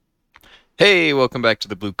Hey, welcome back to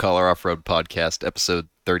the Blue Collar Off-Road Podcast, episode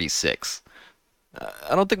 36.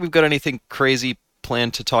 I don't think we've got anything crazy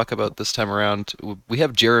planned to talk about this time around. We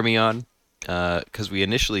have Jeremy on, because we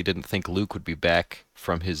initially didn't think Luke would be back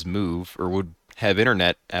from his move, or would have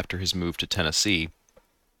internet after his move to Tennessee.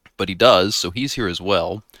 But he does, so he's here as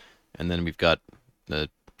well. And then we've got the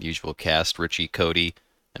usual cast, Richie, Cody,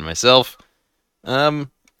 and myself. And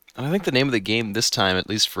I think the name of the game this time, at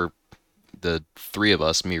least for the three of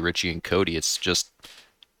us, me, Richie, and Cody, it's just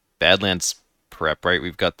Badlands prep, right?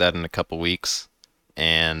 We've got that in a couple weeks,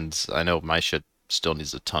 and I know my shit still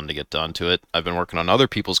needs a ton to get done to it. I've been working on other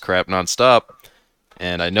people's crap nonstop,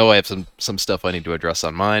 and I know I have some stuff I need to address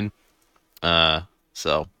on mine.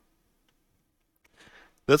 So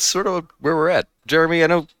that's sort of where we're at. Jeremy, I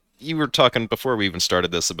know you were talking before we even started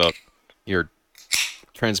this about your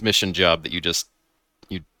transmission job that you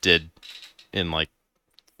did in like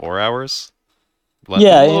 4 hours.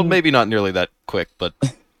 Yeah, Well, maybe not nearly that quick, but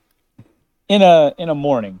in a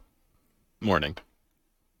morning. morning.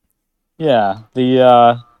 Yeah,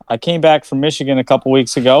 the I came back from Michigan a couple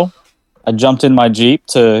weeks ago. I jumped in my Jeep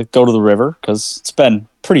to go to the river because it's been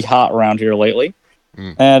pretty hot around here lately,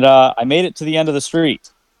 and I made it to the end of the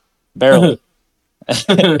street, barely.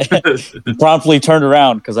 Promptly turned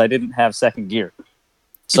around because I didn't have second gear.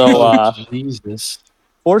 So Jesus.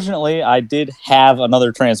 fortunately, I did have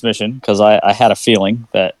another transmission because I had a feeling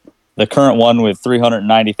that the current one with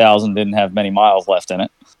 390,000 didn't have many miles left in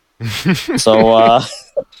it. So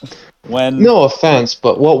when No offense,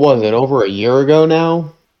 but what was it, over a year ago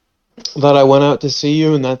now that I went out to see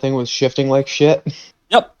you and that thing was shifting like shit?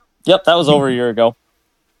 Yep, that was over a year ago.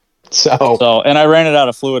 So And I ran it out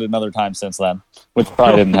of fluid another time since then, which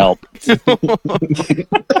probably didn't help.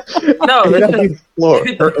 No,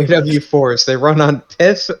 AW Force, they run on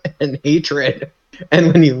piss and hatred,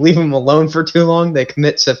 and when you leave them alone for too long, they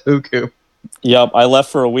commit seppuku. Yep, I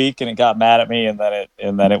left for a week and it got mad at me, and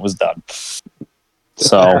then it was done.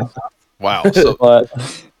 So, Wow. So but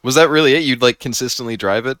was that really it? You'd like consistently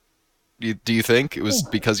drive it? Do you think it was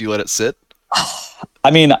because you let it sit?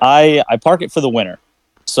 I mean, I park it for the winter,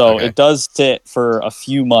 so Okay. it does sit for a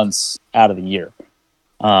few months out of the year.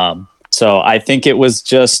 So I think it was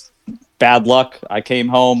just bad luck. I came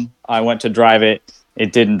home, I went to drive it,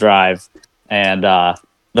 it didn't drive, and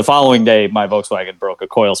the following day my Volkswagen broke a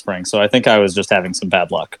coil spring. So I think I was just having some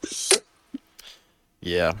bad luck.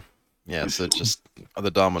 Yeah. Yeah, so it just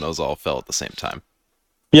the dominoes all fell at the same time.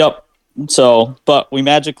 Yep. So, but we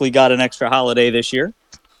magically got an extra holiday this year.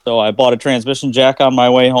 So I bought a transmission jack on my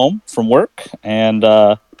way home from work and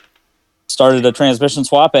started a transmission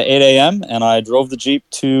swap at 8 a.m. And I drove the Jeep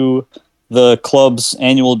to the club's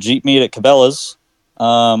annual Jeep meet at Cabela's.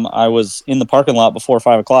 I was in the parking lot before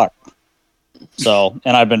 5 o'clock. So,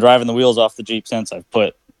 and I've been driving the wheels off the Jeep since. I've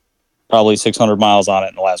put probably 600 miles on it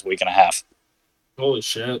in the last week and a half. Holy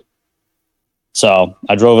shit. So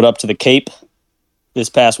I drove it up to the Cape this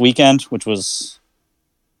past weekend, which was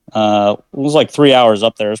it was like 3 hours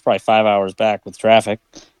up there. It was probably 5 hours back with traffic.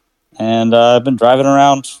 And I've been driving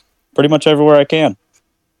around pretty much everywhere I can.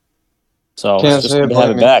 So Can't it's just say good to it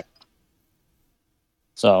have it me. back.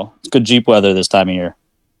 So it's good Jeep weather this time of year.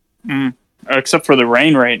 Except for the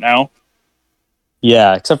rain right now.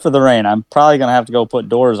 Yeah, except for the rain. I'm probably going to have to go put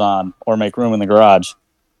doors on or make room in the garage.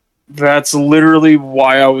 That's literally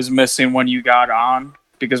why I was missing when you got on.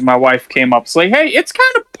 Because my wife came up, it's like, hey, it's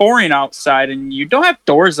kind of pouring outside and you don't have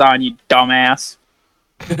doors on, you dumbass.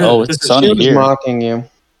 Oh, it's She sunny was here. mocking you.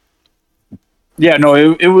 Yeah, no,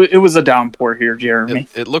 it was a downpour here, Jeremy.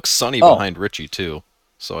 It looks sunny Oh. behind Richie too.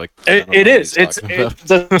 So I It don't know what is. he's talking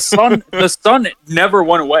about. The sun never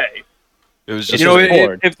went away. It was It's just You know, just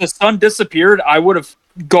poured. if the sun disappeared, I would have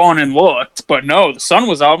gone and looked. But no, the sun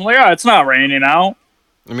was out. I'm like, it's not raining out.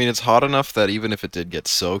 I mean, it's hot enough that even if it did get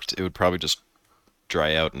soaked, it would probably just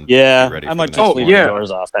dry out and Yeah, be ready I for might the just next leave morning. yeah. the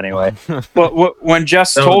doors off anyway. But when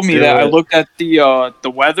Jess Don't told me do that, I it. looked at the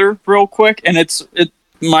weather real quick, and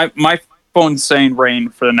my phone's saying rain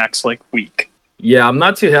for the next like week. Yeah, I'm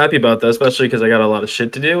not too happy about that, especially because I got a lot of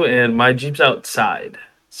shit to do, and my Jeep's outside.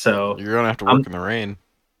 So You're gonna have to work in the rain.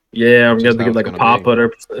 yeah, I'm Which gonna is how get it's like a gonna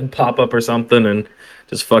be. pop up or something, and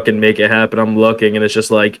just fucking make it happen. I'm looking, and it's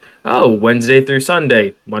just like, oh, Wednesday through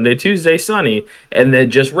Sunday, Monday, Tuesday, sunny, and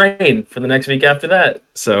then just rain for the next week after that.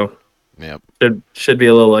 So Yep. should be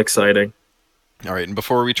a little exciting. All right, and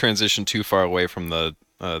before we transition too far away from the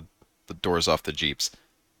doors off the Jeeps,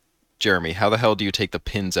 Jeremy, how the hell do you take the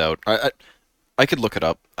pins out? I could look it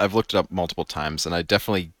up. I've looked it up multiple times, and I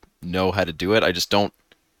definitely know how to do it. I just don't.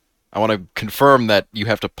 I want to confirm that you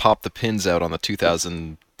have to pop the pins out on the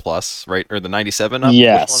 2000 Plus, right? Or the 97 up?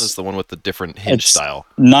 Yes. Which one is the one with the different hinge It's style?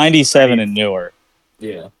 97 and newer.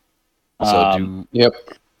 Yeah. So Yep.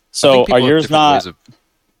 I So think are people have yours different not ways of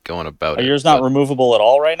going about are it, yours not but removable at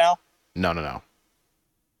all right now? no.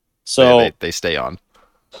 So They stay on.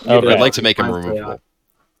 okay. I'd like to make them Mine stay removable.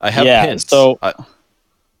 I have Yeah, pins. so-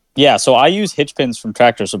 so I use hitch pins from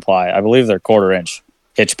Tractor Supply. I believe they're 1/4 inch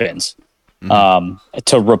hitch pins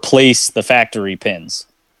to replace the factory pins.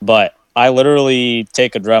 But I literally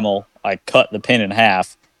take a Dremel, I cut the pin in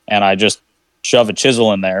half, and I just shove a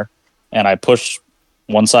chisel in there, and I push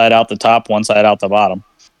one side out the top, one side out the bottom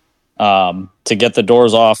to get the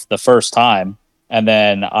doors off the first time. And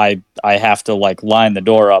then I have to like line the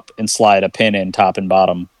door up and slide a pin in top and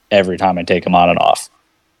bottom every time I take them on and off.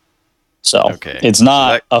 So Okay. it's So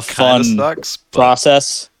not that a kinda fun sucks, but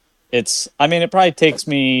process. It probably takes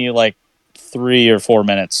me like 3 or 4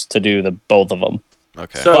 minutes to do the both of them.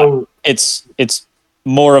 okay. So It's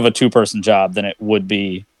more of a 2-person job than it would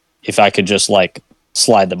be if I could just like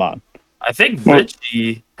slide them on. I think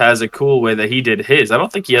Richie has a cool way that he did his. I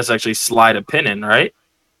don't think he has to actually slide a pin in, right?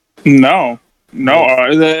 No,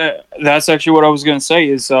 that's actually what I was gonna say.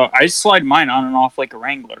 Is I slide mine on and off like a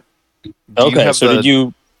Wrangler. Do you Okay, have so the- did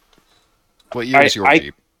you? What year is your I-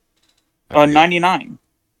 Jeep? I forget. 99,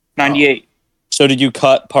 98. So did you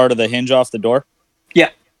cut part of the hinge off the door? Yeah.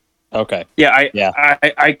 Okay. Yeah, Yeah.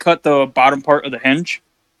 I cut the bottom part of the hinge,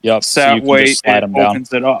 Yep. so you that can way just slide it them down.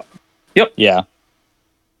 opens it up. Yeah.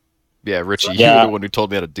 Yeah, Richie, you Yeah. were the one who told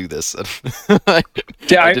me how to do this.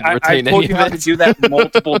 Yeah, I didn't I retain told any you of how it. to do that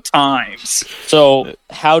multiple times. So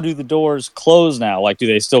how do the doors close now? Like, do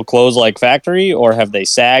they still close like factory, or have they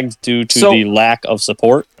sagged due to So- the lack of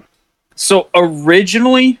support? So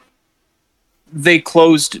originally, they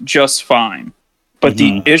closed just fine. But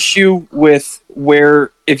the issue with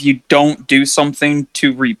where if you don't do something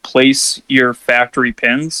to replace your factory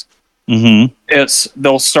pins, Mm-hmm.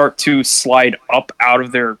 they'll start to slide up out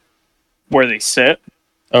of their where they sit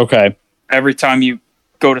Okay. every time you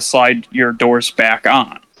go to slide your doors back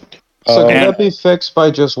on. So can And- that be fixed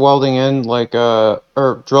by just welding in like or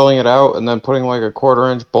drilling it out and then putting like a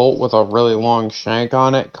 1/4 inch bolt with a really long shank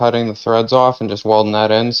on it, cutting the threads off and just welding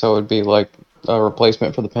that in so it'd be like a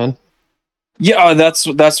replacement for the pin? Yeah, that's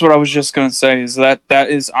what I was just gonna say. Is that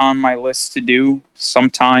is on my list to do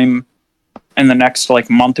sometime in the next like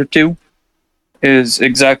month or two. Is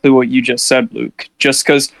exactly what you just said, Luke. Just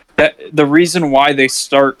because the reason why they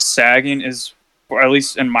start sagging is, or at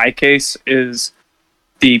least in my case, is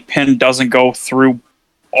the pin doesn't go through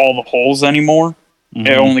all the holes anymore. Mhm.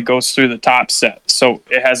 It only goes through the top set, so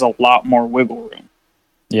it has a lot more wiggle room.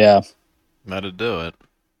 Yeah. That'd do it.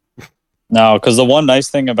 No, because the one nice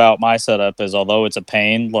thing about my setup is, although it's a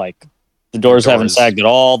pain, like the doors haven't doors- sagged at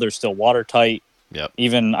all. They're still watertight. Yep.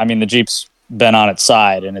 Even, the Jeep's been on its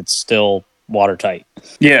side and it's still watertight.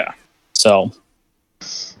 Yeah. So,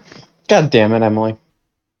 God damn it, Emily.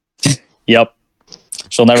 yep.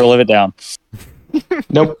 She'll never live it down.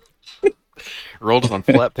 Nope. Rolled it on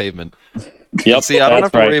flat pavement. Yep. See, I don't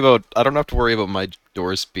have that's to worry right. about. I don't have to worry about my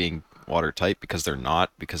doors being watertight because they're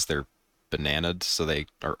not, because they're bananaed, so they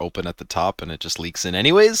are open at the top and it just leaks in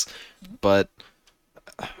anyways. But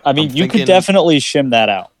I mean, I'm you thinking- could definitely shim that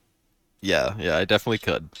out. yeah, I definitely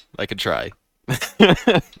could. I could try.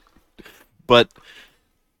 But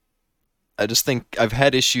I just think I've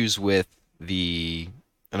had issues with the,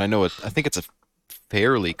 and I know I think it's a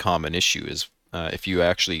fairly common issue is if you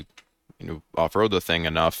actually off-road the thing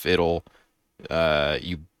enough, it'll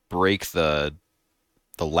you break the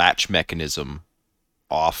latch mechanism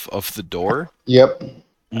off of the door, Yep.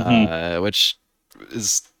 which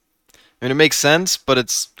is, it makes sense, but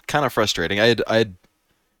it's kind of frustrating. I had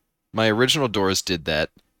my original doors did that,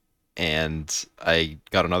 and I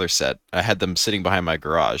got another set. I had them sitting behind my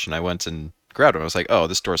garage, and I went and grabbed them. I was like, oh,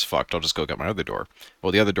 this door's fucked. I'll just go get my other door.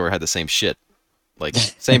 Well, the other door had the same shit. Like,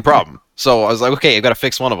 same problem. So I was like, okay, I've got to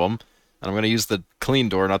fix one of them, and I'm going to use the clean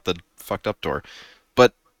door, not the fucked up door.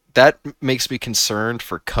 But that makes me concerned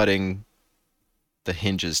for cutting the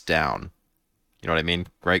hinges down. You know what I mean?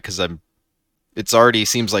 Right? Because it's already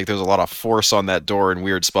seems like there's a lot of force on that door in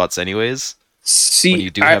weird spots anyways. See, When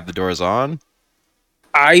you do have the doors on.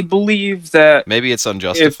 I believe that Maybe it's if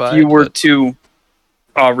unjustified. you were but- to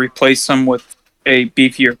replace them with a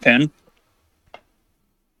beefier pin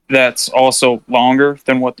that's also longer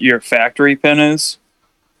than what your factory pin is,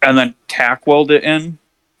 and then tack weld it in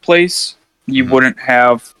place, you wouldn't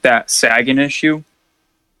have that sagging issue.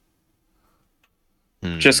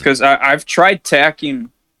 Just because I've tried tacking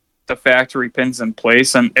the factory pins in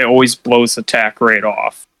place, and it always blows the tack right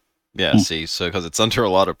off. Yeah, see, so because it's under a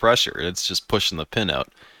lot of pressure, it's just pushing the pin out.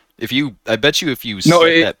 I bet you if you No,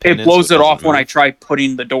 set that pin it in blows so it off doesn't when I move- try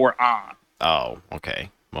putting the door on. Oh, okay.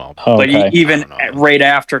 Well, Like Okay. even I don't know. right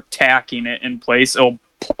after tacking it in place, it'll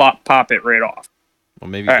pop it right off.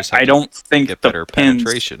 maybe you just have I to don't think get the better pins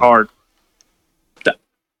penetration. are.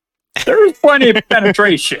 There's plenty of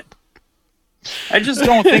penetration. I just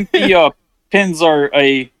don't think the pins are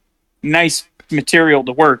a nice material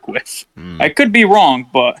to work with. Hmm. I could be wrong,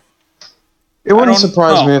 but It wouldn't don't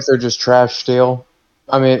surprise know. me if they're just trash steel.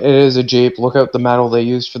 I mean, it is a Jeep. Look at the metal they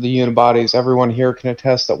use for the unibodies. Everyone here can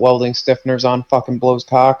attest that welding stiffeners on fucking blows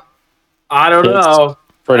cock. I don't It's know.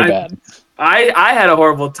 pretty I- bad. I had a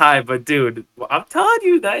horrible time, but dude, I'm telling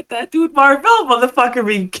you that dude Marvell motherfucker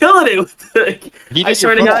be killing it. Like, He I did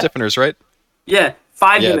swear your to front God. stiffeners, right? Yeah,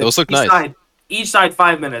 5 Yeah, minutes. those look each nice. Side, each side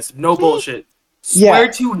 5 minutes. No bullshit. Yeah,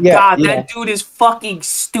 Swear to yeah, God, yeah. that dude is fucking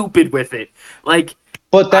stupid with it. Like,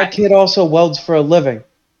 But that kid also welds for a living.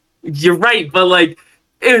 you're right, but like,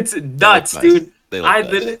 it's nuts, nice. dude. They look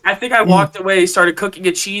nice. I think I walked away, started cooking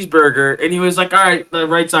a cheeseburger, and he was like, "All right, the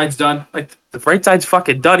right side's done." Like, the right side's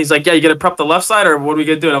fucking done. He's like, "Yeah, you gonna prep the left side, or what are we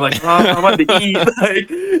gonna do?" And I'm like, "I'm about to eat."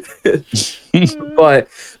 Like,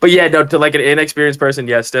 but yeah, no, to like an inexperienced person,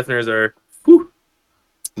 yeah, stiffeners are. Whew,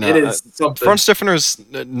 No, it is something. front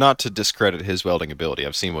stiffeners, not to discredit his welding ability.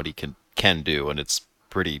 I've seen what he can do, and it's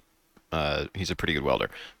pretty. He's a pretty good welder.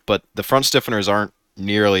 But the front stiffeners aren't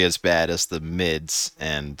nearly as bad as the mids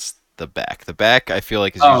and the back. The back, I feel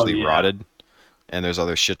like, is Oh, usually yeah. rotted, and there's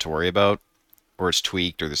other shit to worry about, or it's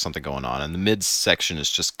tweaked, or there's something going on. And the mids section is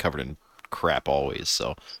just covered in crap always.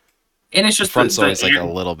 So And it's the just front's always like air-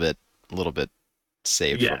 a little bit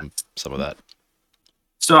saved Yeah. from some of that.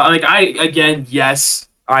 So like again, yes,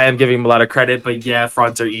 I am giving him a lot of credit, but yeah,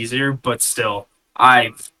 fronts are easier, but still,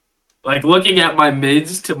 I like looking at my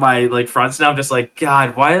mids to my like fronts now. I'm just like,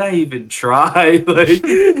 God, why did I even try? Like,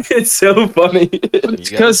 it's so funny. gotta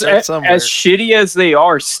because start somewhere. as shitty as they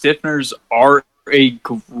are, stiffeners are a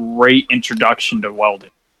great introduction to welding.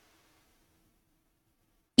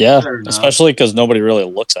 Yeah, Fair enough. especially because nobody really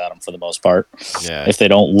looks at them for the most part. Yeah, If they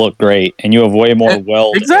don't look great, and you have way more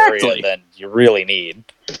weld Exactly. area than you really need.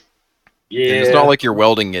 Yeah, And it's not like you're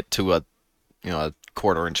welding it to a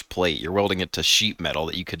 1/4 inch plate. You're welding it to sheet metal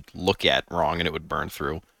that you could look at wrong and it would burn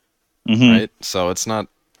through, Mhm. right? So it's not.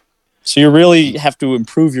 So you really have to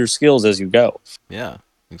improve your skills as you go. Yeah,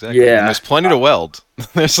 exactly. Yeah. And there's plenty to weld.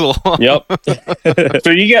 There's a lot. Yep. So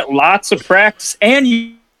you get lots of practice, and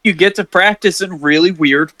you get to practice in really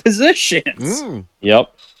weird positions. Mm.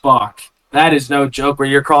 Yep. fuck. That is no joke. Where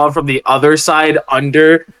you're crawling from the other side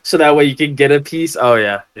under, so that way you can get a piece. Oh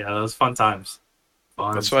yeah, those fun times.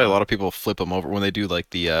 Fun That's why a lot of people flip them over when they do like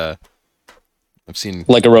the. I've seen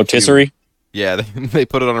Like a rotisserie. Yeah, they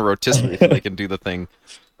put it on a rotisserie so they can do the thing.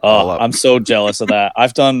 Oh, all up. I'm so jealous of that.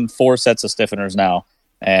 I've done 4 sets of stiffeners now.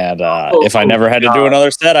 And Oh, if I never had to do God. another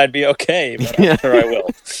set, I'd be okay. But I'm sure I will.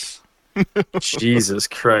 Jesus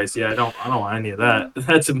Christ. Yeah, I don't want any of that.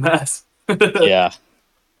 That's a mess. Yeah.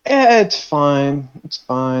 It's fine. It's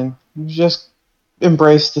fine. Just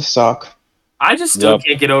embrace the suck. I just still Yep.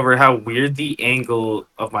 can't get over how weird the angle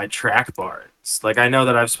of my track bar is. Like, I know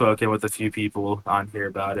that I've spoken with a few people on here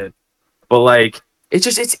about it, but like,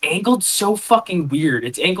 it's angled so fucking weird.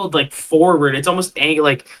 It's angled like forward. It's almost angled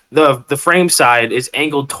like the frame side is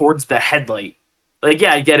angled towards the headlight. Like,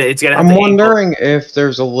 yeah, I get it. It's gonna have I'm to angle. wondering if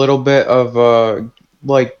there's a little bit of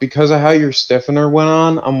like because of how your stiffener went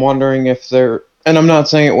on. I'm wondering if there, and I'm not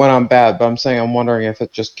saying it went on bad, but I'm wondering if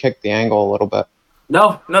it just kicked the angle a little bit.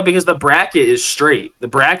 No, because the bracket is straight. The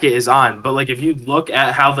bracket is on. But like if you look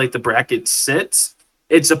at how like the bracket sits,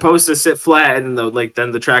 it's supposed to sit flat and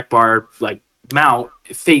then the track bar like mount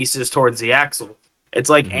faces towards the axle. It's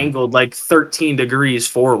like Mhm. angled like 13 degrees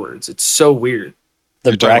forwards. It's so weird.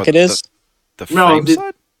 The You're talking bracket about is? The No, frame the-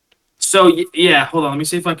 side? So yeah, hold on. Let me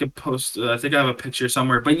see if I can post. I think I have a picture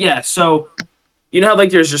somewhere. But yeah, so you know how like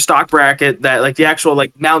there's your stock bracket that like the actual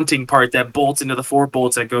like mounting part that bolts into the 4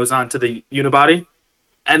 bolts that goes onto the unibody,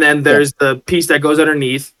 and then there's the piece that goes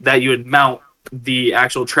underneath that you would mount the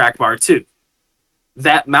actual track bar to.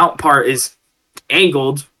 That mount part is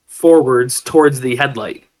angled forwards towards the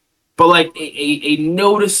headlight, but like a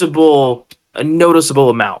noticeable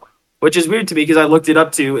amount. Which is weird to me because I looked it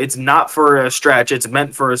up too. It's not for a stretch. It's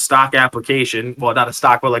meant for a stock application. Well, not a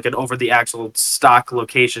stock, but like an over the axle stock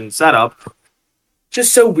location setup.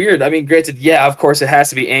 Just so weird. I mean, granted, yeah, of course it has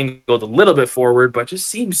to be angled a little bit forward, but just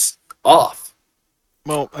seems off.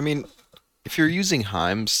 Well, I mean, if you're using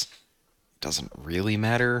Heims, it doesn't really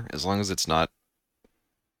matter as long as it's not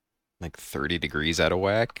like 30 degrees out of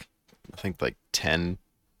whack. I think like 10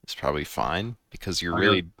 is probably fine because you're Okay.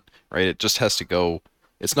 really right. It just has to go.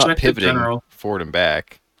 It's not Check the pivoting general. forward and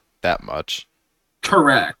back. that much.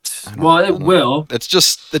 Correct. I don't- Well, I it don't know. will.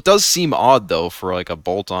 It does seem odd though for like a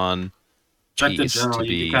bolt-on Check the piece journal. to You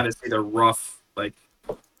be. can kind of see the rough,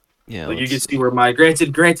 Yeah, like you let's can see where my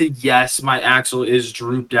granted, yes, my axle is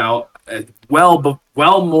drooped out well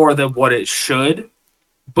more than what it should,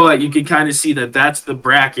 but you can kind of see that that's the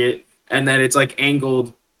bracket, and then it's like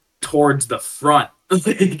angled towards the front,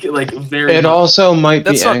 like very. It much. also might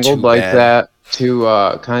That's be not angled too like bad. that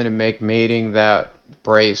to kind of make mating that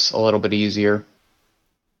brace a little bit easier.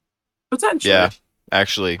 Potentially. Yeah,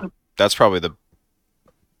 actually, that's probably the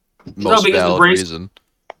No, most because the valid brace. reason.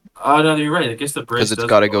 Oh no, you're right. I guess the brace Because it's does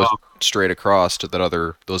got to go up. straight across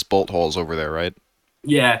to those bolt holes over there, right?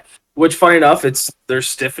 Yeah, which funny enough, they're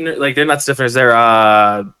stiffeners. Like they're not stiffeners.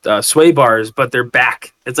 They're sway bars, but they're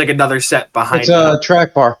back. It's like another set behind. It's a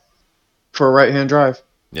track bar for a right-hand drive.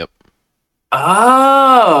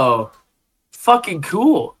 Oh, fucking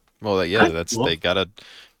cool. Well, yeah, That's cool. they gotta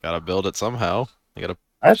build it somehow. They gotta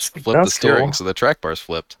That's flip the steering so the track bar's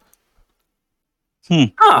flipped.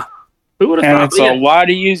 Huh? Who would have And thought? it's a lot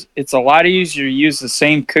to use. It's a lot easier to use the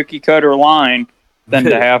same cookie cutter line than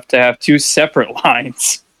to have two separate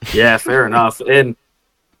lines. Yeah, fair enough.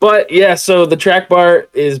 But yeah, so the track bar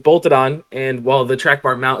is bolted on, and the track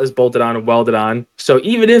bar mount is bolted on and welded on. So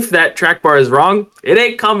even if that track bar is wrong, it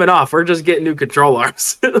ain't coming off. We're just getting new control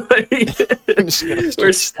arms. we're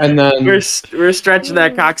And then, we're stretching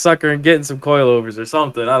that cocksucker and getting some coilovers or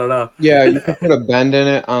something. I don't know. yeah, you can put a bend in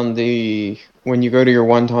it when you go to your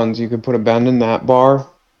 1-tons, you can put a bend in that bar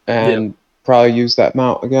and probably use that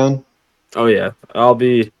mount again. Oh yeah, Well,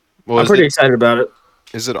 I'm pretty excited about it.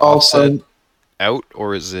 is it offset Also, out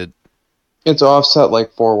or is it? it's offset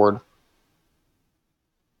like forward.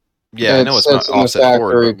 Yeah, I know it's not sits in the offset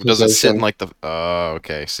forward, factory but does it sit in position. like the?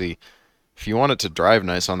 Okay. See, if you want it to drive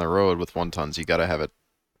nice on the road with 1-tons, you gotta have it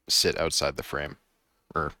sit outside the frame.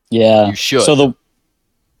 Yeah. You should. So the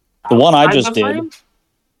one I Outside just the did. frame?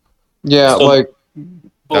 Yeah, So- like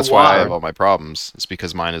But That's why I why? have all my problems. It's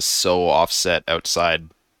because mine is so offset outside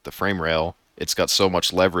the frame rail. It's got so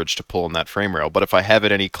much leverage to pull in that frame rail. But if I have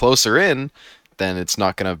it any closer in, then it's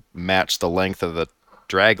not going to match the length of the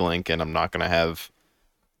drag link, and I'm not going to have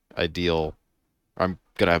ideal. I'm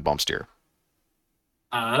going to have bump steer.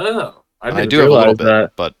 Oh, I And didn't I do have a little realize bit,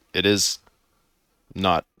 that. but it is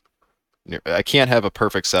not. I can't have a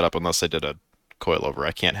perfect setup unless I did a coilover.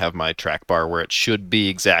 I can't have my track bar where it should be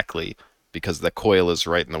exactly because the coil is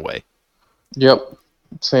right in the way. yep,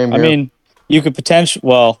 same I here. mean, you could potentially.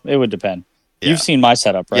 Well, it would depend. Yeah. You've seen my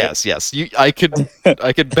setup, right? Yes. I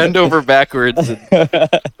could bend over backwards and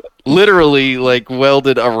literally like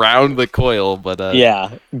welded around the coil, but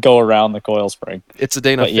Yeah, go around the coil spring. it's a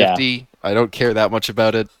Dana But yeah. 50. I don't care that much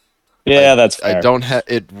about it. Yeah, that's fair. I don't have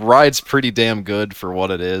it rides pretty damn good for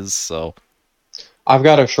what it is, so I've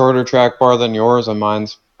got a shorter track bar than yours, and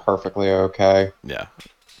mine's perfectly okay. yeah.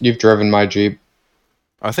 You've driven my Jeep.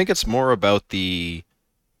 I think it's more about the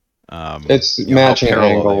It's you know, how matching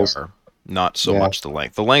parallel they angles. are, not so Yeah. much the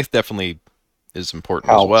length. The length definitely is important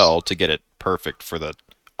as Helps. well to get it perfect for the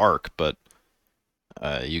arc, but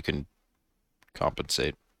you can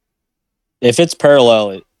compensate. If it's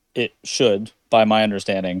parallel, it should, by my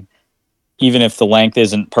understanding, even if the length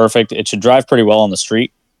isn't perfect, it should drive pretty well on the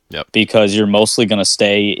street. Yep. Because you're mostly going to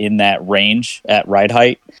stay in that range at ride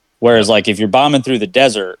height. Whereas, like, if you're bombing through the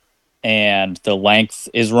desert and the length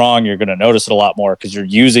is wrong, you're going to notice it a lot more because you're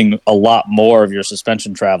using a lot more of your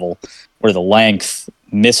suspension travel where the length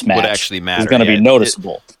mismatch Would actually matter. is going to yeah. be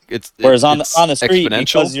noticeable. It's Whereas on it's the street,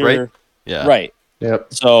 exponential, because you're right? Yeah. right. Yep.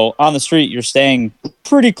 So on the street, you're staying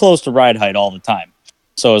pretty close to ride height all the time.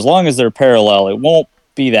 So as long as they're parallel, it won't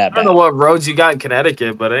be that I don't bad. know what roads you got in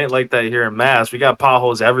Connecticut, but it ain't like that here in Mass. We got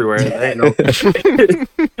potholes everywhere. There ain't no. I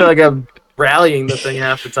feel like I'm rallying the thing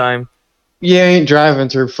half the time. You ain't driving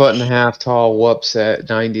through 1.5 foot tall whoops at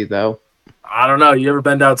 90 though. I don't know. You ever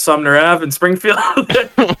been down Sumner Ave in Springfield?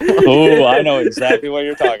 Oh, I know exactly what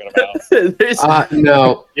you're talking about.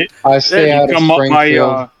 No, I stay You out of come up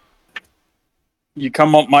Springfield. my you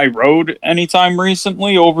come up my road anytime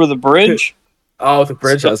recently over the bridge. Oh, the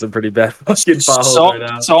bridge has some pretty bad fucking potholes right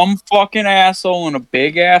now. Some fucking asshole in a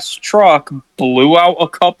big ass truck blew out a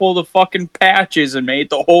couple of the fucking patches and made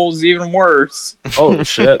the holes even worse. Oh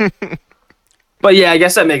shit. But yeah, I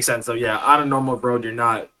guess that makes sense though. Yeah, on a normal road, you're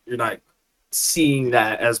not seeing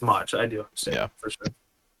that as much. I do understand. Yeah. For sure.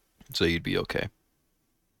 So you'd be okay.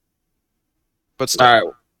 But still, All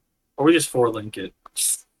right. Or we just four link it.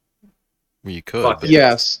 you could. Fuck but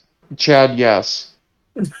Yes, Chad. Yes.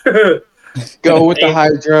 Go with the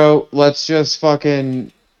hydro. Let's just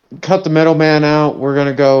fucking cut the middleman out. We're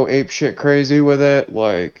gonna go ape shit crazy with it.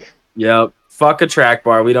 Like, Yep. fuck a track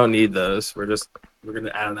bar. We don't need those. We're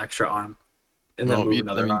gonna add an extra arm, and then Well, move you, I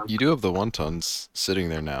another mean, arm. you do have the 1 tons sitting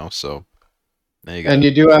there now, so there you go. And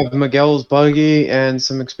you do have Miguel's buggy and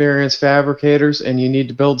some experienced fabricators, and you need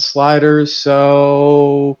to build sliders.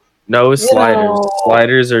 So No sliders. know.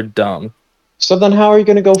 Sliders are dumb. then how are you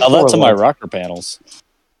going to go Tell for that to my them? rocker panels.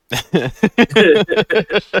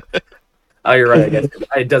 Oh, you're right. I guess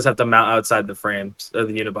it does have to mount outside the frames of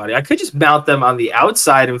the unibody. I could just mount them on the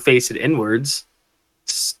outside and face it inwards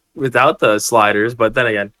without the sliders. But then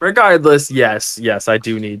again, regardless, yes, I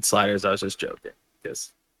do need sliders. I was just joking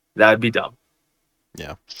because that would be dumb.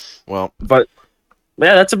 Well, But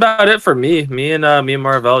yeah, that's about it for me. Me and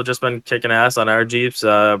Marvell have just been kicking ass on our Jeeps,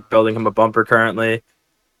 building him a bumper currently.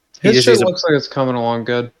 He His just shit needs a- looks like it's coming along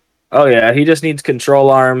good. Oh yeah, he just needs control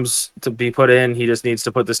arms to be put in. He just needs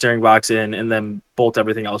to put the steering box in and then bolt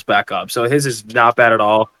everything else back up. So his is not bad at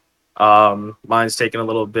all. Mine's taking a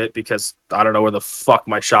little bit because I don't know where the fuck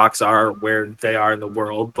my shocks are, where they are in the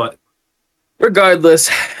world. But regardless,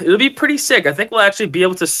 it'll be pretty sick. I think we'll actually be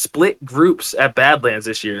able to split groups at Badlands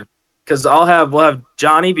this year because we'll have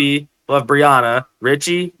Johnny B, we'll have Brianna,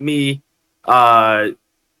 Richie, me,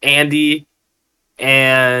 Andy,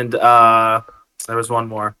 and there was one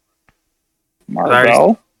more.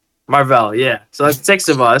 Marvell, yeah. So that's 6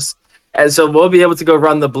 of us. And so we'll be able to go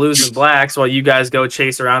run the blues and blacks while you guys go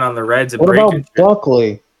chase around on the reds and What break about it.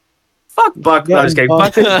 Buckley? Fuck Buck. No, I'm just kidding.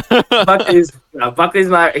 Buck- Buckley's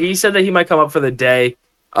not. He said that he might come up for the day,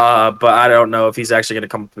 but I don't know if he's actually going to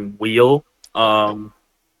come up and wheel. Tell him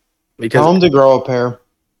Because to grow a pair.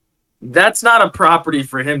 that's not a property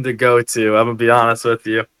for him to go to. I'm going to be honest with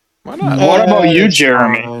you. why not? What about you, It's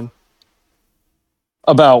Jeremy? fine.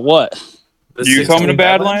 About what? The You 16 coming to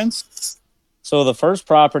Badlands? So the first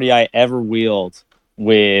property I ever wheeled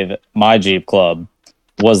with my Jeep Club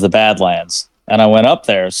was the Badlands, and I went up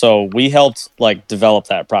there. So we helped like develop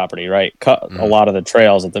that property, right? Cut a lot of the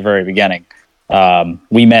trails at the very beginning.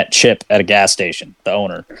 We met Chip at a gas station, the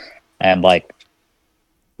owner, and like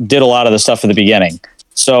did a lot of the stuff at the beginning.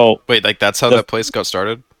 So Wait, like that's how The- that place got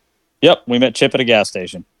started? yep, we met Chip at a gas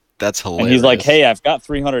station. That's hilarious. And he's like, "Hey, I've got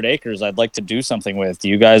 300 acres. I'd like to do something with. Do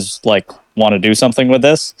you guys like want to do something with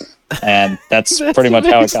this?" And that's pretty much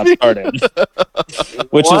how it got started.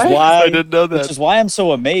 Which What? is why I didn't know which that. is why I'm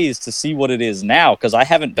so amazed to see what it is now because I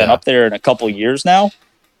haven't been Yeah. up there in a couple years now,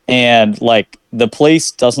 and like the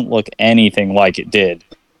place doesn't look anything like it did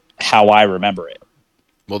how I remember it.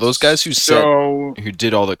 Well, those guys who So who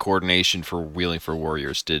did all the coordination for Wheeling for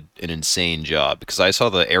Warriors did an insane job because I saw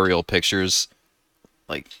the aerial pictures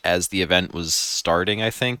like as the event was starting, I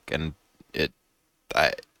think, and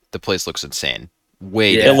the place looks insane.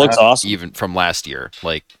 Way Yeah. It different looks awesome. even from last year.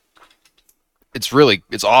 Like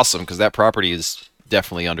it's awesome because that property is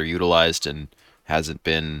definitely underutilized and hasn't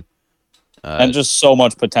been And just so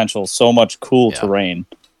much potential, so much cool Yeah. terrain.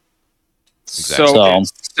 Exactly. So So-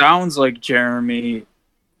 it sounds like, Jeremy,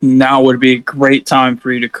 now would be a great time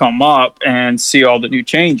for you to come up and see all the new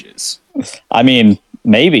changes. I mean,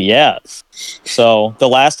 maybe, yeah. So the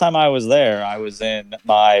last time I was there, I was in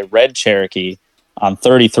my red Cherokee on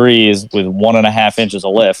 33s with 1.5 inches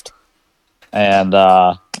of lift. And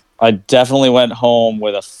I definitely went home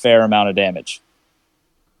with a fair amount of damage.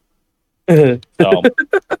 So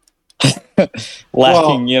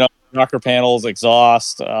lacking, rocker panels,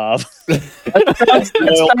 exhaust, oil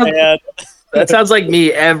pan. That sounds like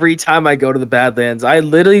me every time I go to the Badlands. I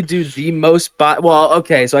literally do the most well,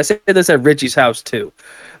 okay, so I say this at Richie's house too.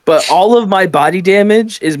 But all of my body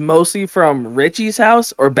damage is mostly from Richie's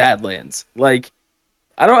house or Badlands. Like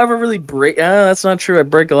I don't ever really break that's not true. I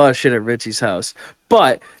break a lot of shit at Richie's house.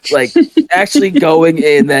 But like actually going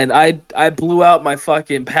in, then I blew out my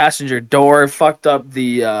fucking passenger door, fucked up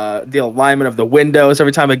the alignment of the windows.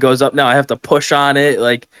 Every time it goes up now I have to push on it.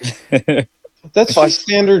 Like That's just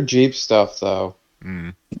standard Jeep stuff, though.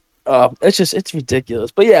 it's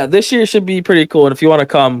ridiculous. But yeah, this year should be pretty cool. And if you want to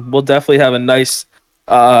come, we'll definitely have a nice,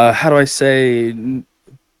 how do I say,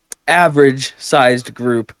 average sized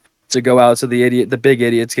group to go out so the big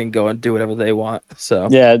idiots can go and do whatever they want. So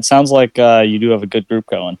Yeah, it sounds like you do have a good group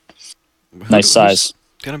going. Nice size. Who's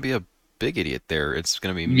gonna be a big idiot there? It's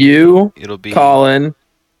gonna be me. you, It'll be Colin,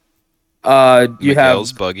 you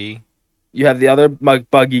Miguel's have buggy. the other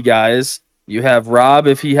buggy guys. You have Rob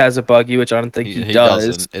if he has a buggy, which I don't think he does.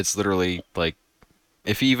 Doesn't. It's literally like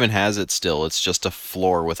if he even has it still, it's just a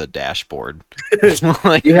floor with a dashboard.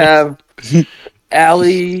 Like, You have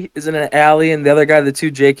Allie, isn't it Allie and the other guy, the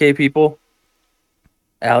two JK people?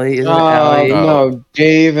 Allie, isn't it Allie? No,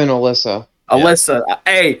 Dave and Alyssa. Alyssa.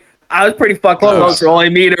 Hey, I was pretty fucking Close. close for only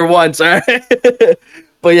meeting her once. All right?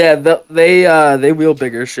 But yeah, they wheel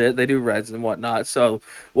bigger shit. They do reds and whatnot. So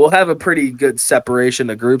we'll have a pretty good separation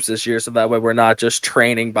of groups this year. So that way we're not just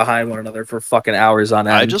training behind one another for fucking hours on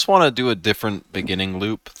end. I just want to do a different beginning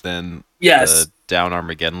loop than yes, the down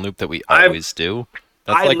Armageddon loop that we I- always do.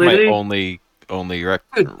 That's I like my literally- only I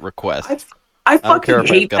request. I don't care fucking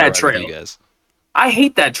if I've hate got to that ride with trail. you guys. I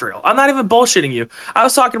hate that trail. I'm not even bullshitting you. I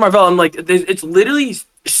was talking to Marvell. I'm like, it's literally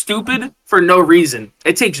stupid for no reason.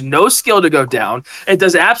 It takes no skill to go down. It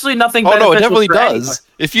does absolutely nothing. Oh no, it beneficial definitely for anyone. does.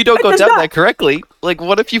 If you don't It go does down not. that correctly, like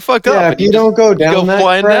what if you fuck up? Yeah, and if you just don't go down go that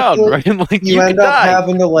flying correctly, down, right? Like you you end could up die.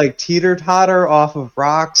 having to like teeter-totter off of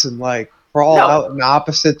rocks and like crawl No. out in the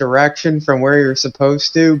opposite direction from where you're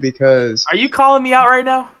supposed to because Are you calling me out right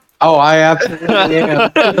now? oh, I absolutely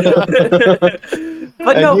am.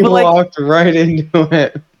 But And no, you but like, walked right into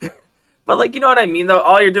it. you know what I mean though.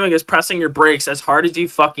 All you're doing is pressing your brakes as hard as you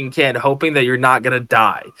fucking can, hoping that you're not gonna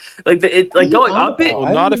die. Like going up it.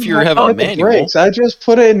 Well, not if you're having hit the manual. brakes. I just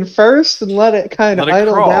put it in first and let it kind Let of it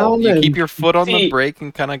idle crawl. down. You and keep your foot on the See- brake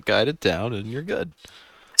and kind of guide it down, and you're good.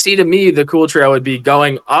 See, to me, the cool trail would be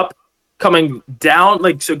going up, coming down,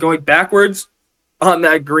 like so going backwards on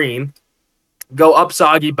that green, go up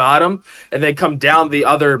Soggy Bottom, and then come down the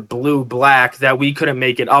other blue black that we couldn't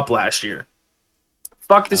make it up last year.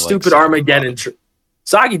 Fuck the I like stupid Soggy Armageddon.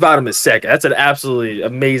 Soggy Bottom is sick. That's an absolutely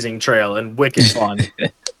amazing trail and wicked fun.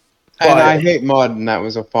 And But- I hate mud, and that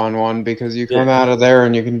was a fun one because you come out of there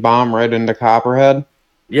and you can bomb right into Copperhead.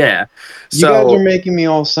 Yeah. You guys So are making me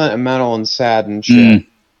all sentimental and sad and shit. Mm.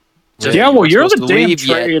 Wait, Yeah, you well, were you're the supposed to damn leave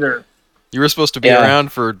yet. traitor. You were supposed to be Yeah.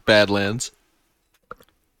 around for Badlands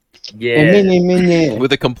yeah. Mini.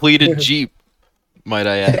 with a completed Jeep, might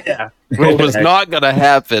I add. Yeah. Which was not going to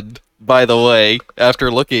happen, by the way,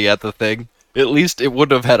 after looking at the thing. At least it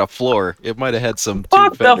wouldn't have had a floor. It might have had some two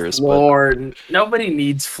Fuck the fenders, but floor. Nobody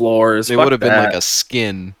needs floors. it Fuck would have been that. like a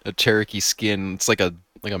skin, a Cherokee skin. It's like a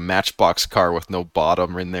Matchbox car with no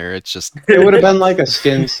bottom in there. It's just It would have been like a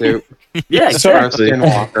skin suit Yeah, So- or a exactly.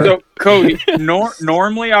 skinwalker. So, Cody,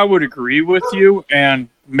 normally I would agree with you and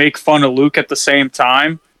make fun of Luke at the same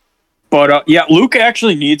time. But yeah, Luke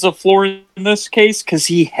actually needs a floor in this case because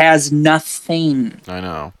he has nothing. I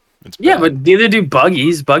know. It's Yeah, bad. but neither do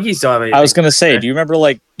buggies. Buggies don't have anything. I was gonna say, do you remember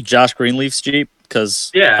like Josh Greenleaf's Jeep?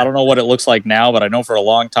 Because Yeah. I don't know what it looks like now, but I know for a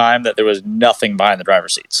long time that there was nothing behind the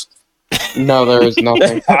driver's seats. No, there is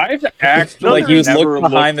nothing. I've actually Like you would never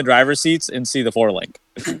look behind the driver's seats and see the floor link.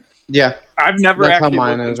 Yeah, I've never That's how actually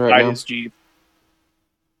mine looked is right inside now. his Jeep.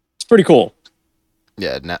 It's pretty cool.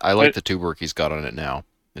 Yeah, I like the tube work he's got on it now.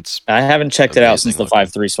 It's I haven't checked it out Amazing since the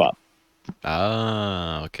looking. 5.3 swap.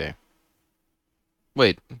 okay.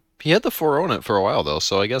 Wait, he had the 4.0 in it for a while though,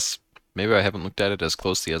 so I guess maybe I haven't looked at it as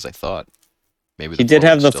closely as I thought. Maybe He did 4.0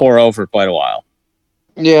 have the still- 4.0 for quite a while.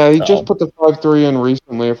 yeah. He So- just put the 5.3 in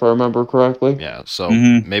recently, if I remember correctly. Yeah, so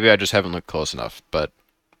Mhm. maybe I just haven't looked close enough. But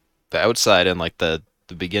the outside and like the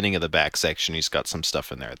beginning of the back section, he's got some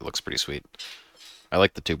stuff in there that looks pretty sweet. I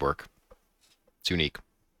like the tube work. It's unique.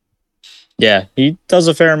 Yeah, he does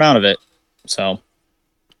a fair amount of it. So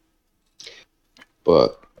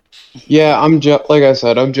But yeah, like I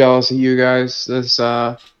said, I'm jealous of you guys.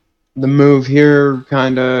 The move here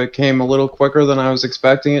kind of came a little quicker than I was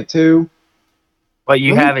expecting it to. But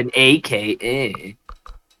you Really? have an AKA.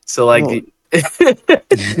 So like Well, the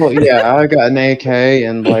Well, yeah, I got an AK,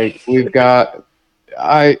 and like we've got.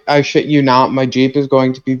 I shit you not, my Jeep is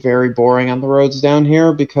going to be very boring on the roads down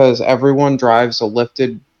here because everyone drives a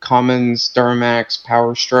lifted Cummins Duramax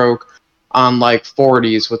Power Stroke on like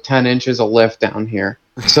 40s with 10 inches of lift down here.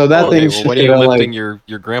 So that Okay, thing's well, just when are you gonna, lifting like,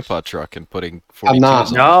 your grandpa truck and putting I'm 42s not.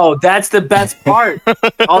 on? no, that's the best part.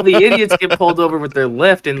 All the idiots get pulled over with their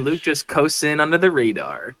lift, and Luke just coasts in under the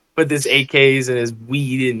radar with his AKs and his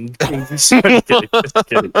weed and crazy shit. Just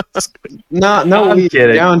kidding. Just kidding. no, I'm we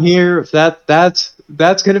kidding. down here.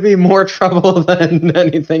 That's gonna be more trouble than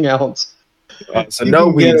anything else. So You no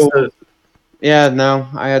can get weeds. a- Yeah, no,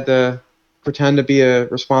 I had to pretend to be a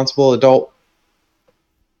responsible adult.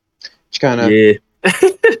 Which kind of Yeah.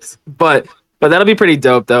 but that'll be pretty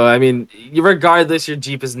dope though. I mean, regardless, your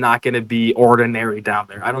Jeep is not going to be ordinary down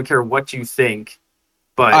there. I don't care what you think.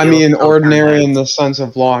 But I it'll mean, be dope ordinary down in the sense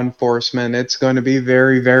of law enforcement. It's going to be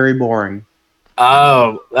very, very boring. there.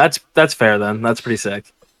 Oh, that's fair then. That's pretty sick.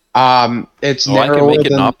 It's Oh, I can narrower make it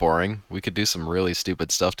than. not boring. We could do some really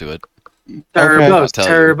stupid stuff to it. Turbos, I'll tell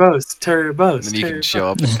you. turbos, turbos. And then you can turbos. show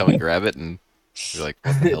up and come and grab it, and you're like,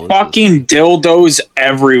 what the hell is this? Fucking dildos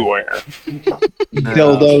everywhere.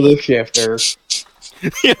 Dildo the shifter.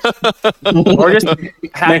 Or just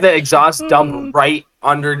have the exhaust dump right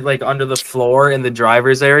under the floor in the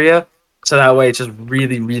driver's area, so that way it's just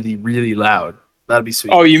really, really, really loud. That'd be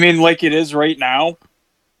sweet. Oh, you mean like it is right now?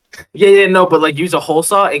 Yeah, no, but like use a hole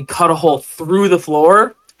saw and cut a hole through the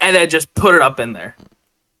floor and then just put it up in there.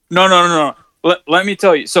 No. Let me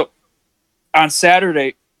tell you. So on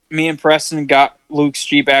Saturday, me and Preston got Luke's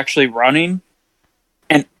Jeep actually running,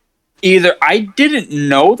 and either I didn't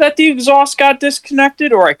know that the exhaust got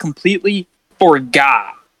disconnected or I completely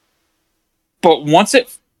forgot. But once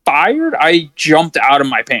it fired, I jumped out of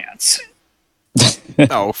my pants.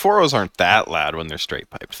 No, 4.0s aren't that loud when they're straight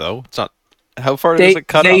piped, though. It's not. How far does it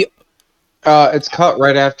cut they up? It's cut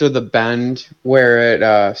right after the bend where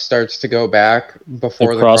it starts to go back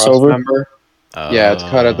before the cross crossover? member. Yeah, it's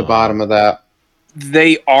cut at the bottom of that.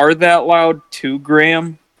 they are that loud too,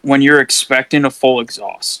 Graham, when you're expecting a full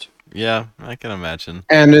exhaust. Yeah, I can imagine.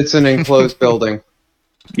 And it's an enclosed building.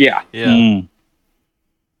 Yeah. Yeah. Mm.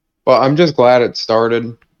 But I'm just glad it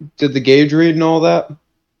started. Did the gauge read and all that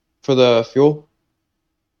for the fuel?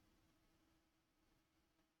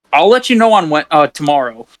 I'll let you know on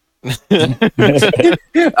tomorrow.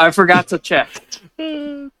 I forgot to check.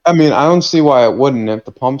 I mean, I don't see why it wouldn't if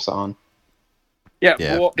the pump's on. Yeah,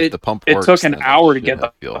 Yeah, well, if it the pump it works, took an then it hour to should get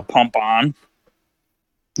have the fuel. pump on.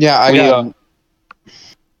 Yeah, I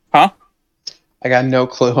got no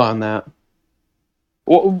clue on that.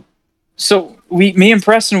 Well, so me and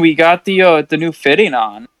Preston, we got the new fitting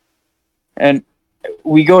on, and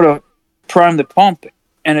we go to prime the pump,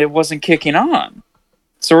 and it wasn't kicking on.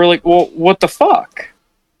 So we're like, well, what the fuck?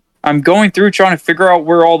 I'm going through trying to figure out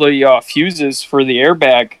where all the fuses for the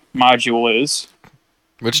airbag module is.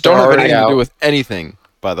 Which don't They're have already anything to do out. with anything,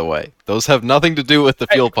 by the way. Those have nothing to do with the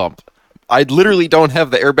fuel pump. I literally don't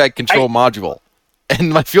have the airbag control module,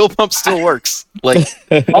 and my fuel pump still works. Like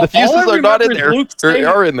the fuses are not in there, or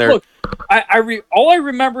are in there. Look, all I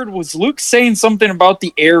remembered was Luke saying something about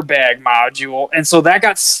the airbag module, and so that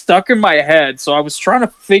got stuck in my head. So I was trying to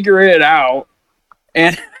figure it out,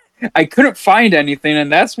 and I couldn't find anything,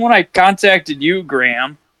 and that's when I contacted you,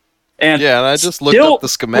 Graham. And Yeah, and I just looked still- up the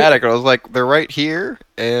schematic, and I was like, they're right here,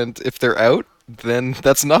 and if they're out, then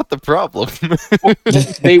that's not the problem.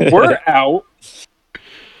 they were out,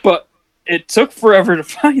 but it took forever to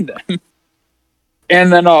find them.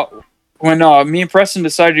 And then when me and Preston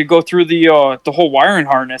decided to go through the whole wiring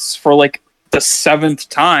harness for like the 7th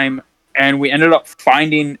time, and we ended up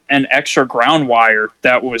finding an extra ground wire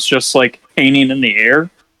that was just like hanging in the air.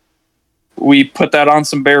 We put that on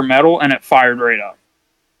some bare metal, and it fired right up.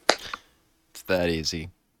 It's that easy.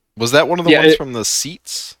 Was that one of the Yeah, ones it- from the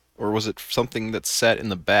seats, or was it something that sat in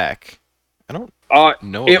the back? I don't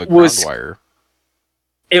know It of a ground was- wire.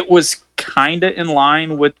 It was kind of in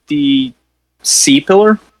line with the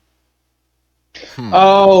C-pillar.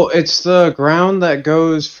 Oh, it's the ground that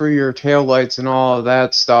goes for your taillights and all of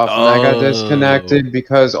that stuff. And that got Oh. disconnected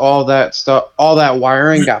because all that stuff, all that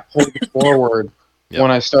wiring got pulled forward Yep.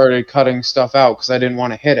 when I started cutting stuff out because I didn't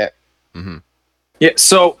want to hit it. Mm-hmm. Yeah.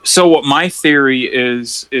 So what my theory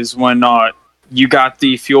is when you got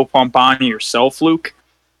the fuel pump on yourself, Luke,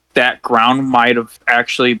 that ground might have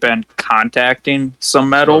actually been contacting some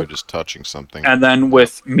metal, Probably just touching something. and then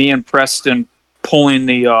with me and Preston pulling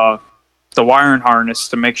the wiring harness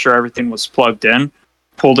to make sure everything was plugged in,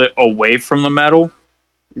 pulled it away from the metal,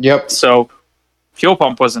 Yep. so fuel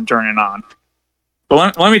pump wasn't turning on.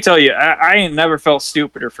 But let me tell you, I ain't never felt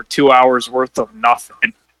stupider for 2 hours worth of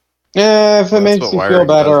nothing. Yeah, if it That's makes what you wiring feel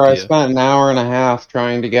better, does to I you. spent an hour and a half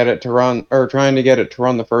trying to get it to run, or trying to get it to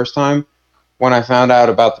run the first time when I found out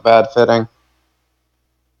about the bad fitting.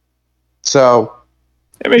 So,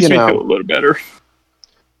 It makes You me know. feel a little better.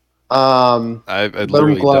 I but I'm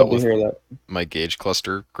literally glad dealt to with hear that. my gauge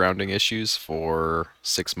cluster grounding issues for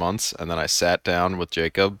 6 months, and then I sat down with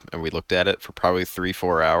Jacob and we looked at it for probably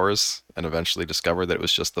 3-4 hours, and eventually discovered that it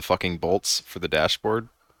was just the fucking bolts for the dashboard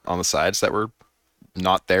on the sides that were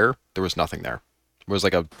not there. There was nothing there. It was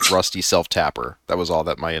like a rusty self tapper. That was all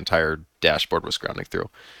that my entire dashboard was grounding through.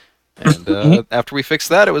 And after we fixed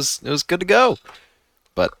that, it was good to go.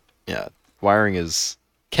 But yeah, wiring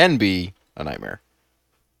can be a nightmare.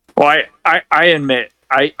 Well, I admit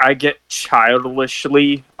I get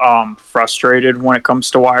childishly frustrated when it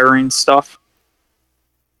comes to wiring stuff.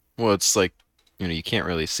 Well, it's like, you can't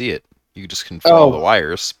really see it. You just can follow Oh. the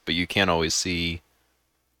wires, but you can't always see,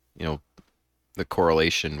 the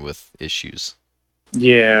correlation with issues.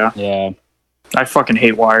 Yeah, Yeah. I fucking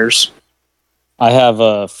hate wires. I have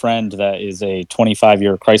a friend that is a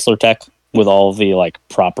 25-year Chrysler tech with all the like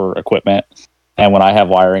proper equipment. And when I have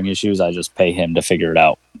wiring issues, I just pay him to figure it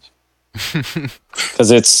out.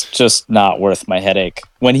 Because it's just not worth my headache.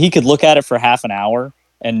 When he could look at it for half an hour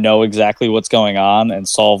and know exactly what's going on and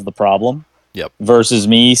solve the problem. Yep. Versus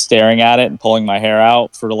me staring at it and pulling my hair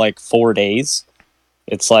out for like 4 days.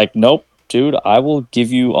 It's like, nope, dude, I will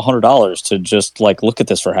give you $100 to just like look at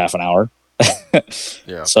this for half an hour.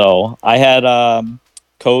 Yeah. So I had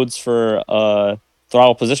codes for a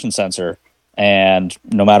throttle position sensor, and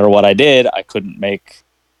no matter what I did, I couldn't make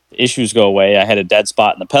the issues go away. I had a dead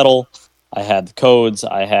spot in the pedal. I had the codes.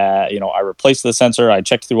 I replaced the sensor. I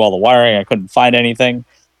checked through all the wiring. I couldn't find anything.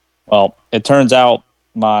 Well, it turns out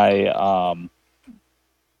my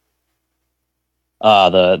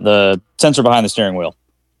the sensor behind the steering wheel,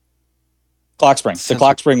 clock spring. The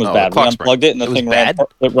clock spring was the bad. We clock spring. unplugged it, and the It was thing bad?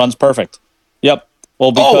 it runs perfect. Yep.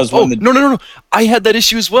 Well, because No, I had that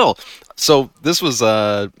issue as well. So this was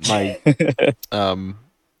my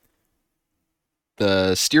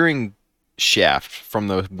the steering shaft from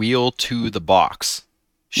the wheel to the box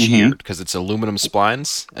sheared because it's aluminum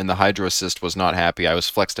splines, and the Hydro Assist was not happy. I was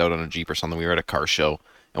flexed out on a Jeep or something. We were at a car show,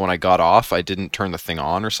 and when I got off, I didn't turn the thing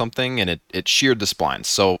on or something, and it sheared the splines.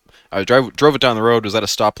 So I drove it down the road. Was at a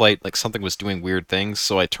stoplight, like something was doing weird things.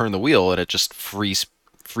 So I turned the wheel, and it just free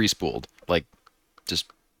spooled, like just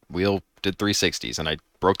wheel did 360s, and I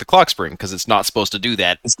broke the clock spring because it's not supposed to do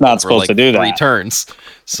that. It's not supposed to do that. 3 turns.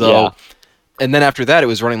 So. Yeah. And then after that, it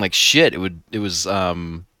was running like shit. It was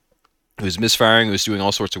misfiring. It was doing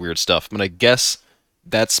all sorts of weird stuff. But I guess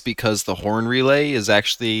that's because the horn relay is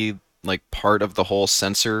actually like part of the whole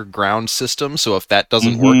sensor ground system. So if that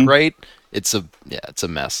doesn't work right, it's a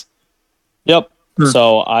mess. Yep.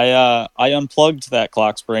 So I unplugged that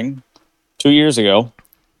clock spring 2 years ago,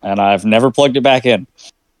 and I've never plugged it back in,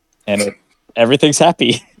 and everything's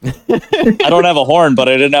happy. I don't have a horn, but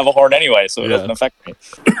I didn't have a horn anyway, so it doesn't affect me.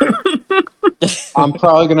 I'm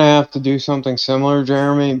probably gonna have to do something similar,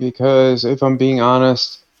 Jeremy, because if I'm being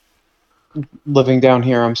honest, living down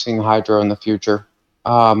here, I'm seeing hydro in the future.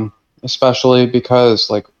 Especially because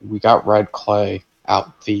like we got red clay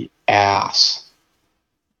out the ass.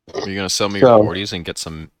 Are you gonna sell me So- your 40s and get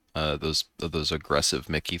some those aggressive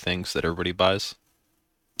Mickey things that everybody buys?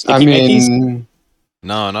 Sticky Mickeys?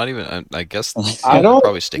 No, not even. I guess I don't-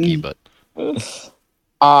 probably sticky, but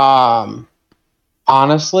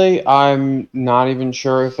Honestly, I'm not even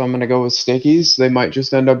sure if I'm gonna go with stickies. They might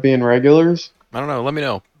just end up being regulars. I don't know. Let me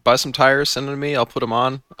know. Buy some tires, send them to me. I'll put them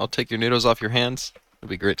on. I'll take your noodles off your hands. It'll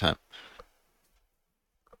be a great time.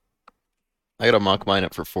 I gotta mock mine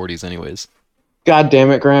up for 40s anyways. God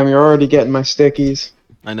damn it, Graham! You're already getting my stickies.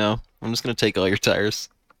 I know. I'm just gonna take all your tires.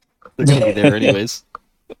 They're gonna be there anyways.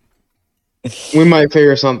 We might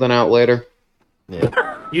figure something out later.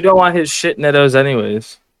 Yeah. You don't want his shit nettos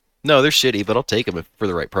anyways. No, they're shitty, but I'll take them for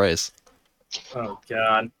the right price. Oh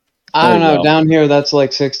god. I don't There you know. go. Down here, that's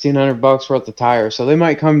like $1,600 worth of tires. So they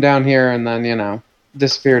might come down here and then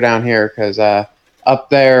disappear down here because up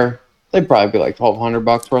there they'd probably be like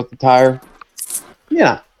 $1,200 worth of tire.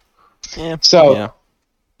 Yeah. Yeah. So, yeah.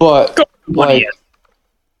 but Money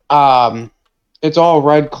like, it's all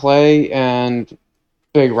red clay and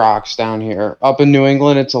big rocks down here. Up in New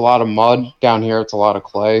England, it's a lot of mud. Down here, it's a lot of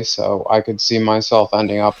clay. So I could see myself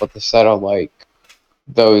ending up with a set of like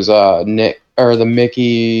those the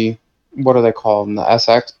Mickey. What are they called? The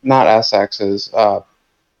SX, not SXs.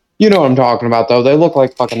 You know what I'm talking about, though. They look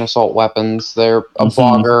like fucking assault weapons. They're a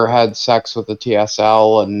bogger had sex with a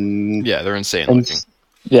TSL and Yeah, they're insane and looking.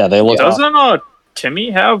 Yeah, they look. Doesn't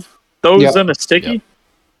Timmy have those Yep. in a sticky? Yep.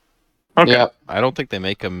 Okay. yeah. I don't think they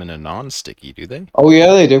make them in a non-sticky, do they? Oh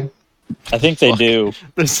yeah, they do. I think they Fuck. do.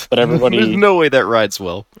 There's, But everybody- there's no way that rides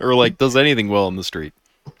well or like does anything well in the street.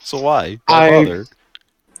 So why? Why I- bother?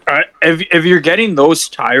 All right. If you're getting those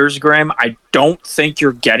tires, Graham, I don't think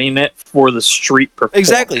you're getting it for the street performance.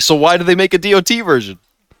 Exactly. So why do they make a DOT version?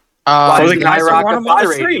 Why So is the an guys that IROC run a 'em on buy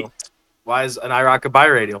the street. radial? Why is an IROC a buy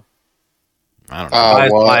radial? I don't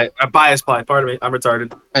know. What? Bias ply. Pardon me. I'm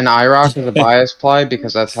retarded. An IROC is a bias ply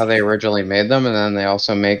because that's how they originally made them, and then they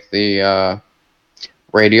also make the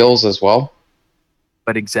radials as well.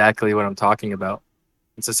 But exactly what I'm talking about.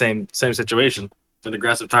 It's the same situation. It's an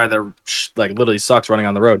aggressive tire that like literally sucks running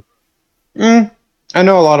on the road. I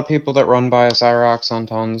know a lot of people that run bias IROCs on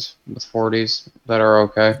tons with 40s that are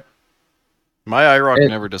okay. My IROC It-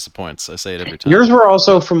 never disappoints. I say it every time. Yours were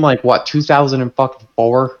also from like what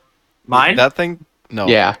 2004? Mine? That thing? No.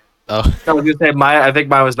 Yeah. Oh. I was gonna say I think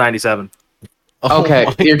mine was 97. Oh Okay,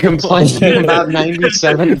 my you're God. complaining about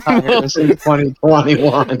 97 tires in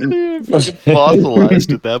 2021. Fucking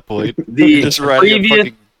fossilized at that point. The Just riding a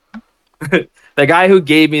previous, fucking the guy who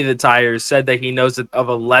gave me the tires said that he knows of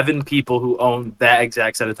 11 people who own that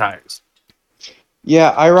exact set of tires.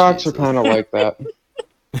 Yeah, IROCs Jesus. are kind of like that.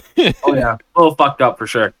 Oh yeah, a little fucked up for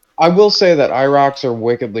sure. I will say that IROCs are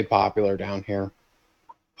wickedly popular down here.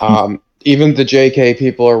 Even the JK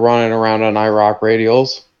people are running around on IROC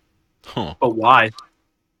radials. Huh. But why?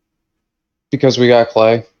 because we got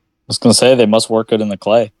clay. I was gonna say they must work good in the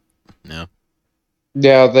clay. Yeah.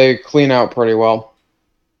 Yeah, they clean out pretty well.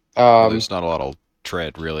 There's not a lot of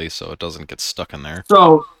tread really, so it doesn't get stuck in there.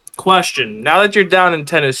 So, question: now that you're down in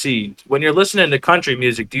Tennessee, when you're listening to country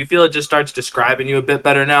music, do you feel it just starts describing you a bit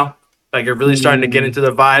better now? Like you're really starting to get into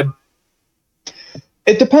the vibe.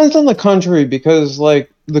 It depends on the country because,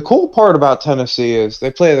 like, the cool part about Tennessee is they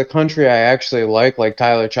play the country I actually like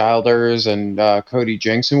Tyler Childers and Cody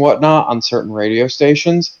Jinks and whatnot on certain radio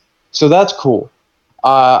stations. So that's cool.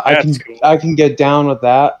 That's cool. I can get down with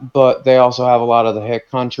that, but they also have a lot of the hit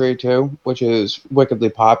country too, which is wickedly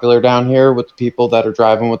popular down here with the people that are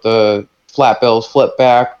driving with the flat bills, flip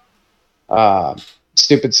back,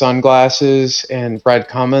 stupid sunglasses, and Fred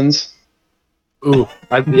Cummins. Ooh,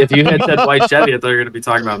 if you had said white Chevy, I thought you were going to be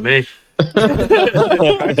talking about me.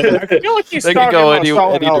 I feel like he's They could talking go about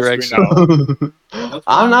someone any else direction. we know.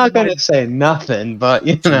 I'm not gonna say nothing, but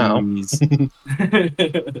you know,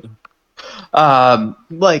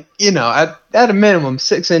 like at a minimum,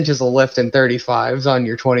 6 inches of lift and 35s on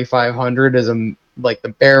your 2500 is like the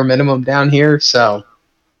bare minimum down here. So,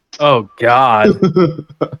 Oh God,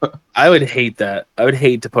 I would hate that. I would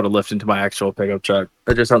hate to put a lift into my actual pickup truck.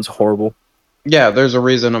 That just sounds horrible. yeah, there's a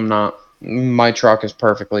reason I'm not. My truck is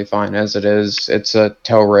perfectly fine as it is. It's a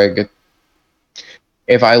tow rig.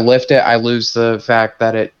 If I lift it, I lose the fact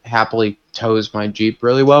that it happily tows my Jeep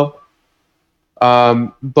really well.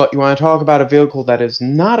 But you want to talk about a vehicle that is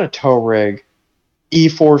not a tow rig,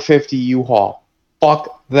 E450 U-Haul.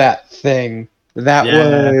 Fuck that thing. That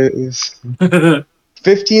Yeah. was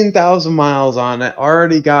 15,000 miles on it.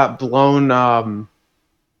 Already got blown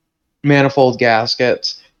manifold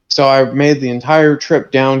gaskets. So I made the entire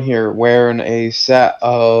trip down here wearing a set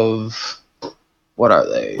of, what are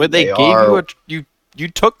they? Wait, they gave are, you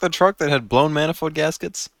took the truck that had blown manifold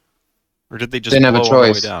gaskets, or did they just Didn't have a blow on the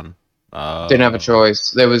way choice. down? Didn't have a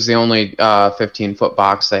choice. That was the only 15-foot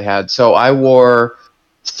box they had. So I wore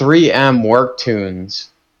 3M work tunes,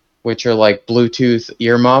 which are like Bluetooth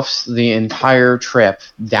earmuffs, the entire trip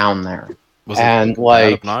down there. Was and it that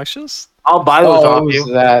like, obnoxious? I'll buy those oh, it off was you.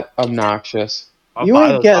 that obnoxious. I'll You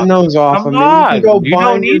buy ain't getting off those off Come of me. You can on, go you buy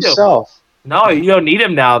don't them need 'em. yourself. No, you don't need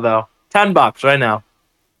them now, though. $10 right now.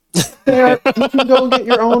 Yeah, you can go get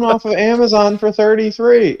your own off of Amazon for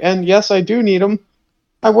 33. And yes, I do need them.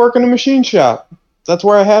 I work in a machine shop. That's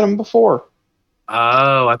where I had them before.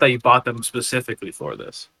 Oh, I thought you bought them specifically for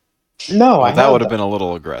this. No, I that had would have them. been a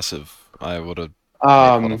little aggressive. I would have made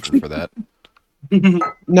fun of her for that.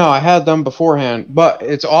 No, I had them beforehand, but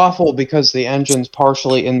it's awful because the engine's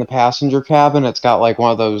partially in the passenger cabin. It's got like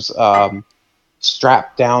one of those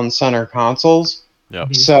strapped down center consoles.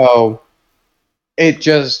 Yep. So it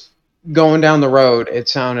just going down the road, it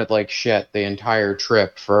sounded like shit the entire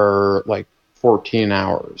trip for like 14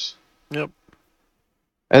 hours. Yep.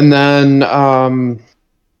 And then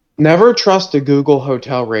never trust a Google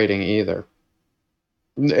hotel rating either.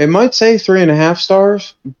 It might say 3.5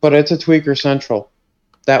 stars, but it's a Tweaker Central.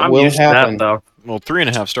 That I'm will used happen. to that, though. Well,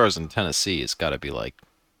 3.5 stars in Tennessee has got to be like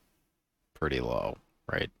pretty low,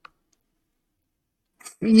 right?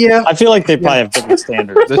 Yeah. I feel like they probably have different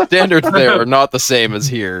standards. The standards there are not the same as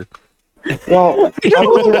here. Well, I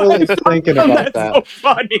wasn't really thinking about That's that. so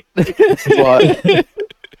funny. But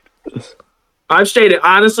I've stayed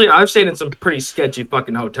in some pretty sketchy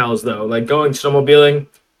fucking hotels though. Like going snowmobiling,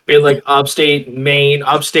 being like upstate Maine,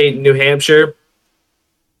 upstate New Hampshire.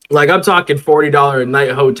 Like I'm talking $40 a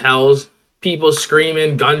night hotels, people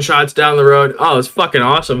screaming, gunshots down the road. Oh, it's fucking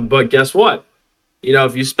awesome. But guess what? You know,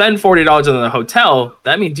 if you spend $40 on the hotel,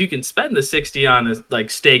 that means you can spend the 60 on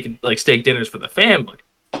steak dinners for the family.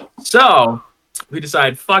 So we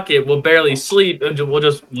decide, fuck it, we'll barely sleep and we'll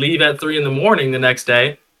just leave at 3 a.m. the next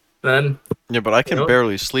day. Then Yeah, but I can You know?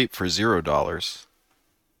 barely sleep for $0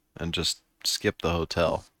 and just skip the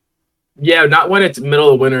hotel. yeah, not when it's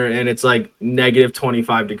middle of winter and it's like negative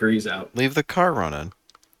 25 degrees out. Leave the car running.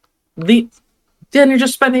 Then you're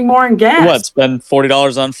just spending more on gas. What? Spend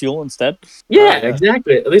 $40 on fuel instead? Yeah, Oh, yeah.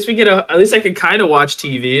 exactly. At least I can kind of watch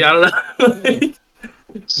TV. I don't know.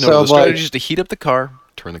 No, so the like, strategy is to heat up the car,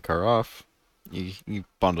 turn the car off. You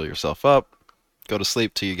bundle yourself up, go to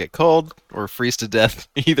sleep till you get cold, or freeze to death.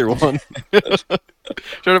 Either one.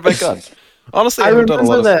 Turn it back on. Honestly, I I haven't done a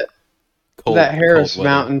lot remember of that cold, that Harris cold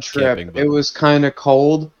weather Mountain trip. camping, but It was kind of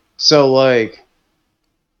cold, so like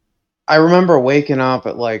I remember waking up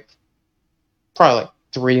at like probably like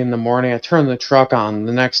 3 in the morning. I turned the truck on.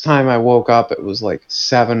 The next time I woke up, it was like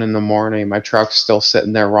 7 in the morning. My truck's still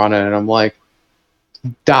sitting there running, and I'm like,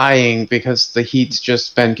 dying because the heat's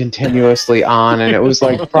just been continuously on, and it was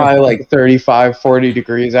like probably like 35, 40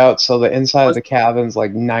 degrees out, so the inside of the cabin's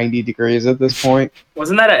like 90 degrees at this point.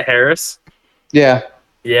 Wasn't that at Harris? Yeah,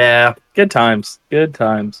 Yeah. Good times. Good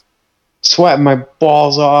times. sweating my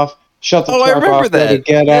balls off. Shut the Oh, I truck remember off, ready to that.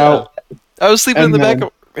 get Yeah. out. I was sleeping in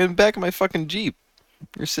And the back of my fucking Jeep.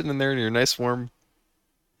 You're sitting in there in your nice warm,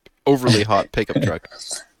 overly hot pickup truck.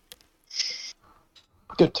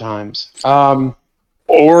 Good times.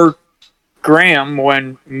 Or Graham,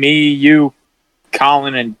 when me, you,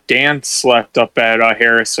 Colin, and Dan slept up at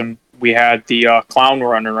Harrison, we had the clown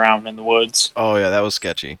running around in the woods. Oh yeah, that was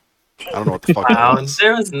sketchy. I don't know what the fuck that Clown. was.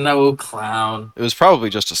 There was no clown. It was probably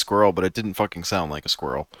just a squirrel, but it didn't fucking sound like a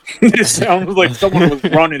squirrel. It sounded like someone was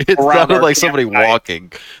running It around. sounded our like somebody campsite.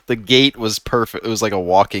 walking. The gait was perfect. It was like a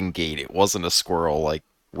walking gait. It wasn't a squirrel like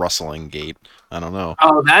rustling gait. I don't know.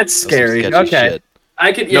 Oh, that's That was some scary. sketchy Okay. shit.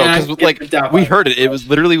 I could, No, yeah. because like we heard it. It was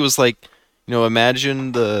literally was like,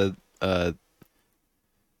 imagine the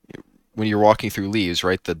when you're walking through leaves,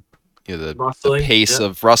 right? The Rustling, pace yeah.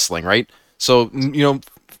 of rustling, right? So an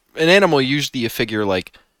animal usually you figure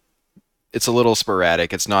like it's a little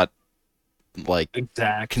sporadic. It's not like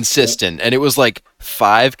Exactly. consistent, and it was like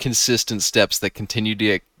 5 consistent steps that continued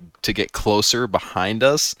to get closer behind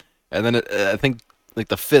us, and then I think like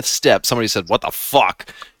the 5th step, somebody said, "What the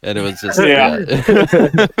fuck?" And it was just Yeah.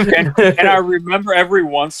 And I remember every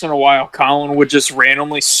once in a while, Colin would just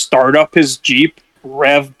randomly start up his Jeep,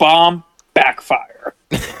 rev bomb, backfire.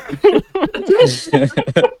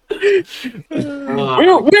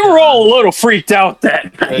 We were all a little freaked out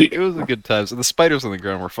that night. It was a good time. So the spiders on the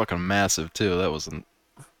ground were fucking massive too. That wasn't.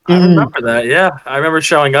 I remember that. Yeah, I remember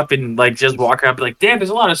showing up and like just walking up, like, damn, there's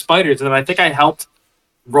a lot of spiders. And then I think I helped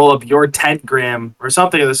roll up your tent, Graham, or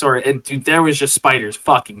something of the sort. And dude, there was just spiders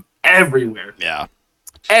fucking everywhere, Yeah.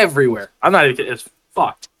 everywhere. I'm not even kidding. It's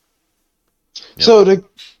fucked. Yep. So to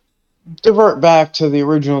divert back to the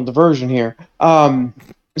original diversion here,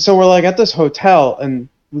 so we're like at this hotel and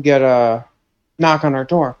we get a knock on our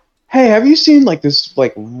door. Hey, have you seen like this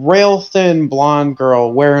like rail thin blonde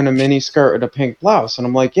girl wearing a mini skirt and a pink blouse? And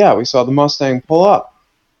I'm like, yeah, we saw the Mustang pull up.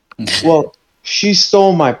 Well, she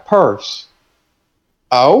stole my purse.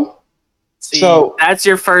 Oh? See, So- that's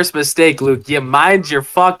your first mistake, Luke. You mind your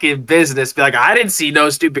fucking business. Be like, I didn't see no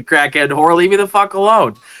stupid crackhead whore. Leave me the fuck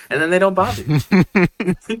alone. And then they don't bother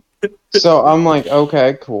you. So I'm like,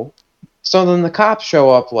 okay, cool. So then the cops show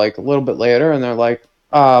up like a little bit later and they're like,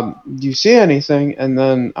 do you see anything? And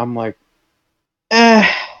then I'm like,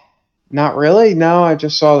 not really. No, I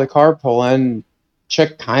just saw the car pull in.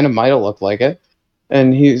 Chick kind of might have looked like it.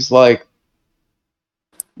 And he's like,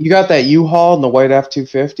 you got that U-Haul and the white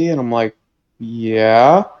F-250? And I'm like,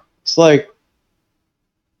 yeah. It's like,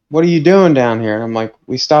 what are you doing down here? And I'm like,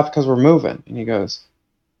 we stopped because we're moving. And he goes,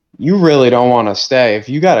 you really don't want to stay. If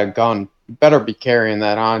you got a gun, you better be carrying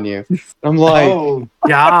that on you. And I'm like, Oh,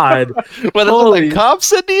 God. Well, that's what Holy- the cop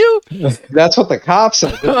said to you. that's what the cops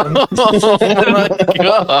said. Oh my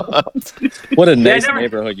god! What a nice never-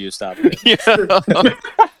 neighborhood you stopped in. Yeah.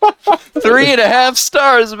 3.5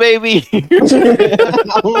 stars, baby.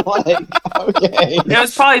 I'm like, okay. It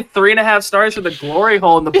was probably 3.5 stars for the glory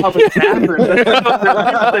hole in the public bathroom. That's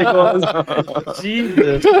what the was.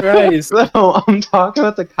 Jesus Christ. So I'm talking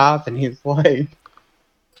with the cop, and he's like,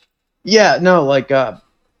 yeah, no, like,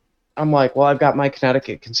 I'm like, well, I've got my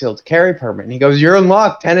Connecticut concealed carry permit. And he goes, you're in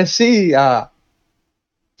luck, Tennessee.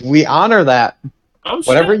 We honor that. Oh,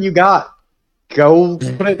 Whatever you got, go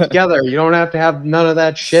put it together. You don't have to have none of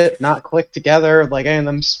that shit not click together like any of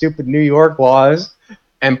them stupid New York laws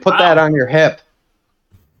and put that on your hip.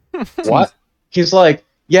 What? He's like,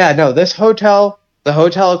 yeah, no, this hotel, the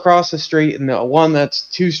hotel across the street, and the one that's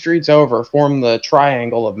 2 streets over form the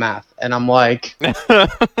triangle of meth. And I'm like,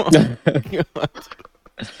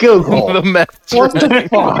 Google. The meth. What the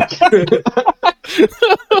fuck?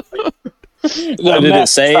 Did it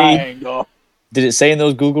say? Triangle. Did it say in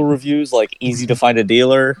those Google reviews like easy to find a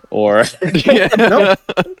dealer or? Yeah.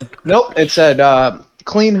 Nope. It said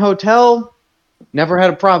clean hotel. Never had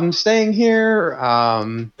a problem staying here.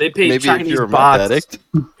 They paid Maybe if Chinese you're a meth bots. addict.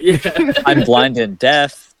 Yeah. I'm blind and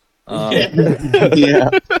deaf. Yeah.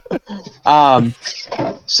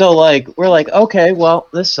 So like we're like, okay, well,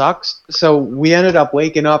 this sucks. So we ended up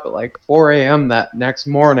waking up at like 4 a.m. that next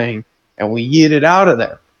morning, and we yeeted out of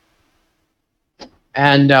there.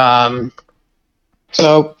 And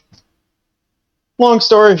so long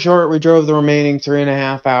story short, we drove the remaining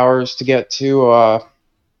 3.5 hours to get to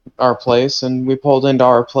our place, and we pulled into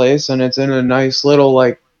our place, and it's in a nice little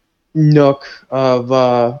like nook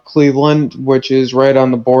of Cleveland, which is right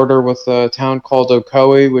on the border with a town called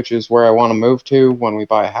Ocoee, which is where I want to move to when we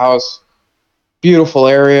buy a house. Beautiful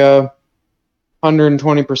area.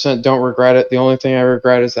 120% don't regret it. The only thing I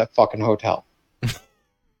regret is that fucking hotel.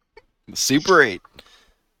 Super 8.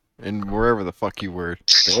 And wherever the fuck you were,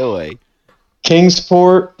 stay away.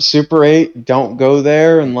 Kingsport, Super 8, don't go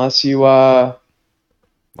there unless you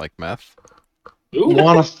Like meth? Ooh.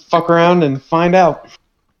 want to fuck around and find out.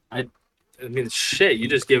 I mean, shit. You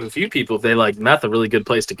just gave a few people, if they like meth, a really good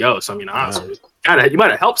place to go. So I mean, honestly, you might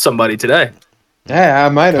have helped somebody today. Yeah, I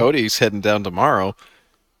might have. Cody's heading down tomorrow.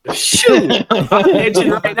 Shoot, I'm itching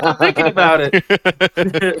right now thinking about it.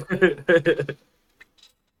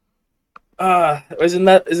 Isn't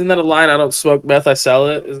that a line? I don't smoke meth, I sell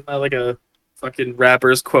it. Isn't that like a fucking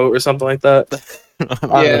rapper's quote or something like that?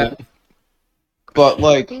 Yeah. But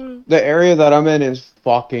like the area that I'm in is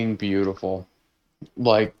fucking beautiful.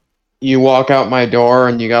 Like you walk out my door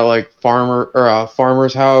and you got like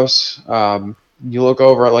farmer's house. You look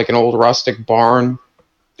over at like an old rustic barn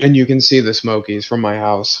and you can see the Smokies from my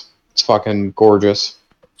house. It's fucking gorgeous.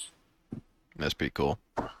 That's pretty cool.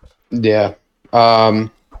 Yeah. Well,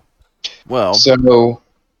 So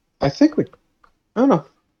I think I don't know.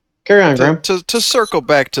 Carry on, Graham. to circle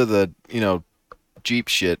back to the, Jeep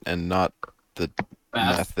shit and not the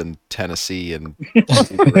meth in Tennessee and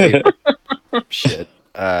shit.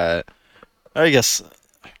 I guess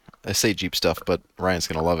I say Jeep stuff, but Ryan's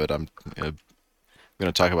gonna love it. I'm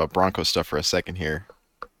gonna talk about Bronco stuff for a second here.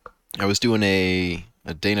 I was doing a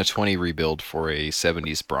Dana 20 rebuild for a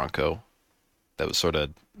 70s Bronco. That was sort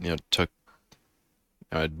of took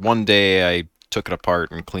one day I took it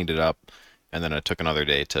apart and cleaned it up, and then I took another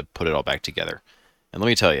day to put it all back together. And let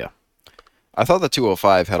me tell you, I thought the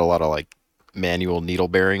 205 had a lot of like manual needle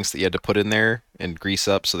bearings that you had to put in there and grease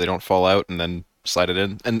up so they don't fall out and then slide it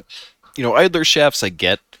in. And idler shafts I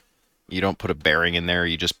get. You don't put a bearing in there,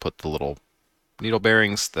 you just put the little needle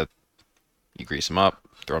bearings that you grease them up,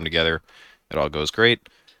 throw them together. It all goes great.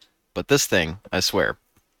 But this thing, I swear,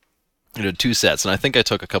 I did 2 sets, and I think I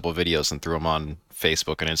took a couple of videos and threw them on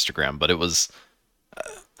Facebook and Instagram, but it was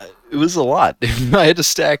a lot. I had to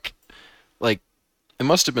stack like it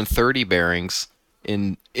must have been 30 bearings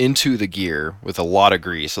into the gear with a lot of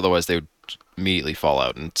grease, otherwise they would immediately fall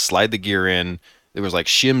out, and slide the gear in. There was like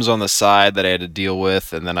shims on the side that I had to deal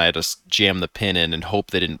with, and then I had to jam the pin in and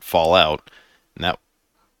hope they didn't fall out, and that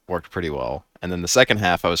worked pretty well. And then the second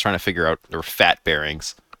half I was trying to figure out, there were fat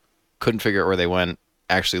bearings, couldn't figure out where they went.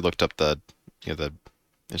 Actually looked up the the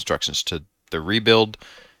instructions to the rebuild,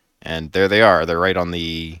 and there they are. They're right on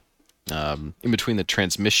the in between the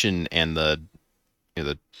transmission and the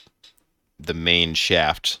the main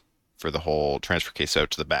shaft for the whole transfer case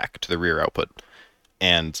out to the back, to the rear output.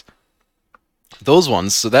 And those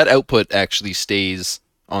ones, so that output actually stays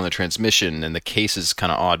on the transmission, and the case is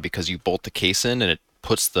kind of odd because you bolt the case in and it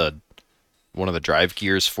puts one of the drive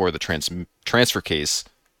gears for the transfer case.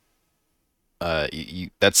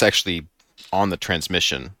 That's actually on the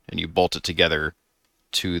transmission, and you bolt it together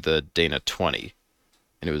to the Dana 20.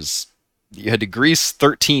 And you had to grease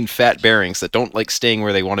 13 fat bearings that don't like staying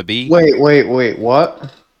where they want to be. Wait,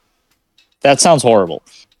 what? That sounds horrible.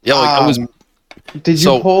 Yeah, like it was. Did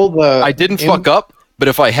you pull the? I didn't fuck up, but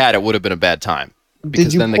if I had, it would have been a bad time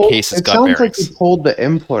because then the case has got bearings. It sounds like you pulled the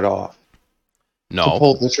input off. No, to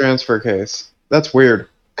pull the transfer case. That's weird.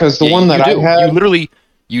 Because the one that I had, you literally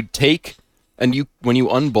take and when you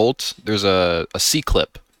unbolt, there's a C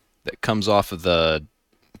clip that comes off of the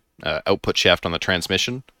output shaft on the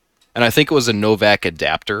transmission, and I think it was a Novak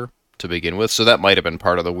adapter to begin with, so that might have been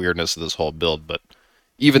part of the weirdness of this whole build. But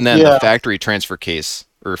even then, the factory transfer case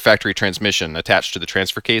or factory transmission attached to the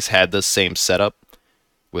transfer case had this same setup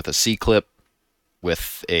with a C clip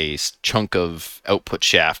with a chunk of output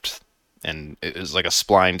shaft, and it was like a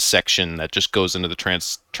splined section that just goes into the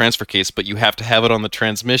transfer case, but you have to have it on the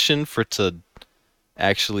transmission for it to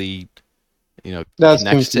actually that's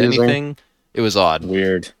connect to confusing. anything. It was odd.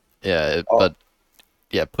 Weird. Yeah, but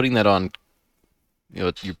yeah, putting that on,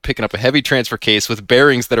 you're picking up a heavy transfer case with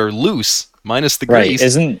bearings that are loose minus the Right. grease.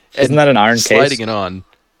 Isn't that an iron sliding case? it on?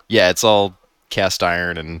 Yeah, it's all cast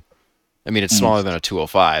iron, and it's smaller than a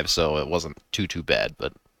 205, so it wasn't too bad,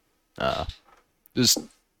 but it was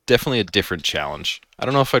definitely a different challenge. I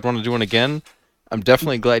don't know if I'd want to do one again. I'm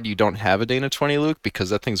definitely glad you don't have a Dana 20, Luke, because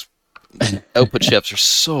that thing's output shafts are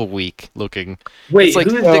so weak looking. Wait, it's like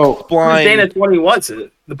who's thick blind. Dana 20 wants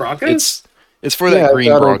it? The Broncos? It's for that green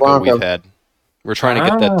that Bronco we've had. We're trying to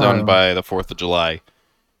get that done by the 4th of July.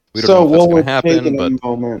 We don't know if that's going to happen, but a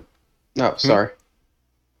moment. No, sorry.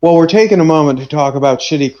 Well, we're taking a moment to talk about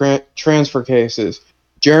shitty transfer cases.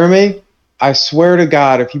 Jeremy, I swear to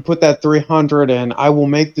God, if you put that 300 in, I will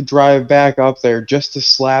make the drive back up there just to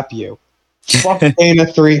slap you. Fuck Dana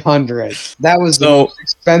 300. That was the So- most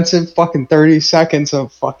expensive fucking 30 seconds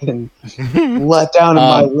of fucking letdown in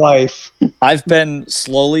my life. I've been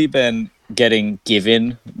slowly getting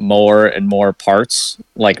given more and more parts,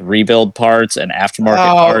 like rebuild parts and aftermarket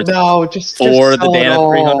Oh parts no, just for the sell it Dana all.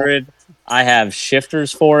 300. I have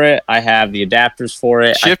shifters for it. I have the adapters for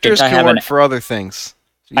it. Shifters I can have work for other things.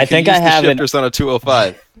 You I can think use I the have an- shifters on a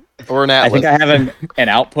 205 or an I Atlas. think I have an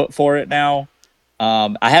output for it now.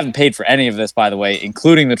 I haven't paid for any of this, by the way,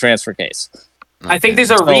 including the transfer case. I think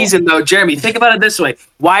there's a So- reason though, Jeremy. Think about it this way: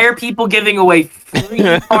 why are people giving away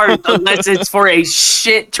free parts unless it's for a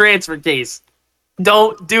shit transfer case?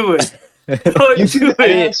 Don't do it. Don't You do can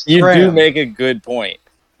it. ask You do Graham. make a good point.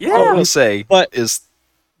 What I Yeah. will say But- is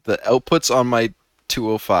the outputs on my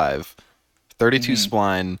 205, 32 Mhm.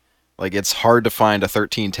 spline, like it's hard to find a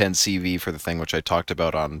 1310 CV for the thing, which I talked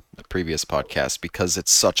about on a previous podcast, because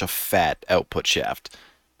it's such a fat output shaft.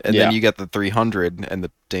 And then Yeah. you get the 300 and the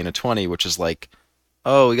Dana 20, which is like,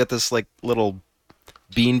 oh, we got this like little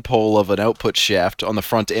beanpole of an output shaft on the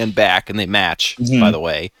front and back, and they match, Mhm. by the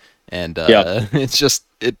way. And Yep. it's just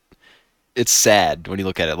it's sad when you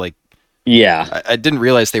look at it. Like, Yeah. I didn't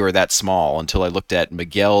realize they were that small until I looked at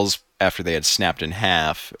Miguel's after they had snapped in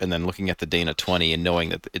half, and then looking at the Dana 20 and knowing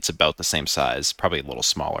that it's about the same size, probably a little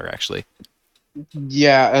smaller actually.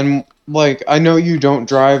 Yeah, and like I know you don't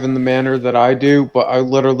drive in the manner that I do, but I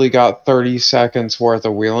literally got 30 seconds worth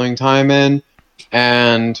of wheeling time in,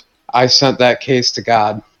 and I sent that case to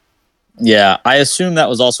God. Yeah. I assume that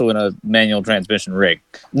was also in a manual transmission rig.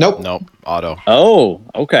 Nope. Nope, auto. Oh,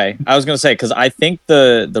 okay. I was gonna say because I think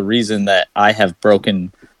the reason that I have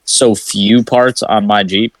broken so few parts on my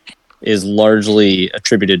Jeep is largely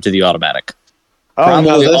attributed to the automatic. Oh no,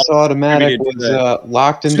 Probably this automatic attributed was to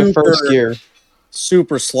locked into super- first gear.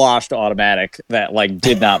 Super sloshed automatic that like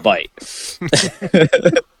did not bite.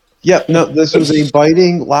 Yep, no, this was a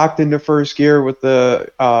biting locked into first gear with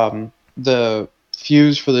the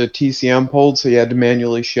fuse for the TCM pulled, so you had to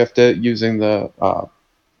manually shift it using the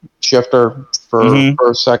shifter for Mhm.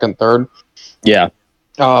 first, second, third. Yeah.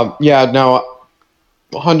 Yeah, no,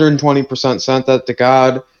 120% sent that to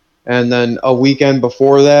God. And then a weekend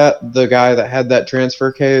before that, the guy that had that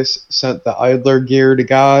transfer case sent the idler gear to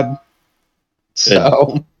God.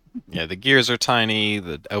 So, Yeah, the gears are tiny,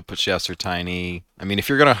 the output shafts are tiny. I mean, if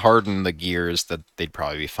you're gonna harden the gears, that they'd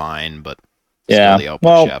probably be fine, but Yeah. still the output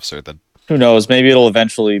Well, shafts are the who knows? Maybe it'll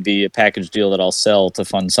eventually be a package deal that I'll sell to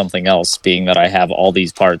fund something else, being that I have all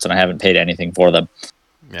these parts and I haven't paid anything for them.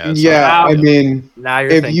 yeah. yeah, I mean, Now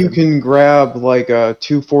you're if thinking. you can grab like a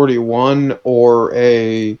 241 or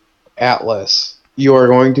a Atlas, you are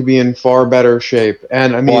going to be in far better shape.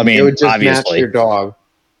 And I mean, Well, I mean, it would just obviously. match your dog.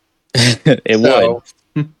 It would. So,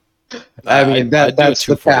 I mean, I'd do a that's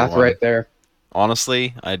the path 241. right there.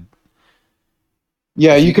 Honestly, I'd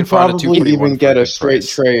Yeah, If you you could can find a probably 241 even for a get a good straight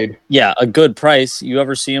price. trade. Yeah, a good price. You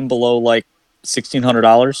ever see them below like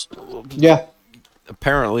 $1,600? Yeah,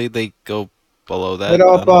 apparently they go below that. hit I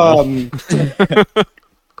up. don't know.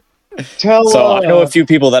 Tell. So I know a few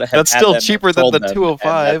people that have. That's had still them, cheaper than sold the them, and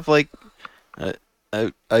 205. Like,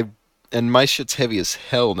 I and my shit's heavy as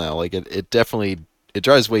hell now. Like, it definitely it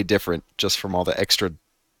drives way different just from all the extra,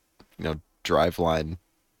 driveline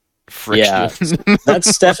friction. Yeah.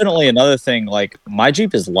 That's definitely another thing. Like my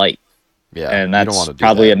Jeep is light, yeah, and you don't that's want to do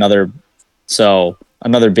probably that.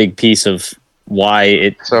 another big piece of why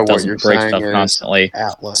it So what you're doesn't break saying stuff is constantly.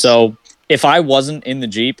 Atlas. So if I wasn't in the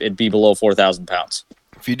Jeep, it'd be below 4,000 pounds.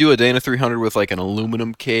 If you do a Dana 300 with like an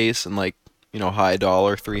aluminum case and like high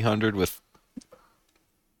dollar 300 with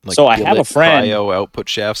like So I have a billet friend- cryo output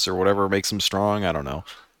shafts or whatever makes them strong. I don't know.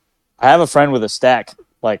 I have a friend with a Stack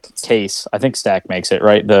case. I think Stack makes it,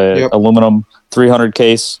 right? The Yep. aluminum 300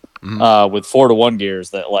 case Mhm. with 4-to-1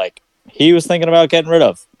 gears that he was thinking about getting rid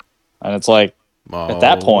of. And it's like, At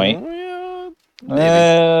that point, yeah,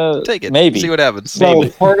 maybe. Take it. Maybe. See what happens. So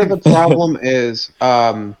part of the problem is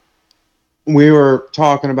we were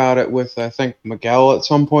talking about it with I think Miguel at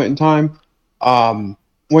some point in time.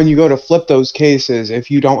 When you go to flip those cases, if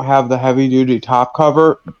you don't have the heavy duty top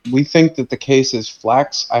cover, we think that the case is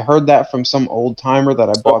flex. I heard that from some old timer that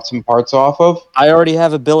I bought some parts off of. I already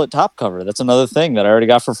have a billet top cover. That's another thing that I already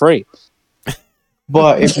got for free.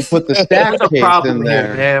 But if you put the stack There's a case in problem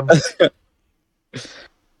there, here, man.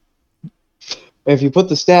 if you put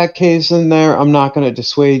the stack case in there, I'm not going to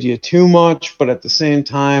dissuade you too much, but at the same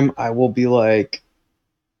time, I will be like,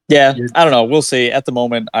 Yeah, I don't know. We'll see. At the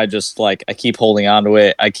moment, I just I keep holding on to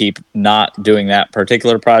it. I keep not doing that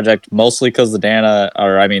particular project, mostly because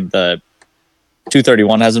the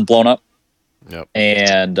 231 hasn't blown up. Yep.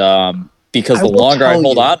 And because I the will longer I tell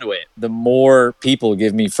hold you. on to it, the more people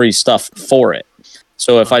give me free stuff for it.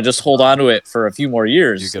 So if I just hold on to it for a few more You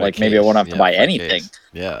years, get a like maybe I case, won't have to yeah, buy free anything. case.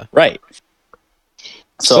 Yeah. Right.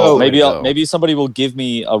 So, So- Way maybe to go. maybe somebody will give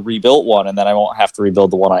me a rebuilt one, and then I won't have to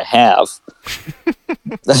rebuild the one I have.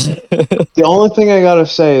 The only thing I gotta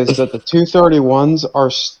say is that the 231s are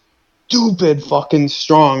stupid fucking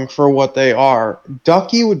strong for what they are.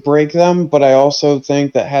 Ducky would break them, but I also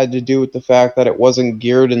think that had to do with the fact that it wasn't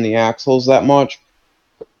geared in the axles that much,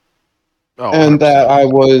 Oh, and 100%. that I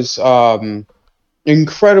was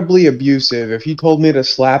incredibly abusive. If you told me to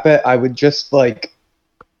slap it, I would just like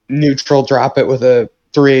neutral drop it with a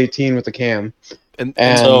 318 with a cam. and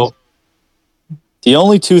And So the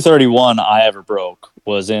only 231 I ever broke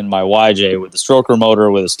was in my YJ with the stroker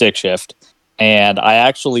motor with a stick shift, and I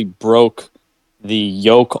actually broke the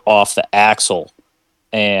yoke off the axle,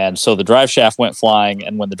 and so the drive shaft went flying,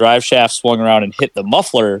 and when the drive shaft swung around and hit the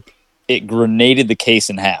muffler, it grenaded the case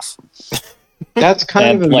in half, that's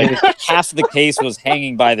kind and of like amazing. half the case was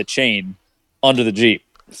hanging by the chain under the Jeep.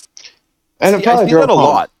 And it I probably see drove that a home.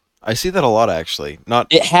 lot. I see that a lot, actually. Not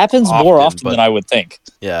It happens more often but than I would think.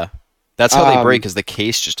 yeah. That's how they Um, break, is the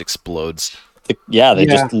case just explodes. They Yeah.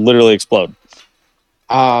 just literally explode.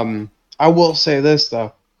 I will say this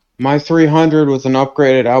though. My 300 with an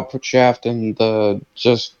upgraded output shaft and the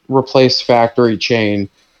just replaced factory chain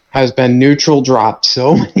has been neutral dropped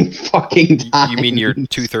so many fucking times. You mean your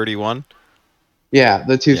 231? Yeah,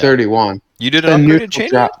 the 231. You did The an upgraded neutral chain?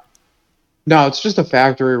 drop. No, it's just a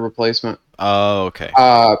factory replacement. Oh, okay.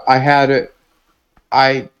 I had it.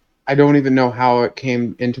 I don't even know how it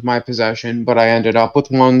came into my possession, but I ended up with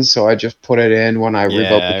one, so I just put it in when I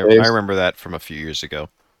rebuilt Yeah, the I case. remember that from a few years ago.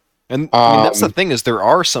 And I mean, that's the thing, is there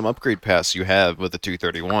are some upgrade paths you have with the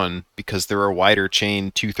 231 because there are wider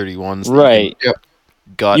chain 231s. that Right.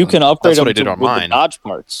 You can upgrade That's what them I did to, on with mine. the Dodge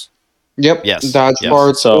parts. Yep. Yes, Dodge yes.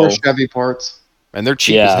 parts So- or Chevy parts. And they're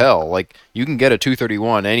cheap as Yeah. hell. Like, you can get a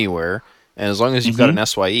 231 anywhere, and as long as you've got an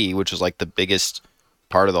SYE, which is like the biggest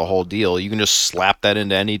part of the whole deal, you can just slap that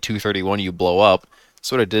into any 231 you blow up.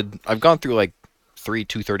 That's what I did. I've gone through like 3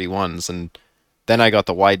 231s, and then I got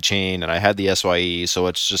the wide chain, and I had the SYE, so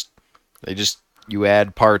it's just, you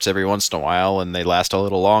add parts every once in a while, and they last a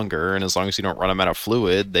little longer, and as long as you don't run them out of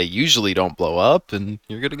fluid, they usually don't blow up, and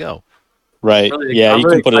you're good to go. Right. Really, Yeah, I'm you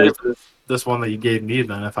really can put it. excited for this one that you gave me.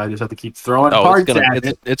 Then, if I just have to keep throwing Oh, parts at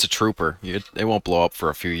it. it's a trooper. It won't blow up for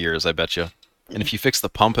a few years, I bet you. And if you fix the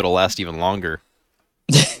pump, it'll last even longer.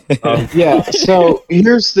 Yeah, so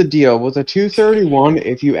here's the deal. With a 231,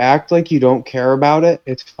 if you act like you don't care about it,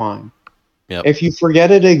 it's fine. Yep. If you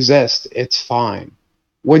forget it exists, it's fine.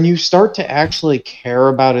 When you start to actually care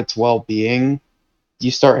about its well-being,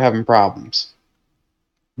 you start having problems.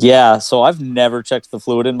 Yeah, so I've never checked the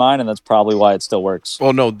fluid in mine, and that's probably why it still works.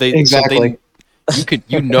 Well, no, they Exactly.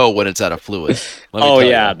 you know when it's out of fluid. Let me Oh tell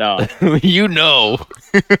yeah, ya. no. You know.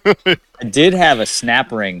 I did have a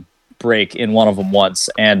snap ring break in one of them once,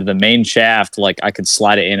 and the main shaft, like I could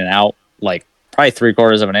slide it in and out, like probably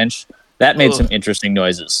 3/4 of an inch. That made some interesting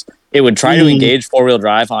noises. It would try to engage 4-wheel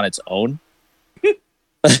drive on its own,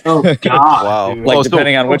 Oh God! Wow. dude. like Oh, so-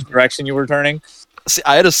 depending on which direction you were turning. See,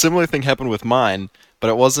 I had a similar thing happen with mine, but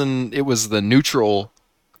it wasn't. It was the neutral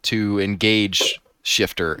to engage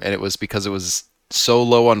shifter, and it was because it was so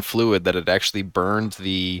low on fluid that it actually burned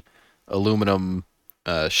the aluminum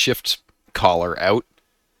shift collar out.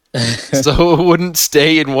 So it wouldn't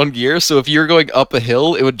stay in one gear. So if you were going up a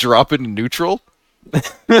hill, it would drop into neutral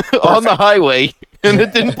on the highway, and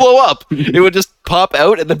it didn't blow up. It would just pop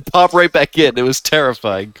out and then pop right back in. It was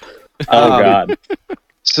terrifying. Oh god.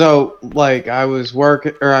 So, like, I was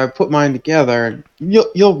working, or I put mine together, and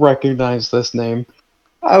you'll recognize this name.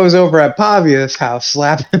 I was over at Pavia's house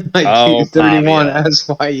slapping my Oh, 231 Pavia.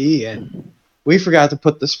 SYE in. We forgot to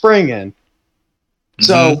put the spring in.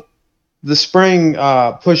 So, the spring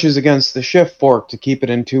pushes against the shift fork to keep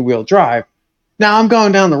it in two-wheel drive. Now, I'm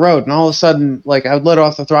going down the road, and all of a sudden, like, I would let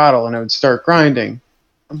off the throttle, and it would start grinding.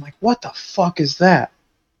 I'm like, what the fuck is that?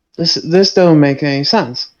 This don't make any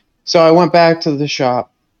sense. So I went back to the shop,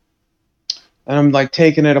 and I'm like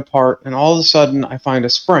taking it apart, and all of a sudden I find a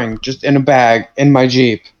spring just in a bag in my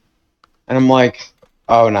Jeep, and I'm like,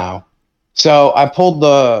 oh no. So I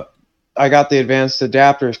got the advanced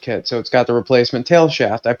adapters kit, so it's got the replacement tail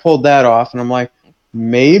shaft. I pulled that off, and I'm like,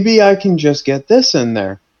 maybe I can just get this in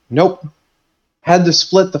there. Nope. Had to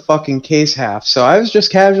split the fucking case half. So I was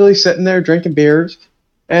just casually sitting there drinking beers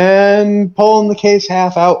and pulling the case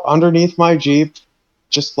half out underneath my Jeep.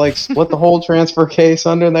 Just like split the whole transfer case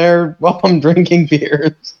under there while I'm drinking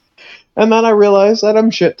beers. And then I realized that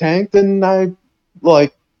I'm shit tanked and I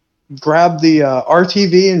like grabbed the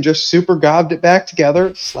RTV and just super gobbed it back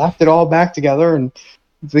together, slapped it all back together, and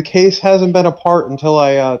the case hasn't been apart until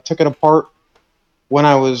I took it apart when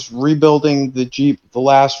I was rebuilding the Jeep the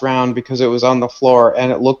last round because it was on the floor and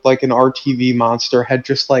it looked like an RTV monster had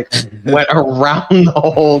just like went around the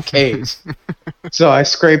whole case. So I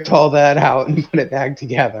scraped all that out and put it back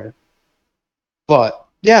together. But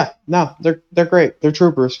yeah, no, they're great. They're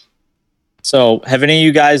troopers. So, have any of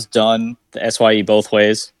you guys done the SYE both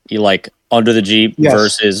ways? You like under the Jeep Yes.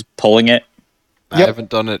 versus pulling it? I Yep. haven't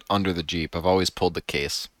done it under the Jeep. I've always pulled the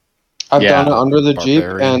case. I've Yeah. done it under the Jeep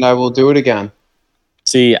Barbarian. and I will do it again.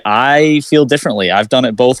 See, I feel differently. I've done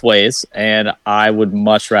it both ways, and I would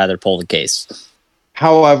much rather pull the case.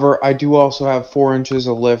 However, I do also have 4 inches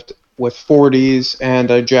of lift with 40s, and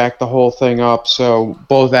I jacked the whole thing up, so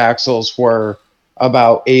both axles were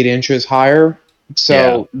about 8 inches higher.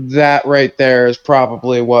 So that right there is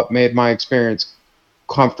probably what made my experience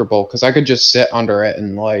comfortable, because I could just sit under it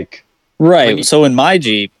and like. Right. When you- So in my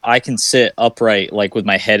Jeep, I can sit upright, like with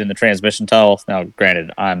my head in the transmission tunnel. Now,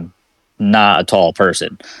 granted, I'm not a tall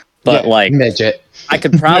person, but yeah, like midget. I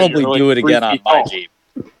could probably You're like do it 3 again on feet my tall. Jeep.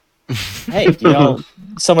 Hey,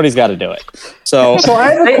 somebody's got to do it. So So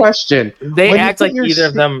I have a question. They When you act put like your either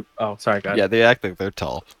of seat- them. Oh, sorry, guys. Yeah, they act like they're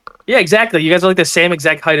tall. Yeah, exactly. You guys are like the same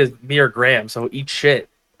exact height as me or Graham, so eat shit.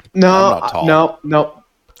 No, I'm not tall. no.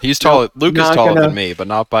 He's taller. Luke is not taller gonna- than me, but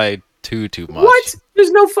not by too much. What?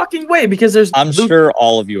 There's no fucking way because there's. I'm Luke- sure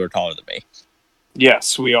all of you are taller than me.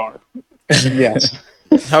 Yes, we are. Yes.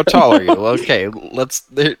 How tall are you? Okay, let's.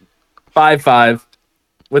 5'5",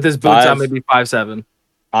 with his boots on, 5'. maybe 5'7".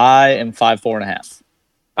 I am 5'4.5".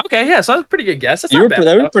 Okay, yeah, so that's a pretty good guess. That's You not were bad.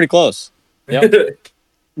 that was pretty close. Yep.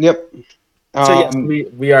 Yep. So yes,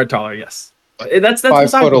 we are taller. Yes, that's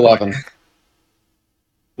 5'11".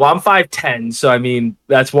 Well, I'm 5'10", so I mean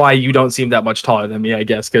that's why you don't seem that much taller than me, I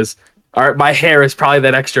guess, because my hair is probably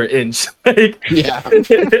that extra inch. Like- Yeah.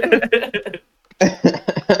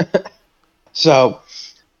 So,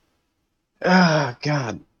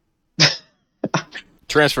 God.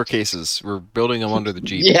 Transfer cases. We're building them under the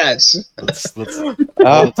Jeep. Yes. Let's hold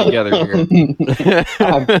it together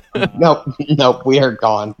here. Nope, we are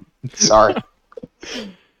gone. Sorry.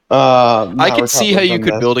 I could see how you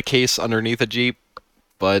could build a case underneath a Jeep,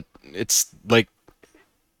 but it's like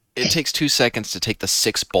it takes 2 seconds to take the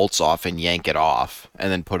 6 bolts off and yank it off,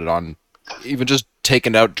 and then put it on. Even just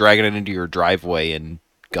taking it out, dragging it into your driveway, and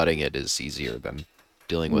gutting it is easier than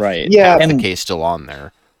dealing with Right. Yeah, half the and- case still on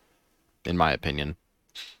there, in my opinion.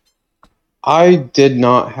 I did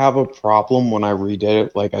not have a problem when I redid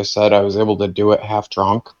it. Like I said, I was able to do it half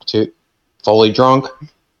drunk to fully drunk.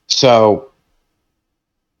 So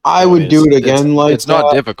I would do it again. It's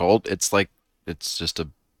not difficult. It's like it's just a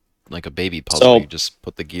baby puzzle. So- You just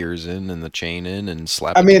put the gears in and the chain in and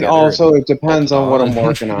slap. I it mean, together also and it depends bolt it on what I'm on.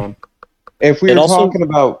 working on. If we It were also- talking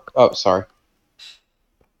about, oh, sorry.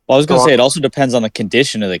 Well, I was going Go to say on. it also depends on the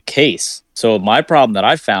condition of the case. So my problem that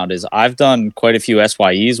I've found is I've done quite a few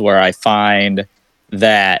SYEs where I find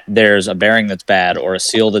that there's a bearing that's bad or a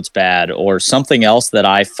seal that's bad or something else that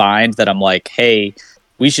I find that I'm like, hey,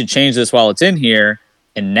 we should change this while it's in here.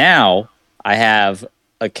 And now I have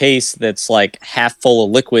a case that's like half full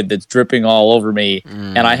of liquid that's dripping all over me,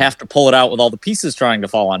 and I have to pull it out with all the pieces trying to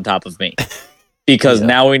fall on top of me. Because Yeah.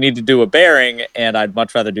 now we need to do a bearing, and I'd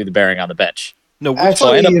much rather do the bearing on the bench. No, we So I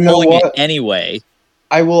Actually, end up you know pulling it what? anyway.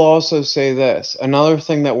 I will also say this. Another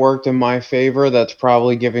thing that worked in my favor that's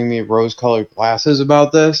probably giving me rose-colored glasses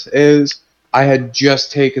about this is I had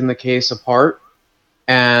just taken the case apart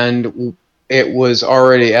and it was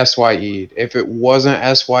already SYE'd. If it wasn't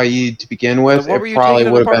SYE'd to begin with, what were it you probably taking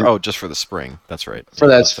it would have apart? been Oh, just for the spring. That's right. for Yeah,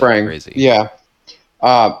 that that's spring. Crazy. Yeah.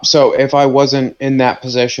 So if I wasn't in that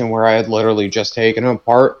position where I had literally just taken it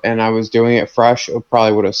apart and I was doing it fresh, it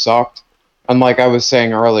probably would have sucked. And like I was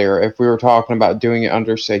saying earlier, if we were talking about doing it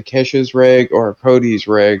under, say, Kish's rig or Cody's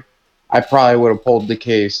rig, I probably would have pulled the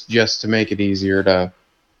case just to make it easier to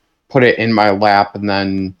put it in my lap and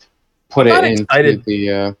then put I'm it not into excited.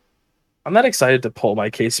 the. I'm not excited to pull my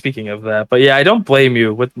case. Speaking of that, but yeah, I don't blame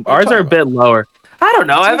you. With are you ours are a talking bit lower. I don't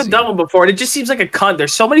know. It's I haven't easy. done one before, and it just seems like a cunt.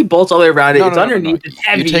 There's so many bolts all the way around it. No, It's no, no, no, underneath. no. It's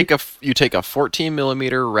heavy. You take a 14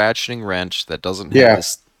 millimeter ratcheting wrench that doesn't have Yeah.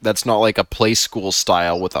 this. That's not like a play school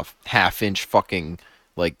style with a half-inch fucking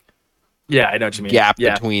like yeah, I know what you mean. gap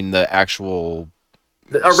yeah, between the actual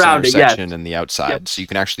around center it. Yeah, section and the outside, Yep. so you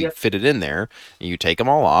can actually Yep. fit it in there. And you take them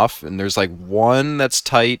all off, and there's like one that's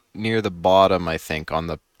tight near the bottom, I think, on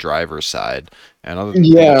the driver's side, and other than the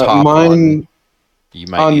Yeah, top mine. one, You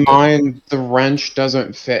might On need to, mine, the wrench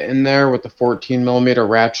doesn't fit in there with the 14 millimeter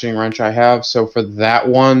ratcheting wrench I have. So for that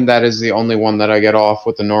one, that is the only one that I get off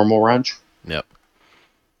with the normal wrench. Yep.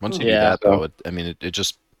 Once you do Yeah. that, though, it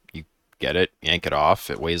just, you get it, yank it off.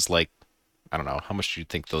 It weighs like, I don't know, how much do you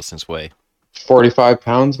think those things weigh? 45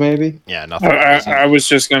 pounds, maybe. Yeah, nothing I, crazy. I was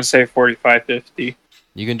just gonna say 45, 50.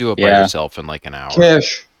 You can do it by Yeah. yourself in like an hour,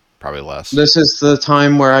 Kish, probably less. this is the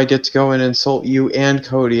time where I get to go and insult you and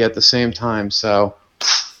Cody at the same time. So,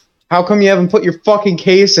 how come you haven't put your fucking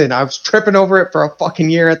case in? I was tripping over it for a fucking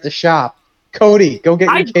year at the shop. Cody, go get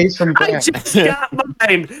your case from I Brad. just got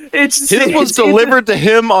mine. It's His was delivered to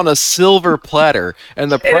him on a silver platter,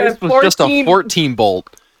 and the price had was just a 14 14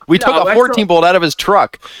 bolt. We No, took I a 14 bolt out of his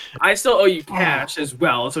truck. I still owe you cash as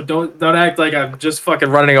well, so don't act like I'm just fucking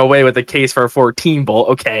running away with a case for a 14 bolt.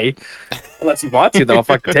 Okay, unless you want to, then I'll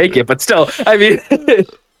fucking take it. But still, I mean, I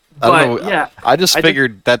don't know. yeah, I just I think-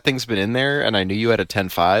 figured that thing's been in there, and I knew you had a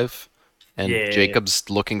 10.5, and Yeah. Jacob's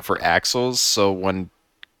looking for axles. So when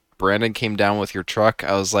Brandon came down with your truck,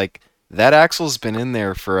 I was like, that axle's been in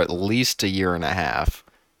there for at least a year and a half.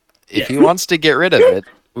 If he wants to get rid of it,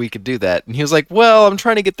 we could do that. And he was like, well, I'm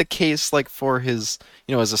trying to get the case like for his,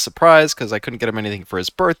 as a surprise because I couldn't get him anything for his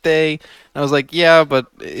birthday. And I was like, yeah, but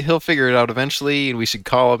he'll figure it out eventually, and we should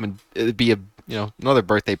call him, and it'd be another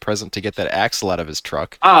birthday present to get that axle out of his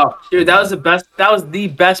truck. Oh, dude, that was the best. That was the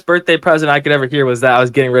best birthday present I could ever hear. Was that I was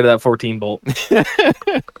getting rid of that 14 bolt.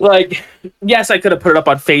 Like, yes, I could have put it up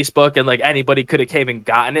on Facebook, and like anybody could have came and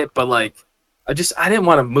gotten it, but like, I didn't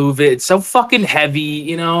want to move it. It's so fucking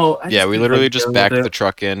heavy, I Yeah, we didn't literally like just deal backed with the it.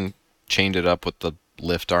 truck in, chained it up with the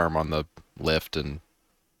lift arm on the lift, and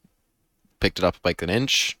picked it up like an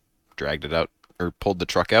inch, dragged it out, or pulled the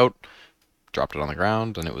truck out, dropped it on the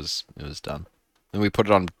ground, and it was done. Then we put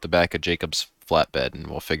it on the back of Jacob's flatbed, and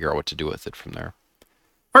we'll figure out what to do with it from there.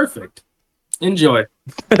 Perfect. Enjoy.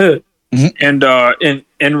 And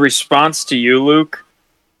in response to you, Luke,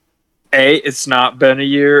 A, it's not been a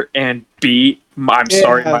year, and B, I'm It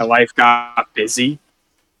sorry has. my life got busy.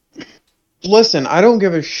 Listen, I don't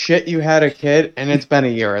give a shit you had a kid, and it's been a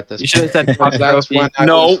year at this You should have point. said fuck That's trophy. when I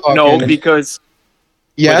No, was no, fucking- because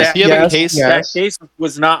yes, Does he have a yes, case? yes. that case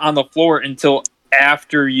was not on the floor until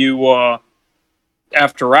after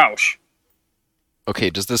after Roush. Okay,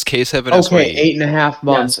 does this case have an Okay, SYE? 8.5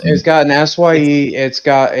 months. It's got an SYE. It's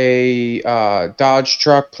got a Dodge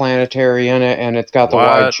truck planetary in it, and it's got the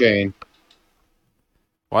wide What? chain.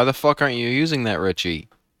 Why the fuck aren't you using that, Richie?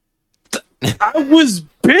 I was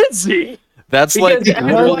busy. That's Because like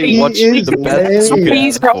literally he what's is the best lame. you could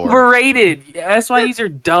SYEs ask are for. overrated. SYEs are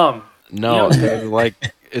dumb. No, You dude,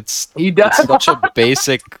 like it's You don't. such a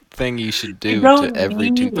basic thing you should do don't to every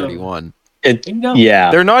need them. 231.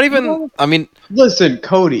 Yeah. They're not even. I mean, Listen,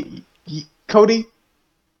 Cody. Cody,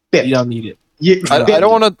 bitch. You don't need it. I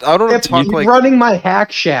don't want to. I don't want If to talk you're like. running my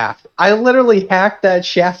hack shaft. I literally hacked that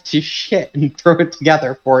shaft to shit and threw it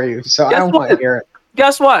together for you, so I Guess don't want to what? hear it.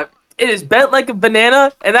 Guess what? It is bent like a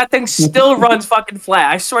banana, and that thing still runs fucking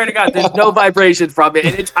flat. I swear to God, there's no vibration from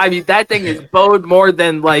it. And that thing is bowed more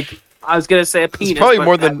than like I was gonna say a penis. It's probably but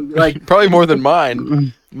more than like probably more than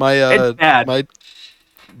mine. My it's bad. my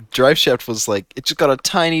drive shaft was like it just got a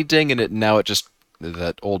tiny ding in it, and now it just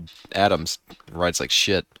that old Adams rides like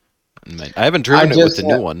shit. And I haven't driven it with the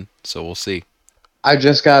new one, so we'll see. I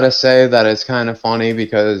just gotta say that it's kind of funny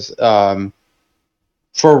because,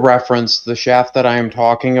 for reference, the shaft that I am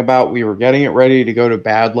talking about, we were getting it ready to go to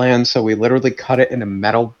Badlands, so we literally cut it in a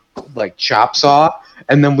metal like chop saw,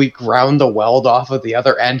 and then we ground the weld off of the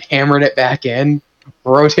other end, hammered it back in,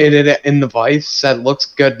 rotated it in the vise, said looks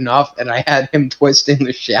good enough, and I had him twisting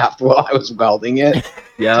the shaft while I was welding it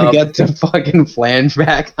to get the fucking flange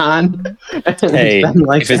back on. And Hey, it's been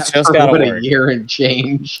like if it's that just for gotta about a work. year and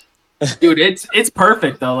change. Dude, it's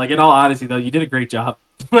perfect though. Like in all honesty though, you did a great job.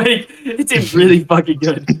 Like it's really fucking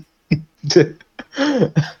good.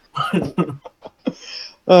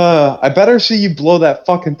 I better see you blow that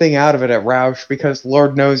fucking thing out of it at Roush because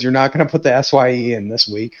Lord knows you're not going to put the SYE in this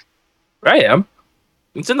week. I am.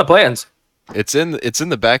 It's in the plans. It's in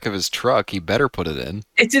the back of his truck. He better put it in.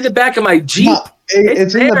 It's in the back of my Jeep. No,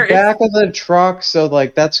 it's in there. the back of the truck, so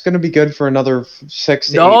like that's going to be good for another 6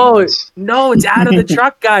 to 8 No, months. no, it's out of the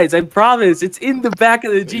truck, guys. I promise. It's in the back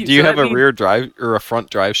of the Jeep. Do you So have that a means- rear drive or a front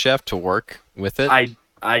drive shaft to work with it?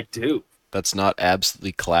 I do. That's not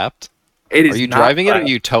absolutely clapped. It is. Are you not driving it or are flat.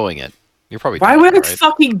 you towing it? You're probably. Why towing would I it, right?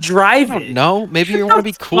 fucking drive it? No, maybe you What want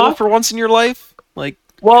to the be cool fuck? for once in your life. Like,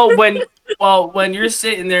 Well, when you're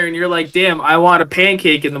sitting there and you're like, damn, I want a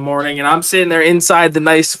pancake in the morning, and I'm sitting there inside the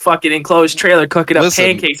nice fucking enclosed trailer cooking up Listen,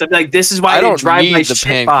 pancakes. I'm like, this is why I I didn't don't drive need my the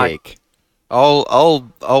shit by. pancake.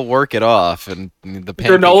 I'll work it off, and the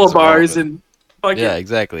pancake Granola is bars irrelevant. and fucking Yeah,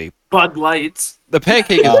 exactly. Bud Lights. The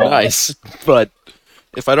pancake is nice, but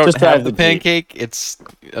if I don't Just have drive the the Jeep. pancake,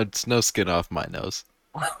 it's no skin off my nose.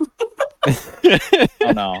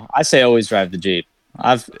 Oh no, I say always drive the Jeep.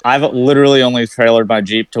 I've literally only trailered my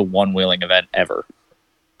Jeep to one wheeling event ever.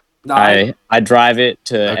 No, I drive it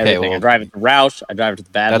to Okay, everything. well, I drive it to Roush. I drive it to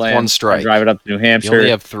the that's Badlands. one strike. I drive it up to New You Hampshire. only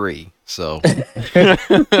have 3, so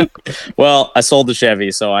Well, I sold the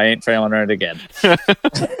Chevy, so I ain't trailing it again.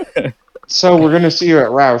 So we're gonna see you at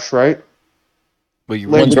Roush, right? well, you're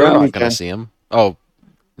Labor Day not weekend. gonna see him. Oh,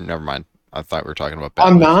 never mind. I thought we were talking about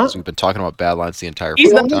I'm Badlands. not? 'Cause we've been talking about Badlands the entire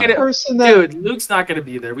He's The fucking not only time. gonna- person that dude, Luke's not gonna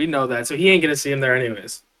be there. We know that, so he ain't gonna see him there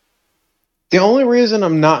anyways. the only reason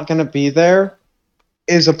I'm not gonna be there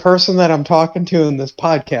is a person that I'm talking to in this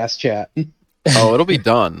podcast chat. Oh, it'll be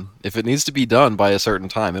done. If it needs to be done by a certain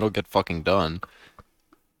time, it'll get fucking done.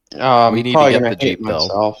 I'm We need to probably get gonna the Jeep, hate though.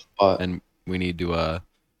 myself, but And we need to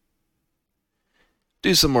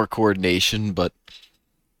do some more coordination, but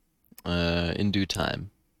in due time.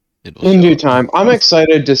 It'll in show due up. time. I'm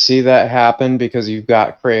excited to see that happen because you've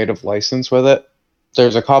got creative license with it.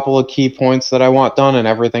 There's a couple of key points that I want done, and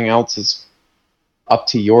everything else is up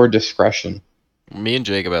to your discretion. Me and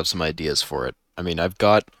Jacob have some ideas for it. I mean,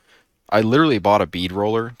 I literally bought a bead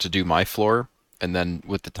roller to do my floor, and then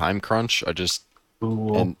with the time crunch, I just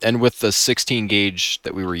and with the 16 gauge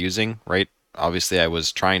that we were using, right? Obviously, I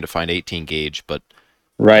was trying to find 18 gauge, but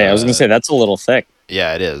Right. I was gonna say that's a little thick.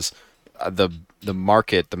 yeah, it is. The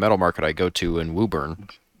metal market I go to in Woburn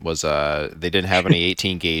was they didn't have any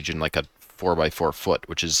 18 gauge in like a 4x4 foot,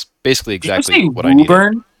 which is basically exactly Did you say what I needed.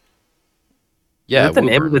 Woburn? Yeah, Is that the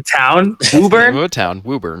name of Woburn. the town? That's the name Woburn? of a town,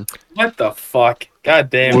 Woburn. What the fuck? God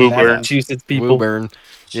damn, Woburn. Massachusetts people. Woburn.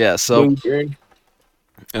 Yeah, so Woburn.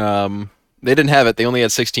 they didn't have it. They only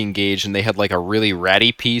had 16 gauge, and they had like a really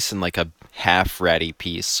ratty piece and like a half ratty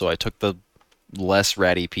piece. So I took the less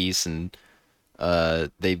ratty piece, and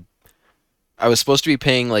I was supposed to be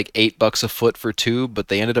paying like $8 a foot for 2, but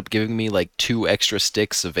they ended up giving me like 2 extra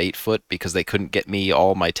sticks of 8-foot because they couldn't get me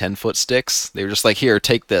all my 10-foot sticks. They were just like, "Here,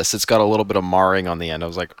 take this. It's got a little bit of marring on the end." I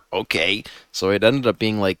was like, "Okay." So it ended up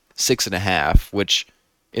being like 6.5, which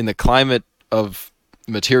in the climate of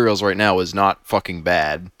materials right now is not fucking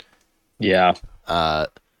bad. Yeah. I've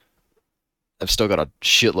still got a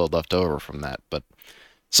shitload left over from that, but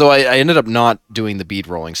so I ended up not doing the bead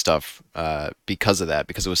rolling stuff because of that,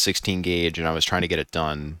 because it was 16 gauge and I was trying to get it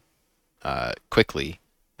done quickly,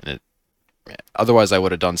 and otherwise I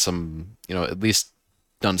would have done some, at least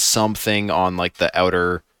done something on like the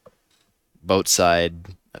outer boat side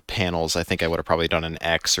panels. I think I would have probably done an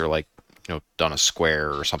X or like done a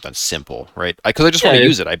square or something simple, right? Because I just want to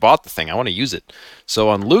use it. I bought the thing. I want to use it. So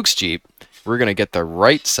on Luke's Jeep, we're gonna get the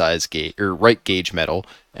right size gauge or right gauge metal,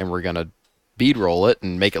 and we're gonna bead roll it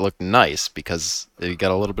and make it look nice because you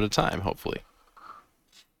got a little bit of time, hopefully.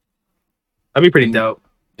 That'd be pretty dope.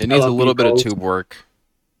 It needs a love little bead bit of rolls. tube work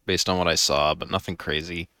based on what I saw, but nothing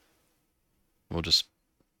crazy. We'll just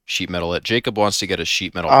sheet metal it. Jacob wants to get a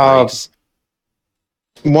sheet metal brace.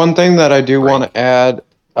 One thing that I do Right. want to add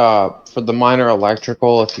for the minor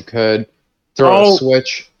electrical, if you could throw Oh. a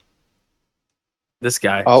switch. This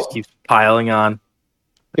guy Oh. just keeps piling on.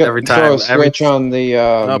 Yep, Every throw time, a switch on the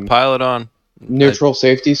No, pile it on. neutral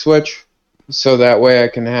safety switch, so that way I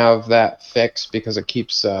can have that fixed because it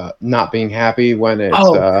keeps not being happy when it's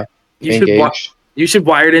Oh, You should engaged. you should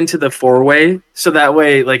wire it into the 4-way, so that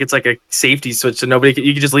way, like, it's like a safety switch, so you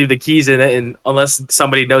can just leave the keys in it, and unless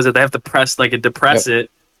somebody knows it, they have to press like and depress it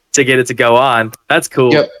to get it to go on. That's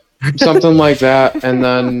cool. Yep. Something like that, and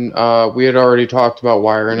then we had already talked about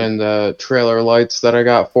wiring in the trailer lights that I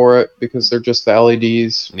got for it because they're just the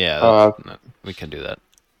LEDs. Yeah, we can do that.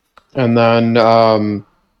 And then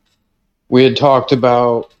we had talked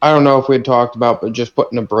about, I don't know if we had talked about, but just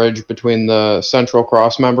putting a bridge between the central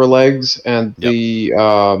cross member legs and the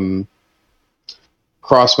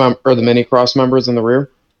the mini cross members in the rear.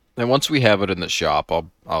 And once we have it in the shop,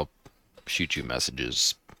 I'll shoot you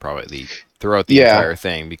messages probably throughout the Yeah. entire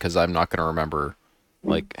thing, because I'm not going to remember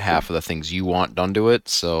like half of the things you want done to it.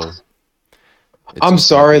 So it's I'm just gonna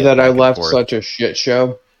sorry be a that I back and left forth. such a shit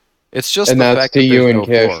show. It's just and the that's fact to that you there's and no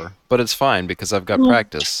Kish. floor, but it's fine because I've got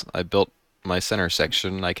practice. I built my center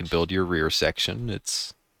section. I can build your rear section.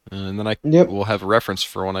 And then Yep. will have a reference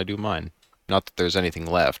for when I do mine. Not that there's anything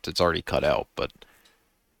left. It's already cut out, but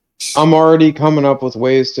I'm already coming up with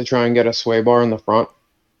ways to try and get a sway bar in the front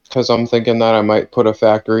because I'm thinking that I might put a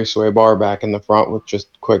factory sway bar back in the front with just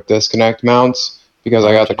quick disconnect mounts because Why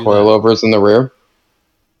I don't got the you do that? coilovers in the rear.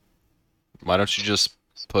 why don't you just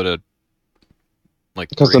put a like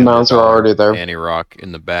Because the mounts are already there. anti-rock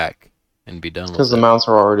in the back, and be done with Because the it. mounts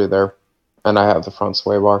are already there, and I have the front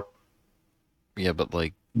sway bar. Yeah, but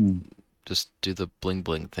like, Hmm. just do the bling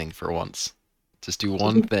bling thing for once. Just do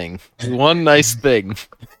one thing, one nice thing.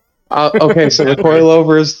 Okay, so the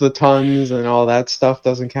coilovers, the tons, and all that stuff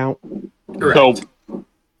doesn't count. Correct.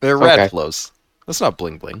 They're rad Okay. flows. That's not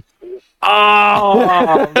bling bling.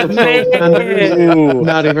 Oh man!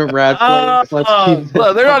 Not even rad flags. Let's keep.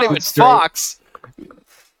 Well, they're not even straight. Fox.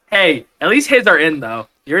 Hey, at least his are in though.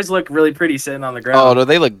 Yours look really pretty sitting on the ground. Oh no,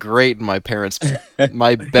 they look great in my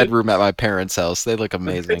my bedroom at my parents' house. They look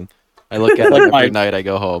amazing. I look at them every night I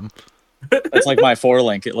go home. It's like my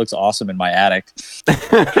 4-link. It looks awesome in my attic.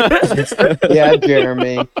 Yeah,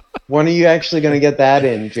 Jeremy. When are you actually gonna get that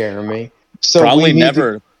in, Jeremy? So Probably we need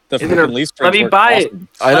never. The Is it a- freaking leaf let me springs work buy it. awesome.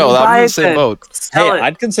 I know, Let me I'm buy in the it same then. boat. Hey, Sell it.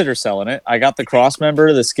 I'd consider selling it. I got the cross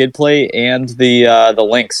member, the skid plate, and the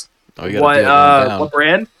links. Oh, you gotta do it going down. What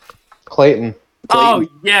brand? Clayton. Oh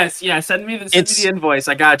yes, yeah. Send me the invoice.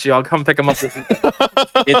 I got you. I'll come pick them up.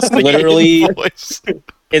 It's literally Voice.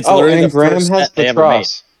 it's Oh, literally and the Graham first has set they the ever made.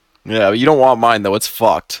 truss. Yeah, but you don't want mine though. It's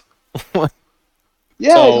fucked.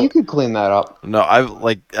 Yeah, So- you could clean that up. No,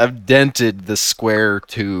 I've dented the square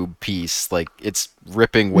tube piece. Like it's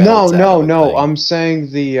ripping No, welds. no, out of the no. thing. I'm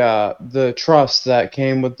saying the truss that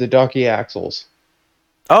came with the ducky axles.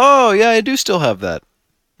 Oh yeah, I do still have that.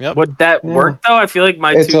 Would that Yeah. work though? I feel like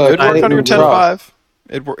my It's two. a It worked on your Clayton truss.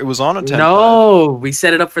 10.5. It was on a 10.5. No, we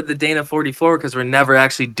set it up for the Dana 44 because we're never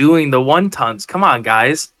actually doing the 1 tons. Come on,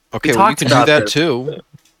 guys. Okay, we well you talked can do about that this. too.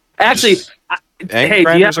 Actually, Angle hey, do you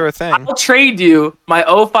grinders have- are a thing. I'll trade you my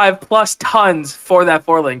 05 plus tons for that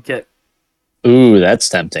 4-link kit. Ooh, that's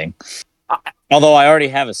tempting. Although I already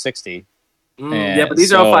have a 60. Yeah, but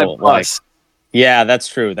these are so, 05 plus. Yeah, that's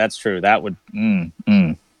true. That's true. That would.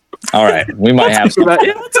 All right, we might have some. Yeah,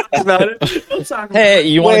 we'll talk about it. We'll talk about Hey,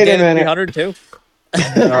 you want Wait to a get minute. 300 too?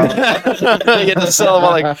 You get to sell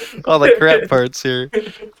them all the crap parts here.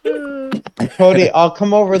 Cody, I'll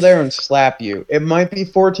come over there and slap you. It might be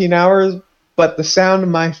 14 hours, but the sound of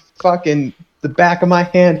my the back of my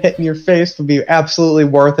hand hitting your face would be absolutely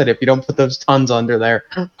worth it if you don't put those tons under there.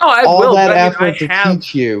 Oh, I All will. that but I mean, effort to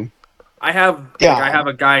teach you. I have Yeah. I have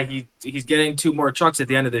a guy. He's getting 2 more trucks at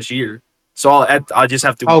the end of this year, so I'll just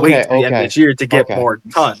have to Okay, wait till the end of okay, this year to get okay. more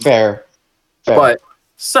tons. Fair. But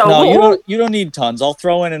so No, you don't need tons. I'll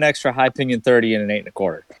throw in an extra high pinion 30 and an 8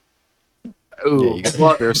 1/4. Ooh, Yeah, you got a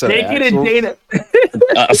well, spare set of take it in axles?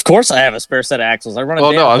 Dana. Of course, I have a spare set of axles. I run a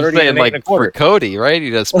Well, Dana no, I'm 30 saying and an 8 like for 1/4. Cody, right?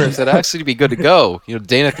 He does spare set axles, he'd be good to go. You know,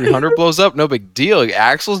 Dana 300 blows up, no big deal.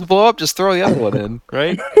 Axles blow up, just throw the other one in,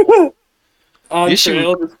 right? On Issue-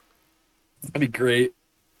 trail. That'd be great.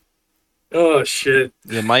 Oh shit.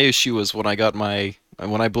 Yeah, my issue was when I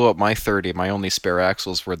blew up my 30, my only spare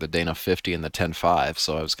axles were the Dana 50 and the 10.5,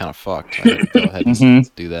 so I was kind of fucked. I had to go ahead and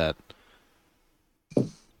Mhm. do that.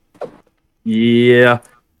 Yeah.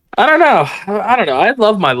 I don't know. I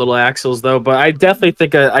love my little axles though, but I definitely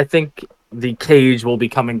think I think the cage will be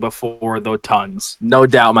coming before the tons. No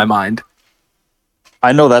doubt in my mind.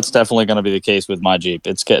 I know that's definitely going to be the case with my Jeep.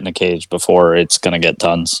 It's getting a cage before it's going to get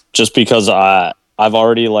tons. Just because I've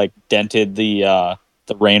already like dented the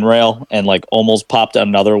rain rail and like almost popped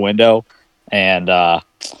another window, and Yeah.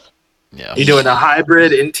 You doing a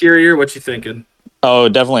hybrid interior? What you thinking? oh,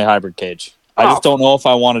 definitely a hybrid cage. I just don't know if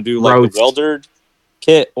I want to do like Roast. the welder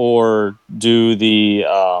kit or do the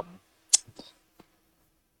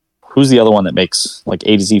who's the other one that makes like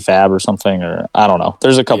A to Z Fab or something, or I don't know.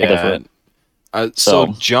 There's a couple different. So So-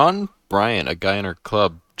 John Bryant, a guy in our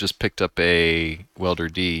club, just picked up a Welder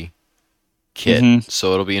D kit, Mhm.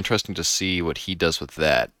 so it'll be interesting to see what he does with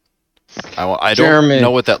that. I don't Jeremy.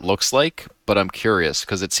 know what that looks like, but I'm curious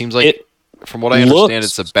because it seems like, It from what I understand,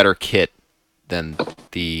 looks- it's a better kit than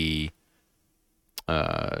the.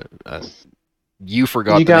 You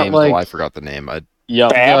forgot You the got, name, like- though I forgot the name.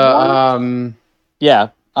 Yep. Yeah.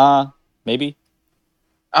 Maybe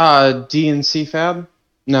DNC Fab?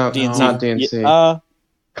 No, DNC. not DNC. I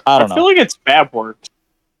I don't feel know. like it's Fab Works.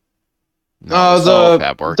 No, it's not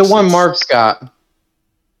Fabworks, the one it's- Mark's got.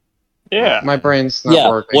 Yeah. My brain's not Yeah.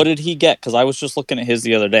 working. What did he get? Because I was just looking at his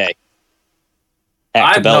the other day. At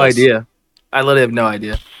I have no Cabela's. idea. I literally have no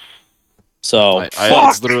idea. So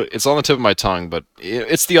it's literally it's on the tip of my tongue, but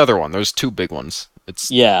it's the other one. There's 2 big ones. It's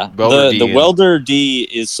yeah, Welder the D the and- Welder D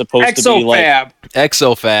is supposed to be like, Exofab.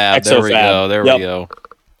 Exofab. There we Exofab. go. There Yep. we go.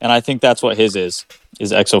 and I think that's what his is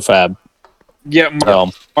Exofab. Yeah,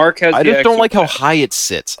 Mark has I the just don't like how Exofab. high it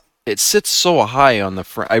sits. It sits so high on the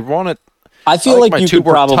front. I want it. I feel like like, my you tube could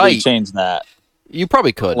work probably tight. change that. You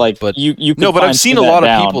probably could, Like but you could no. But I've seen a fine-tune lot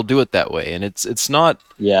that of down. people do it that way, and it's not.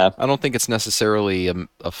 Yeah, I don't think it's necessarily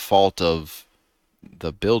a fault of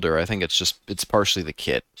the builder. I think it's partially the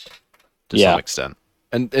kit to Yeah. some extent,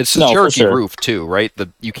 and it's a No, for Cherokee sure. roof too, right?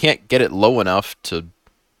 You can't get it low enough to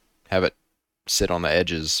have it sit on the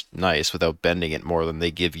edges nice without bending it more than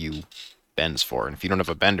they give you bends for. And if you don't have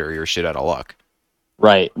a bender, you're shit out of luck.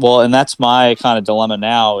 right. Well, and that's my kind of dilemma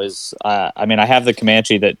now. Is I mean, I have the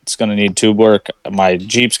Comanche that's going to need tube work. My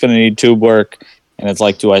Jeep's going to need tube work, and it's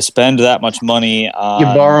like, do I spend that much money on? You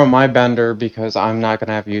borrow my bender because I'm not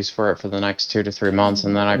gonna have use for it for the next 2 to 3 months,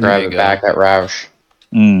 and then I grab you it go. back at Roush.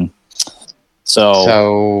 So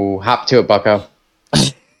So hop to it, Bucko.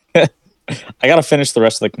 I got to finish the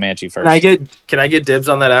rest of the Comanche first. Can I get dibs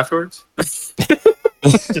on that afterwards?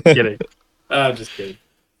 Just kidding. I'm just kidding.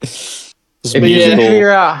 This If you musical- can figure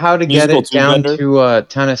out how to get musical it down two-bender? to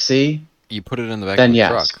Tennessee, You put it in the back then of the yes.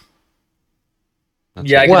 truck. That's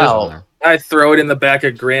Yeah, I what could it is just- on there. I throw it in the back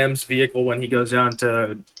of Graham's vehicle when he goes down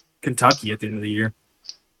to Kentucky at the end of the year.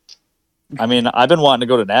 I mean, I've been wanting to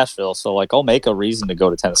go to Nashville, so like I'll make a reason to go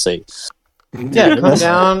to Tennessee. Yeah,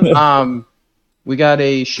 come down. We got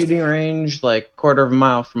a shooting range like quarter of a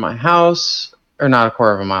mile from my house, or not a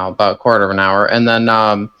quarter of a mile, about a quarter of an hour, and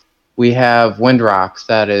then we have Windrock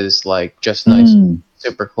that is like just nice,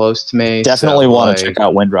 super close to me. Definitely so, want like, to check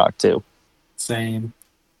out Windrock too. Same.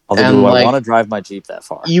 Although, And, do I like, want to drive my Jeep that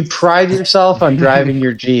far? You pride yourself on driving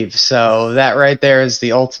your Jeep, so that right there is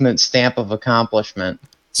the ultimate stamp of accomplishment.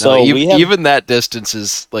 So No, we have even that distance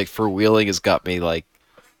is like for wheeling has got me like,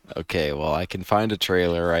 okay, well I can find a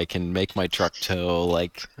trailer, I can make my truck tow,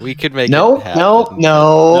 like we could make Nope, it happen. nope,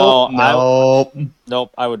 nope, No, nope.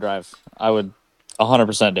 nope. I would drive. I would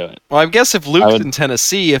 100% do it. Well, I guess if Luke's would- in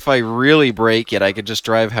Tennessee, if I really break it, I could just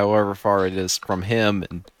drive however far it is from him,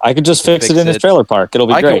 and I could just fix it Fix in his it. trailer park. It'll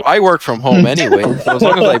be great. I work from home anyway, so as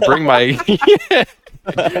long as I bring my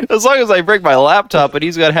as long as I bring my laptop and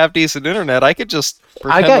he's got half decent internet, I could just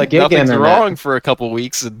pretend got like gig nothing's internet. wrong for a couple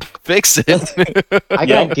weeks and fix it. I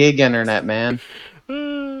got gig internet, man.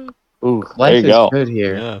 Ooh, Life there you is go. good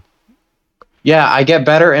here. Yeah. Yeah, I get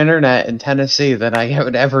better internet in Tennessee than I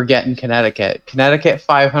would ever get in Connecticut. Connecticut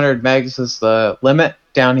 500 megs is the limit.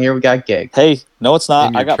 Down here we got gig. Hey, no, it's In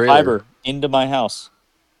not. your I got trailer. fiber into my house.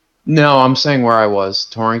 No, I'm saying where I was,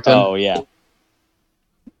 Torrington. Oh yeah,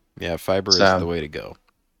 Yeah, fiber So- is the way to go.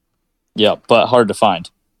 yeah, but hard to find.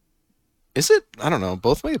 Is it? I don't know.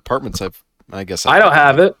 Both my apartments, I guess I don't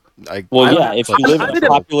have it. Well, I- yeah, if you but- live I'm in in a a-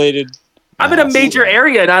 populated, I'm in a Nah, major so-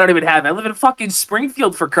 area and I don't even have it. I live in fucking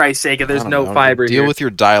Springfield, for Christ's sake, and there's I don't no know. fiber Deal here. with your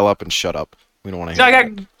dial up and shut up. We don't want to So I hear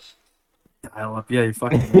got dial up. Yeah, you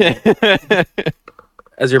fucking. that.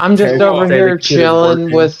 As your I'm just parents over say, here the kid is chilling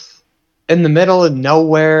working. with in the middle of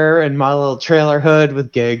nowhere in my little trailer hood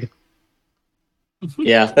with gig.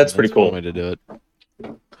 yeah, that's pretty one cool. way to do it.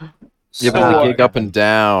 Yeah, So, but the gig up and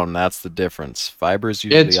down, that's the difference. Fiber is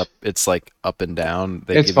usually It's- up. It's like up and down.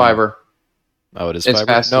 They It's give you- fiber. Oh, it is It's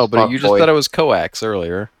fiber. fast No, as but fuck, you just boy. said it was coax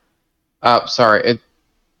earlier. Sorry,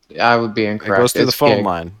 I would be It incorrect. goes through the It's phone gig,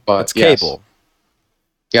 line. but It's yes. cable.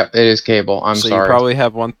 Yep, it is cable. I'm so sorry. you probably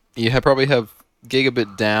have one. Probably have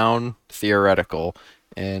gigabit down, theoretical,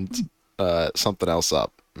 and something else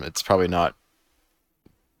up. It's probably not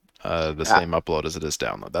the same upload as it is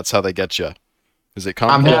download. That's how they get you. Is it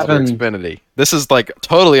I'm Comcast or having- Xfinity? This is like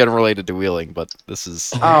totally unrelated to wheeling, but this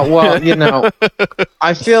is Well,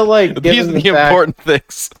 I feel like these given are the the fact, important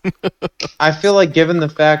things. I feel like given the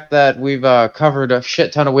fact that we've covered a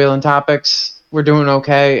shit ton of wheeling topics, we're doing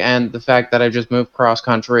okay, and the fact that I just moved cross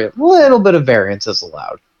country, a little bit of variance is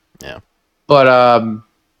allowed. Yeah. But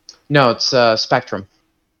no, it's Spectrum.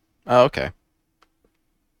 Oh, okay.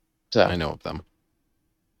 So I know of them.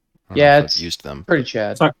 I don't Yeah, know if I've it's- used them. pretty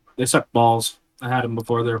chad. They suck balls. I had them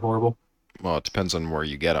before. They're horrible. Well, it depends on where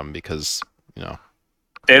you get them because They That's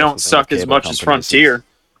don't the thing suck with as cable much as companies is- Frontier.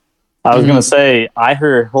 I was gonna say I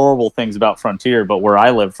heard horrible things about Frontier, but where I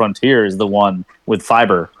live, Frontier is the one with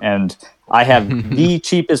fiber, and I have the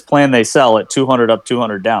cheapest plan they sell at 200 up,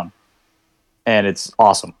 200 down, and it's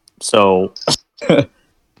awesome. So,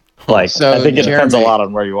 like, So, I think it depends a Jeremy- lot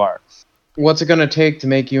on where you are. What's it gonna take to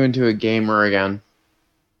make you into a gamer again?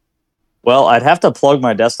 Well, I'd have to plug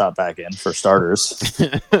my desktop back in for starters.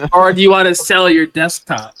 Or do you want to sell your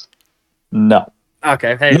desktop? No,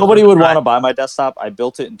 Okay. Hey, nobody would want to buy my desktop. I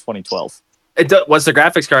built it in 2012. What's the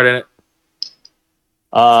graphics card in it?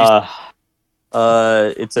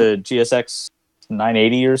 It's a GSX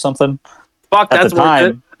 980 or something. Fuck, At that's the worth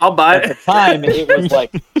it. time, I'll buy at the it. time, it was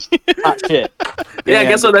like hot shit. Yeah, I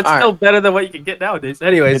guess so. That's All right. still better than what you can get nowadays.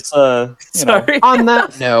 Anyways, It's you know, sorry. On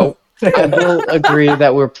that note, I will agree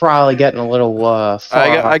that we're probably getting a little far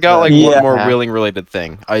I off got like the one more path. wheeling related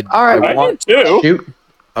thing. All right, I want too. shoot.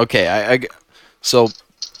 okay. So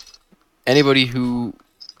anybody who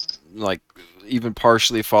like even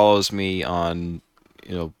partially follows me on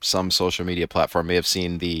some social media platform may have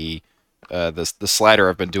seen the slider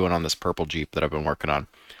I've been doing on this purple Jeep that I've been working on,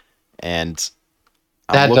 and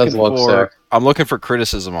That does look sick. I'm looking for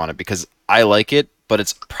criticism on it because I like it, but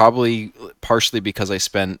it's probably partially because I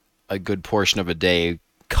spent a good portion of a day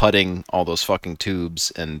cutting all those fucking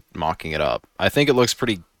tubes and mocking it up. I think it looks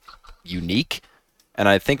pretty unique, and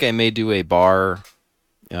I think I may do a bar,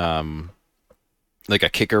 like a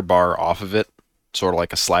kicker bar off of it, sort of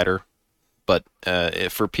like a slider. But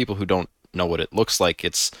for people who don't know what it looks like,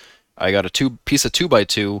 I got a piece of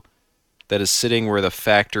 2x2 that is sitting where the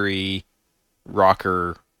factory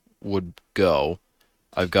rocker would go.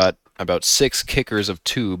 I've got about 6 kickers of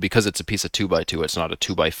 2 because it's a piece of 2x2. It's not a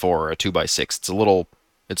 2x4 or a 2x6.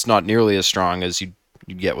 It's not nearly as strong as you'd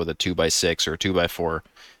get with a 2x6 or a 2x4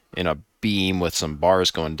 in a beam with some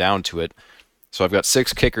bars going down to it. So I've got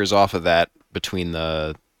 6 kickers off of that between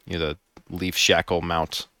the leaf shackle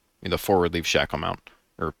mount, the forward leaf shackle mount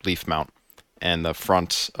or leaf mount, and the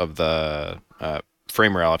front of the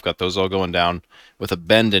frame rail. I've got those all going down with a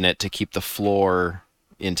bend in it to keep the floor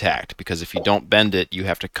intact, because if you don't bend it, you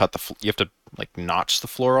have to you have to like notch the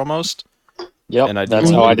floor almost. Yep, And I that's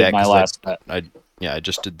didn't how wanna I do did that my 'cause last bet. I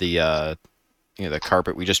just did the the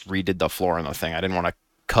carpet. We just redid the floor on the thing. I didn't want to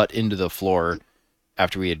cut into the floor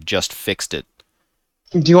after we had just fixed it.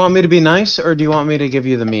 Do you want me to be nice, or do you want me to give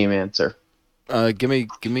you the meme answer? Give me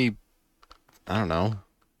I don't know.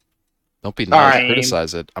 Don't be All nice. right.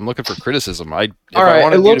 Criticize it. I'm looking for criticism. If All I right,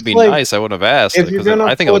 wanted it you to looks be like nice, I wouldn't have asked. If you're Because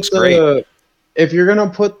gonna I think it put looks great. if you're gonna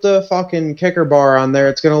put the fucking kicker bar on there,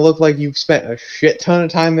 it's gonna look like you've spent a shit ton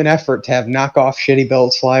of time and effort to have knockoff shitty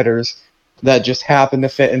built sliders that just happen to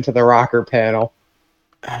fit into the rocker panel.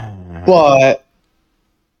 But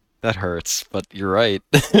That hurts, but you're right.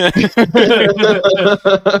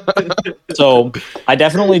 So I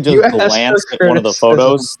definitely You just asked for glanced at one of the criticism.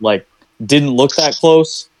 photos, like didn't look that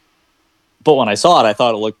close, but when I saw it, I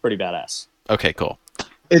thought it looked pretty badass. Okay, cool.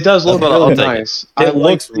 it does look I'll really take it. nice. It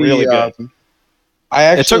looks really good. I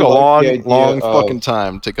actually It took a like the idea long of- fucking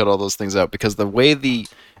time to cut all those things out because the way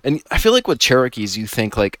and I feel like with Cherokees, you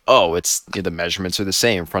think like, oh, it's the measurements are the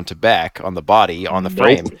same front to back on the body on the Nope.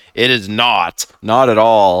 frame. It is not at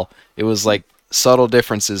all. It was like subtle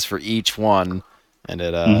differences for each one, and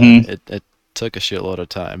it took a shitload of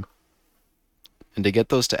time. And to get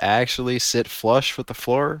those to actually sit flush with the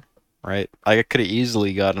floor, right? I could have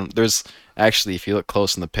easily gotten. There's actually, if you look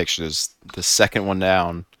close in the pictures, the second one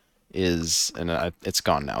down is, and it's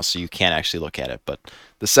gone now, so you can't actually look at it. But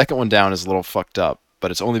the second one down is a little fucked up,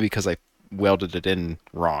 but it's only because I welded it in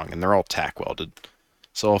wrong, and they're all tack welded.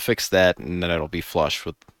 So I'll fix that, and then it'll be flush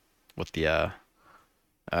with the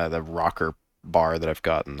rocker bar that I've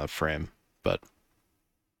got in the frame. But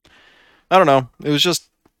I don't know.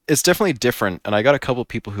 It's definitely different, and I got a couple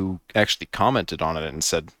people who actually commented on it and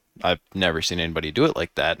said, I've never seen anybody do it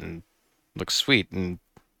like that, and it looks sweet. And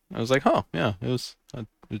I was like, oh, yeah, it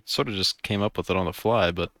sort of just came up with it on the fly,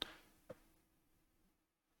 but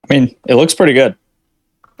I mean, it looks pretty good.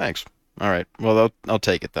 thanks. All right, well, I'll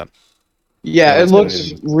take it then. Yeah, Yeah, it it's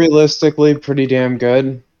looks gonna realistically pretty damn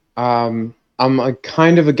good. I'm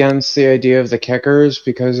kind of against the idea of the kickers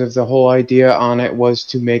because if the whole idea on it was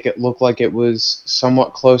to make it look like it was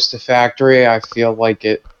somewhat close to factory, I feel like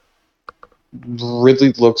it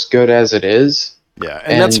really looks good as it is. Yeah,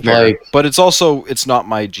 and that's fair. like, But it's not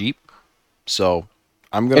my Jeep, so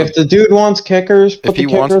I'm gonna. if the dude wants kickers, put If he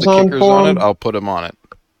the wants kickers the on kickers for on him. it, I'll put him on it.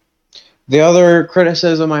 The other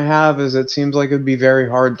criticism I have is it seems like it'd be very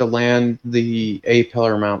hard to land the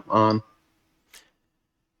A-pillar mount on.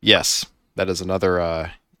 Yes, that is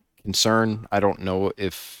another concern. I don't know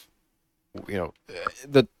if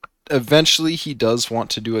that eventually he does want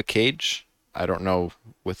to do a cage. I don't know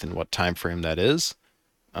within what time frame that is,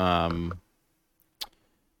 but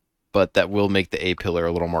that will make the A pillar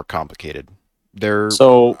a little more complicated.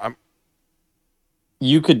 So I'm-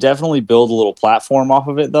 you could definitely build a little platform off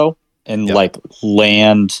of it though, and Yep. like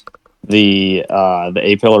land the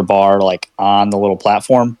A-pillar bar like on the little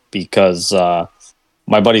platform because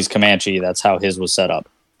my buddy's Comanche, that's how his was set up.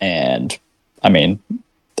 And I mean,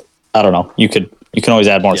 I don't know. You can always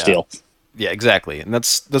add more Yeah. steel. Yeah, exactly, and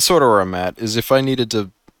that's sort of where I'm at. Is if I needed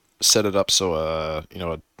to set it up so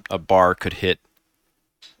a bar could hit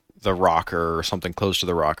the rocker or something close to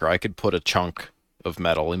the rocker, I could put a chunk of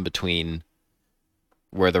metal in between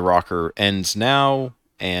where the rocker ends now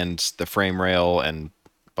and the frame rail and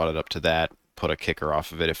butt it up to that, put a kicker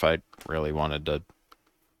off of it if I really wanted to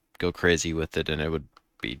go crazy with it, and it would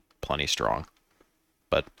be plenty strong.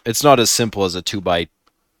 But it's not as simple as a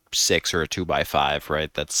 2x6 or a 2x5,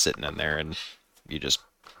 right? That's sitting in there, and you just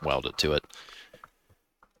weld it to it.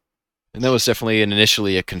 And that was definitely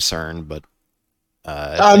initially a concern, but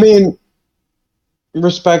I mean,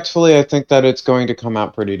 respectfully, I think that it's going to come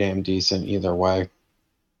out pretty damn decent either way.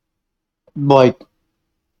 Like,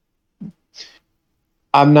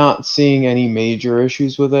 I'm not seeing any major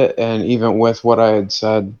issues with it, and even with what I had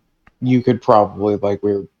said, you could probably, like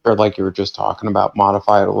you were just talking about,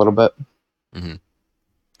 modify it a little bit.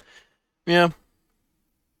 yeah,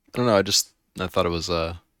 I don't know. I thought it was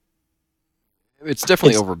it's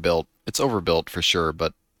definitely overbuilt. It's overbuilt for sure,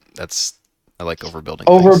 but I like overbuilding.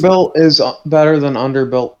 Overbuilt is better than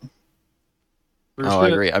underbuilt. I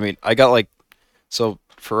agree. I mean, I got so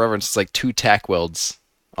for reference, it's like 2 tack welds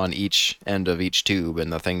on each end of each tube,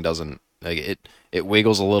 and the thing doesn't it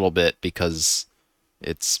wiggles a little bit because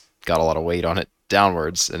it's got a lot of weight on it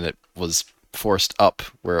downwards, and it was forced up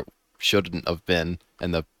where it shouldn't have been,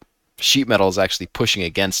 and the sheet metal is actually pushing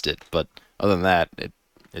against it. But other than that, it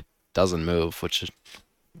doesn't move, which is,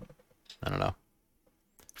 I don't know.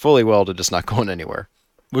 Fully welded, just not going anywhere,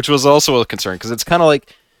 which was also a concern because it's kind of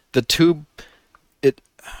like the tube.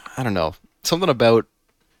 I don't know, something about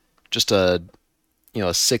just a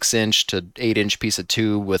 6-inch to 8-inch piece of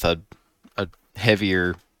tube with a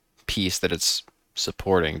heavier piece that it's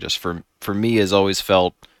supporting. Just for me, has always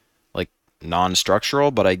felt like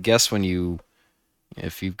non-structural. But I guess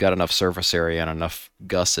if you've got enough surface area and enough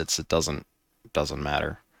gussets, it doesn't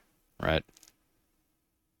matter, right?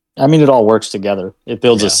 I mean, it all works together. It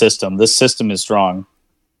builds Yeah. a system. This system is strong.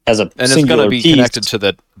 As a And it's going to be connected to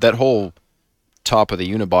that whole top of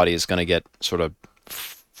the unibody is going to get sort of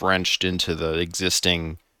Frenched into the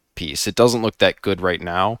existing piece. It doesn't look that good right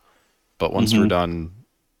now, but once we're done,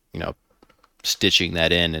 stitching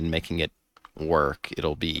that in and making it work,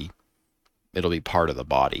 it'll be part of the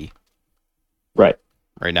body. Right.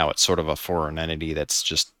 Right now, it's sort of a foreign entity that's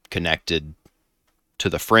just connected to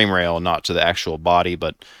the frame rail, not to the actual body.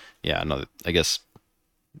 But yeah, I guess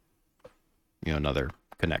another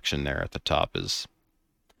connection there at the top it's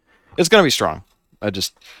going to be strong. I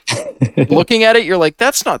just looking at it, you're like,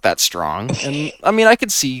 that's not that strong. And I mean, I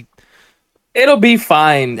could see. It'll be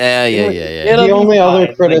fine. Yeah. It'll The be only other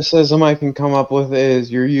fine. criticism I can come up with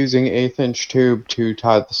is you're using 1/8-inch tube to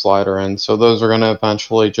tie the slider in, so those are going to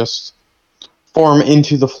eventually just form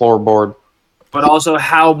into the floorboard. But also,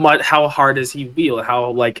 how hard does he wheel?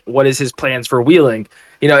 What is his plans for wheeling?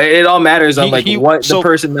 It all matters on what the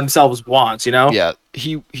person themselves wants. Yeah,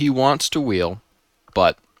 he wants to wheel,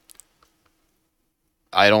 but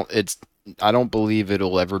I don't believe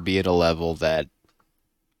it'll ever be at a level that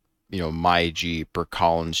my Jeep or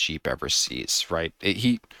Colin's Jeep ever sees. Right?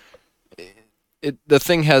 The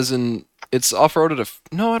thing it's off-roaded.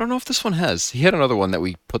 No, I don't know if this one has. He had another one that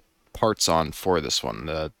we put parts on for this one.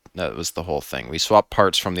 That was the whole thing. We swapped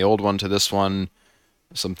parts from the old one to this one.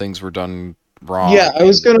 Some things were done wrong. Yeah, I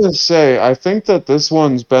was going to say, I think that this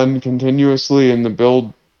one's been continuously in the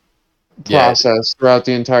build process throughout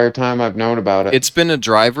the entire time I've known about it. It's been a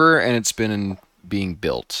driver, and it's been being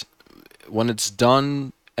built. When it's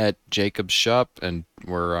done at Jacob's shop, and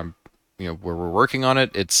where we're working on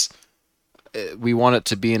it, we want it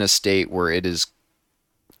to be in a state where it is,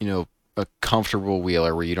 a comfortable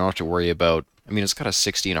wheeler where you don't have to worry about. I mean, it's got a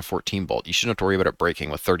 60 and a 14 bolt. You shouldn't have to worry about it braking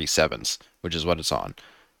with 37s, which is what it's on.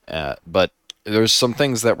 But there's some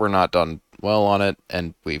things that were not done well on it,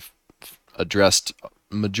 and we've addressed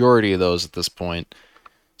majority of those at this point.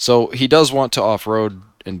 So he does want to off-road,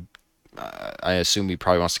 and I assume he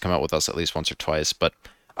probably wants to come out with us at least once or twice, but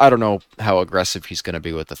I don't know how aggressive he's going to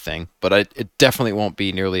be with the thing. But it definitely won't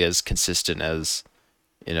be nearly as consistent as,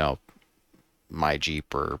 my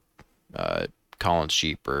Jeep or Colin's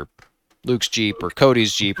Jeep or Luke's Jeep or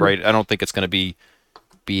Cody's Jeep, right? I don't think it's going to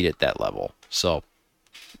beat at that level. So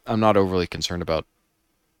I'm not overly concerned about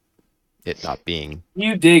it not being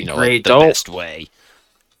You did great. the best way.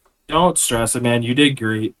 Don't stress it, man. You did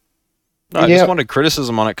great. No, I just wanted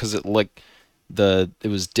criticism on it because it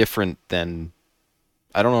was different than.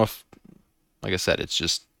 I don't know if, like I said, it's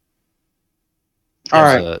just. All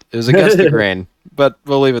right. It was against the grain, but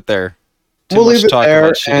we'll leave it there. We'll leave it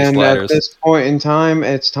there, and at this point in time,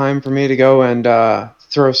 it's time for me to go and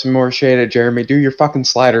throw some more shade at Jeremy. Do your fucking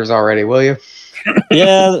sliders already, will you?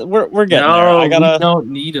 Yeah, we're getting there. We don't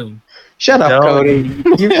need them. Shut up, Cody.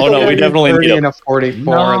 You we definitely need in a 44.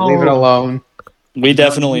 No. Leave it alone. We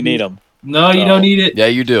definitely need them. No, you don't need it. Yeah,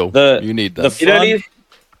 you do. You need them.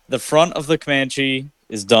 The front of the Comanche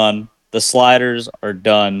is done. The sliders are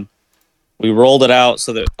done. We rolled it out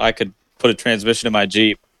so that I could put a transmission in my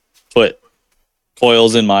Jeep, put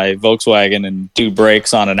coils in my Volkswagen, and do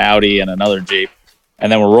brakes on an Audi and another Jeep.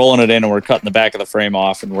 And then we're rolling it in, and we're cutting the back of the frame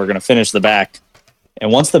off, and we're going to finish the back.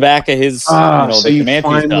 And once the back of his, So the you Comanche's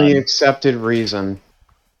finally done. accepted reason.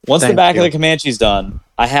 Once the Thank back you. of the Comanche's done,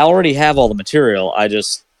 I already have all the material. I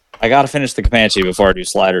got to finish the Comanche before I do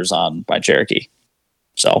sliders on my Cherokee.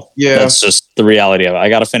 So Yeah. that's just the reality of it. I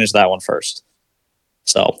got to finish that one first.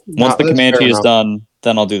 So once the that's Comanche fair is enough. done,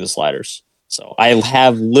 then I'll do the sliders. So I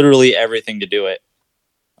have literally everything to do it.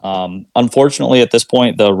 Unfortunately, at this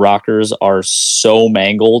point, the rockers are so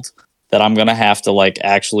mangled that I'm gonna have to like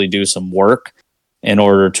actually do some work in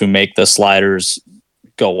order to make the sliders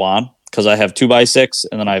go on, because I have 2x6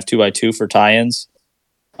 and then I have 2x2 for tie-ins.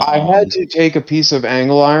 I had to take a piece of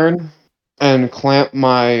angle iron and clamp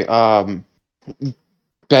my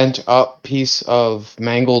bent up piece of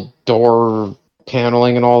mangled door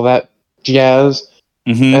paneling and all that jazz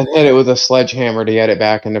Mhm. and hit it with a sledgehammer to get it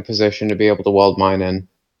back into position to be able to weld mine in.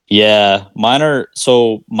 Yeah, mine are.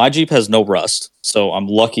 So my Jeep has no rust, so I'm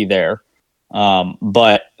lucky there.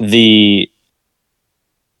 But the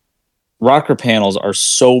rocker panels are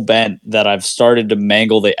so bent that I've started to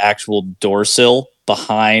mangle the actual door sill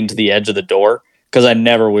behind the edge of the door because I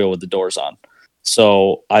never wheel with the doors on.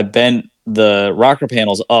 So I bent the rocker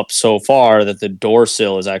panels up so far that the door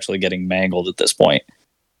sill is actually getting mangled at this point.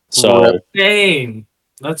 So Dang.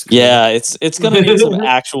 That's good. yeah, it's gonna need some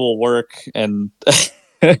actual work and.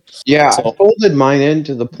 Yeah, So- I folded mine in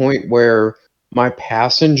to the point where my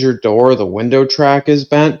passenger door, the window track is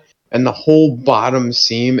bent, and the whole bottom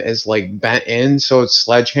seam is like bent in, so it's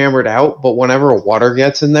sledgehammered out. But whenever water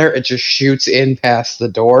gets in there, it just shoots in past the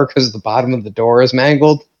door because the bottom of the door is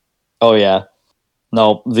mangled. Oh yeah.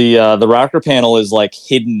 No, the rocker panel is like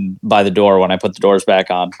hidden by the door when I put the doors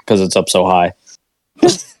back on because it's up so high.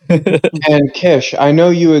 And Kish, I know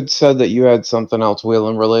you had said that you had something else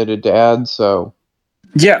wheeling related to add, so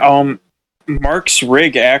Yeah, Mark's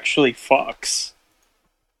rig actually fucks.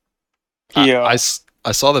 Yeah.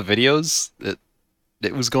 I saw the videos.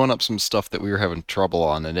 It was going up some stuff that we were having trouble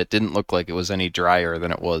on, and it didn't look like it was any drier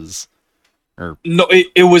than it was. No,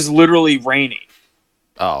 it was literally raining.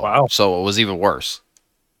 Oh, Wow. So it was even worse.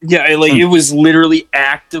 Yeah, it was literally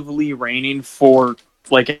actively raining for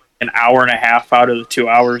like an hour and a half out of the 2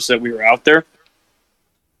 hours that we were out there.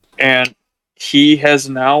 And he has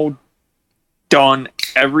now done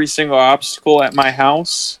every single obstacle at my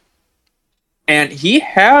house. And he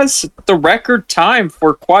has the record time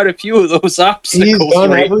for quite a few of those obstacles. he's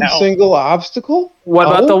done right every now. single obstacle. What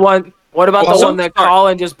about Oh? the one? What about Well, the one that sorry.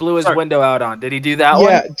 Colin just blew his Sorry. window out on? Did he do that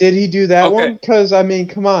Yeah, one? did he do that Okay. one? Because I mean,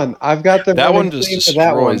 come on, I've got the That running one just clean for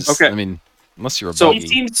that one. destroys. Okay. I mean, unless you're a So- He buggy.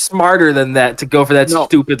 seemed smarter than that to go for that No,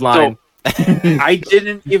 stupid line. I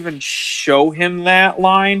didn't even show him that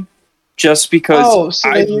line just because Oh, so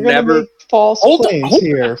I've then you're gonna never. make false Hold on, claims hold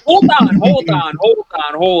here. Hold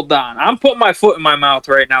on. I'm putting my foot in my mouth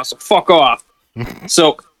right now, so fuck off.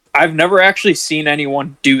 So I've never actually seen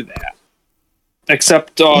anyone do that,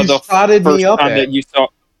 except You the spotted first me up time at. that you saw.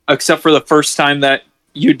 Except for the first time that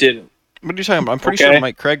you did it. What are you talking about? I'm pretty Okay. sure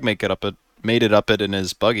Mike Craig made it up it in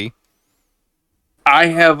his buggy. I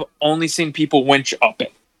have only seen people winch up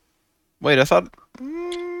it. Wait, I thought.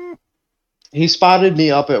 He spotted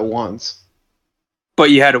me up at once. But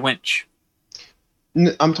you had a winch.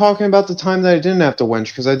 I'm talking about the time that I didn't have to winch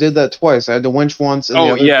because I did that twice. I had to winch once, and Oh,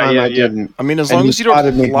 the other yeah, time yeah, I yeah. didn't. I mean, as And long you as you don't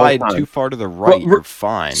spotted me both slide times. too far to the right, Well, you're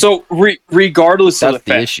fine. So regardless that's of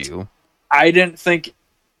the the fact, issue. I didn't think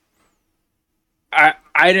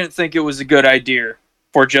it was a good idea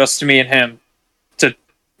for just me and him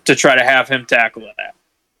to try to have him tackle that.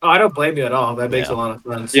 Oh, I don't blame you at all. That makes Yeah. a lot of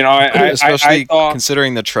sense. You know, Especially I thought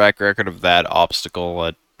considering the track record of that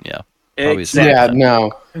obstacle. Yeah. Probably exactly. Yeah,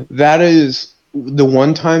 no. That is the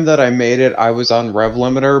one time that I made it. I was on rev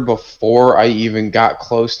limiter before I even got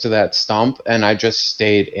close to that stump, and I just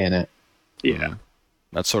stayed in it. Yeah.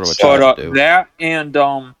 That's sort of what you But have to do. that and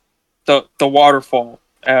the waterfall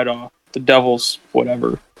at the Devil's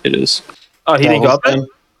whatever it is. Oh, he didn't go up there?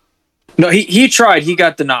 No, he tried. He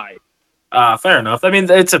got denied. Fair enough. I mean,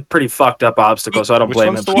 it's a pretty fucked up obstacle, so I don't Which blame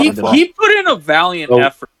him one's for the He, wanting to do that. he put in a valiant Oh.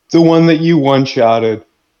 effort. The one that you one-shotted.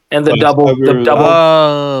 And the But double, it's the never- double,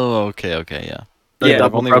 Oh, okay, yeah. the yeah, I've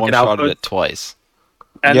double only broken one-shotted output. it twice.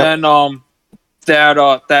 And Yep.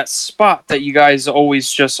 then that spot that you guys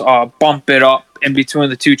always just bump it up in between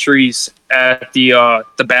the two trees at the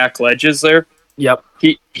back ledges there. Yep.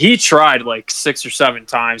 He tried like 6 or 7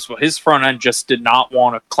 times, but his front end just did not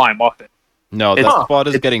want to climb up it. No, that It's- spot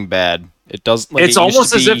is it's- getting bad. It does. Like, It's it used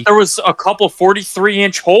almost to as be- if there was a couple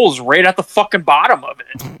 43-inch holes right at the fucking bottom of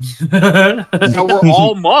it. That were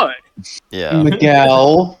all mud. Yeah.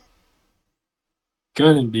 Miguel.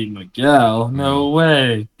 Couldn't be Miguel. No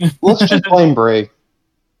way. Let's just blame Bray.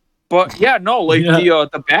 But yeah, no, like Yeah.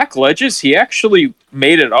 the back ledges, he actually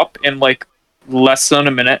made it up in like less than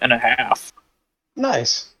a minute and a half.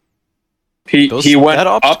 Nice. He went that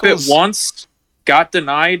up it obstacle's- once, got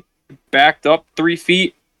denied, backed up 3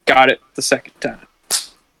 feet, got it the second time.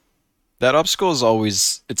 That obstacle is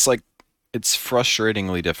always, it's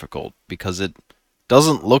frustratingly difficult because it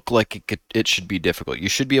doesn't look like it should be difficult. You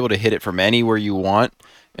should be able to hit it from anywhere you want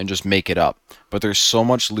and just make it up. But there's so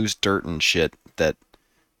much loose dirt and shit that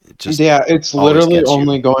it just Yeah, it's always literally gets you.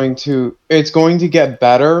 only going to get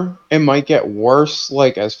better. It might get worse,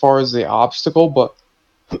 like as far as the obstacle, but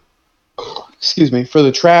excuse me, for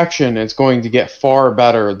the traction, it's going to get far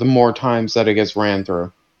better the more times that it gets ran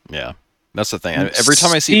through. Yeah, that's the thing. Every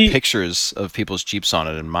time I see See- pictures of people's Jeeps on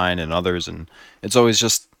it, and mine and others, and it's always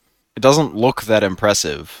just, it doesn't look that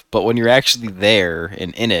impressive. But when you're actually there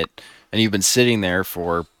and in it, and you've been sitting there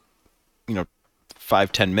for,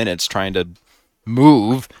 5-10 minutes trying to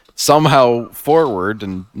move somehow forward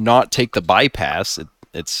and not take the bypass,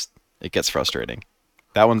 it gets frustrating.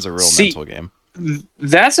 That one's a real See- mental game.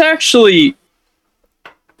 That's actually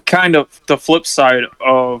kind of the flip side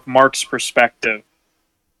of Mark's perspective.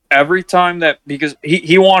 Every time because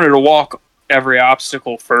he wanted to walk every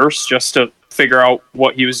obstacle first just to figure out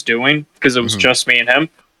what he was doing because it was Mhm. just me and him.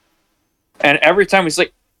 And every time he's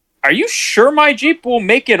like, "Are you sure my Jeep will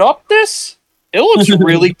make it up this? It looks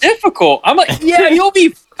really difficult." I'm like, "Yeah, you'll be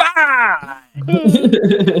fine.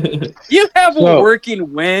 You have a So-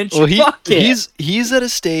 working winch. Well, Fuck it." he's at a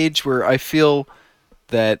stage where I feel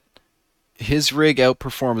that his rig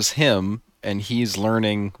outperforms him, and he's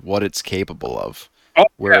learning what it's capable of. Oh,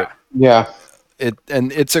 Where yeah. Yeah.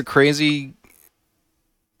 it's a crazy.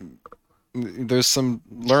 There's some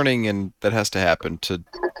learning that has to happen to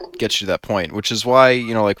get you to that point, which is why,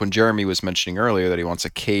 like when Jeremy was mentioning earlier that he wants a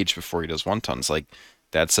cage before he does 1-tons, like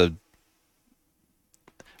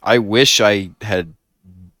I wish I had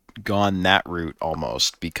gone that route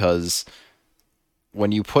almost, because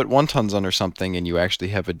when you put 1-tons under something and you actually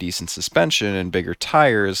have a decent suspension and bigger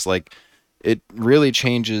tires, like it really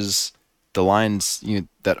changes the lines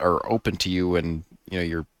that are open to you, and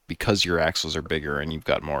because your axles are bigger and you've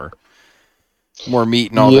got more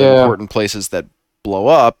meat and all the Yeah. important places that blow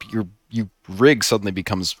up, your rig suddenly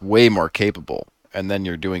becomes way more capable, and then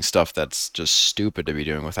you're doing stuff that's just stupid to be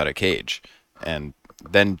doing without a cage, and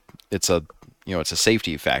then it's a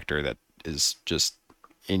safety factor that is just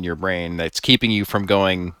in your brain that's keeping you from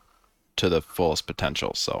going to the fullest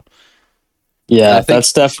potential. So Yeah, I think-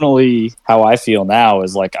 that's definitely how I feel now,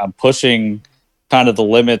 is like I'm pushing kind of the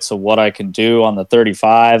limits of what I can do on the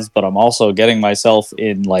 35s, but I'm also getting myself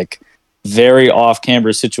in like very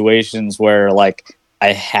off-camber situations where like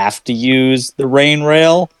I have to use the rain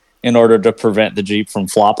rail in order to prevent the Jeep from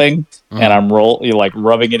flopping, and I'm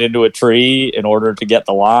rubbing it into a tree in order to get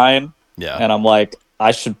the line, yeah. and I'm like,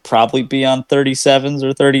 I should probably be on 37s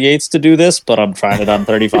or 38s to do this, but I'm trying it on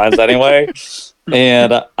 35s anyway.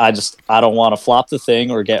 And I don't want to flop the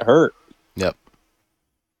thing or get hurt.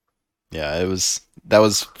 Yeah, that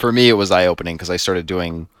was for me, it was eye-opening because I started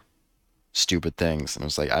doing stupid things, and it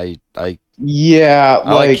was like I Yeah,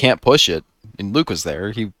 like can't push it. And Luke was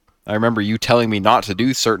there. I remember you telling me not to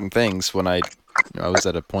do certain things when I was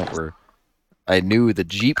at a point where I knew the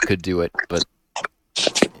Jeep could do it, but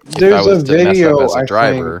if I there's was a to mess video up as a I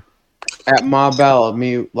driver, at Ma Bell of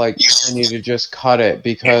me like telling you to just cut it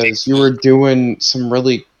because you were doing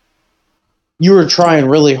you were trying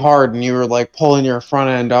really hard and you were like pulling your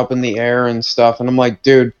front end up in the air and stuff, and I'm like,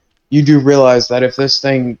 dude, you do realize that if this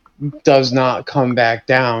thing does not come back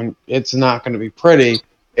down, it's not going to be pretty.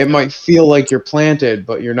 It might feel like you're planted,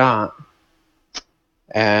 but you're not.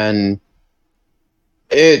 And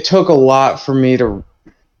it took a lot for me to.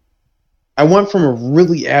 I went from a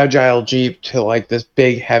really agile Jeep to like this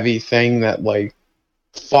big heavy thing that like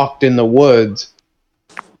fucked in the woods.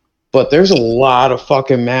 But there's a lot of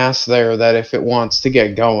fucking mass there that if it wants to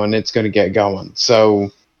get going, it's going to get going. So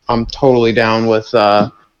I'm totally down with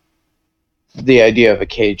the idea of a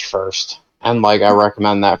cage first. And like I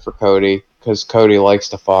recommend that for Cody because Cody likes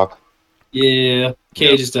to fuck. Yeah,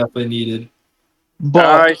 cage is definitely needed. But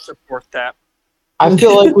I support that. I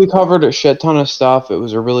feel like we covered a shit ton of stuff. It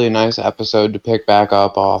was a really nice episode to pick back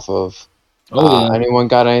up off of. Oh yeah, Anyone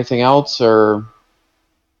got anything else or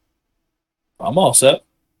I'm all set.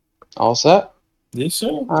 all set? Yes, sir.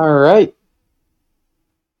 All right.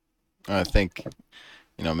 I think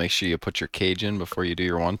make sure you put your cage in before you do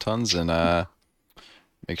your wontons, and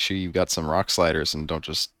make sure you've got some rock sliders and don't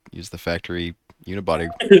just use the factory unibody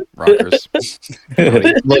rockers.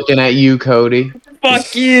 Looking at you, Cody.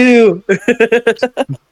 Fuck you.